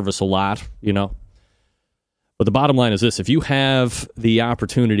disservice a lot, But the bottom line is this. If you have the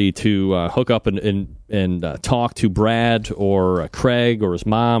opportunity to hook up and talk to Brad or Craig or his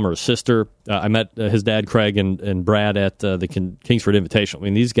mom or his sister, I met his dad, Craig, and Brad at the Kingsford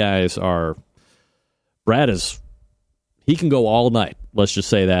Invitational. These guys are... Brad he can go all night, let's just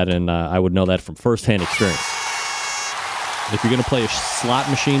say that, and I would know that from firsthand experience. If you're going to play a slot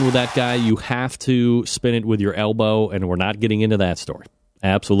machine with that guy, you have to spin it with your elbow, and we're not getting into that story.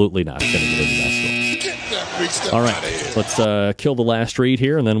 Absolutely not going to get into that story. All right, let's kill the last read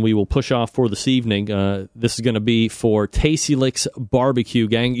here, and then we will push off for this evening. This is going to be for Tasty Licks Barbecue,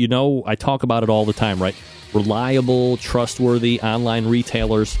 gang. I talk about it all the time, right? Reliable, trustworthy online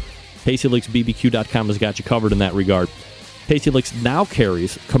retailers. TastyLicksBBQ.com has got you covered in that regard. Tasty Licks now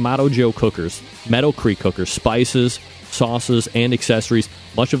carries Kamado Joe cookers, Meadow Creek cookers, spices, sauces, and accessories.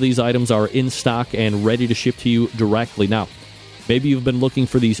 Much of these items are in stock and ready to ship to you directly. Now, maybe you've been looking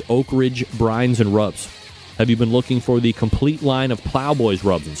for these Oak Ridge brines and rubs. Have you been looking for the complete line of Plowboys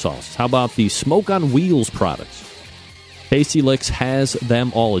rubs and sauces? How about the Smoke on Wheels products? Tasty Licks has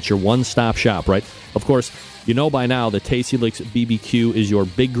them all. It's your one-stop shop, right? Of course, you know by now that Tasty Licks BBQ is your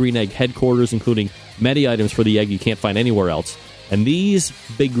Big Green Egg headquarters, including many items for the egg you can't find anywhere else. And these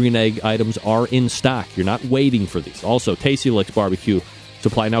Big Green Egg items are in stock. You're not waiting for these. Also, Tasty Licks Barbecue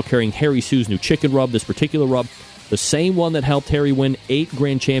Supply now carrying Harry Sue's new chicken rub. This particular rub, the same one that helped Harry win 8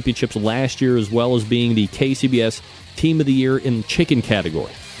 grand championships last year, as well as being the KCBS Team of the Year in the chicken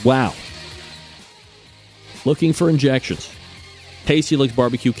category. Wow. Looking for injections. Tasty Licks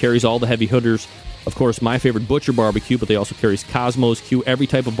Barbecue carries all the heavy hitters. Of course, my favorite, Butcher Barbecue, but they also carries Cosmos Q, every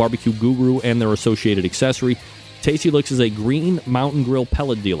type of barbecue guru, and their associated accessory. Tasty Licks is a Green Mountain Grill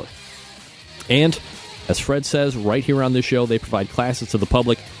pellet dealer. And, as Fred says right here on this show, they provide classes to the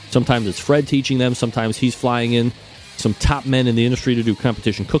public. Sometimes it's Fred teaching them. Sometimes he's flying in some top men in the industry to do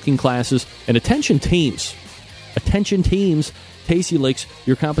competition cooking classes. And attention teams, Tasty Licks,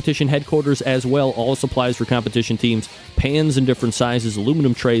 your competition headquarters as well. All supplies for competition teams, pans in different sizes,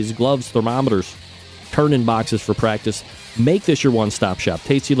 aluminum trays, gloves, thermometers, turn-in boxes for practice. Make this your one-stop shop.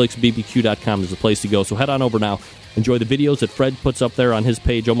 TastyLicksBBQ.com is the place to go. So head on over now. Enjoy the videos that Fred puts up there on his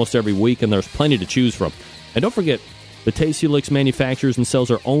page almost every week, and there's plenty to choose from. And don't forget, the Tasty Licks manufactures and sells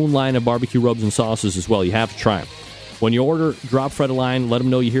their own line of barbecue rubs and sauces as well. You have to try them. When you order, drop Fred a line. Let him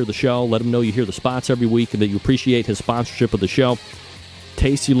know you hear the show. Let him know you hear the spots every week and that you appreciate his sponsorship of the show.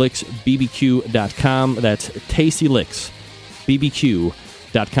 TastyLicksBBQ.com. That's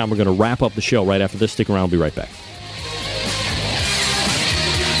TastyLicksBBQ.com. We're going to wrap up the show right after this. Stick around. We'll be right back.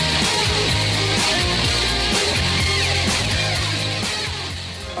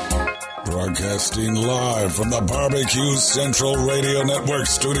 Broadcasting live from the Barbecue Central Radio Network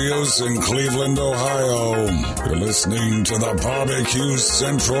studios in Cleveland, Ohio. You're listening to the Barbecue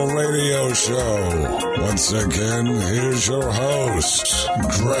Central Radio Show. Once again, here's your host,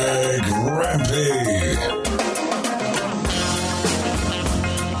 Greg Rempe.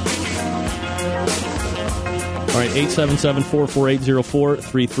 All right,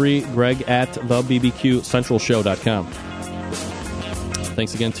 877-448-0433. Greg at thebbqcentralshow.com.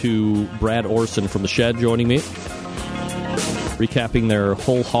 Thanks again to Brad Orson from The Shed joining me, recapping their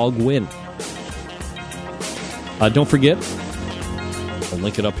whole hog win. Don't forget, I'll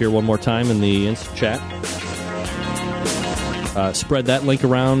link it up here one more time in the instant chat. Spread that link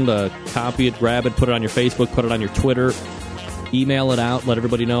around, copy it, grab it, put it on your Facebook, put it on your Twitter, email it out, let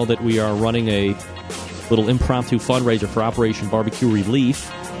everybody know that we are running a little impromptu fundraiser for Operation Barbecue Relief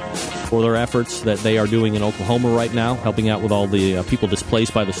for their efforts that they are doing in Oklahoma right now, helping out with all the people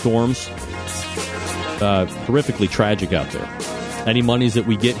displaced by the storms. Horrifically tragic out there. Any monies that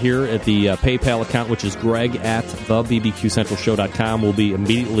we get here at the PayPal account, which is greg@thebbqcentralshow.com, will be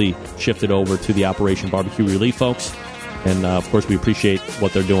immediately shifted over to the Operation Barbecue Relief folks. And, of course, we appreciate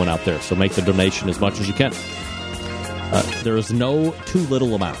what they're doing out there. So make the donation as much as you can. There is no too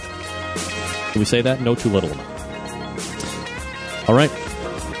little amount. Can we say that? No too little amount. All right.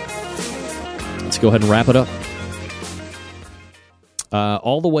 Let's go ahead and wrap it up.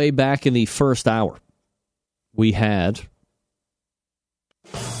 All the way back in the first hour, we had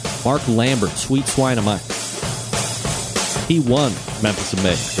Mark Lambert, Sweet Swine of Mine. He won Memphis in May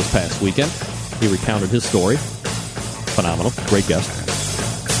this past weekend. He recounted his story. Phenomenal. Great guest.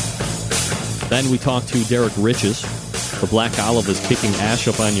 Then we talked to Derek Riches. The Black Olive is kicking ash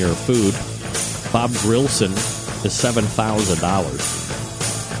up on your food. Bob Grilson is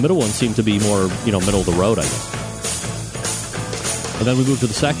 $7,000. Middle one seemed to be more, middle of the road, I guess. And then we moved to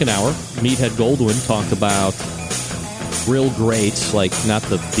the second hour. Meathead Goldwyn talked about grill grates, like not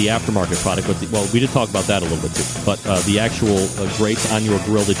the aftermarket product, but we did talk about that a little bit too. But the actual grates on your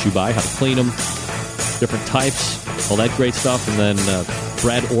grill that you buy, how to clean them, different types, all that great stuff. And then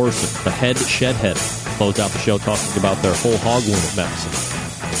Brad Orson, the shed head, closed out the show talking about their whole hog wound at Memphis.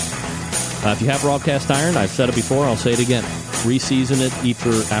 If you have raw cast iron, I've said it before, I'll say it again. Reseason it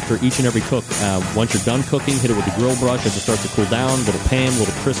after each and every cook. Once you're done cooking, hit it with a grill brush as it starts to cool down. Little pan,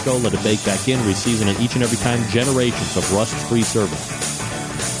 little Crisco, let it bake back in. Reseason it each and every time. Generations of rust-free service.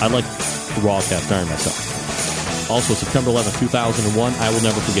 I like raw cast iron myself. Also, September 11th, 2001, I will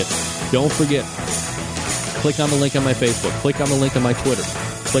never forget. Don't forget. Click on the link on my Facebook. Click on the link on my Twitter.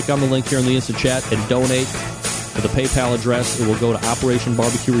 Click on the link here in the instant chat and donate to the PayPal address. It will go to Operation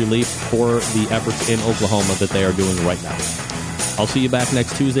Barbecue Relief for the efforts in Oklahoma that they are doing right now. I'll see you back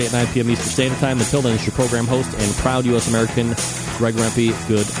next Tuesday at 9 p.m. Eastern Standard Time. Until then, it's your program host and proud U.S. American, Greg Rempe.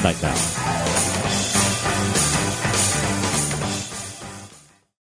 Good night now.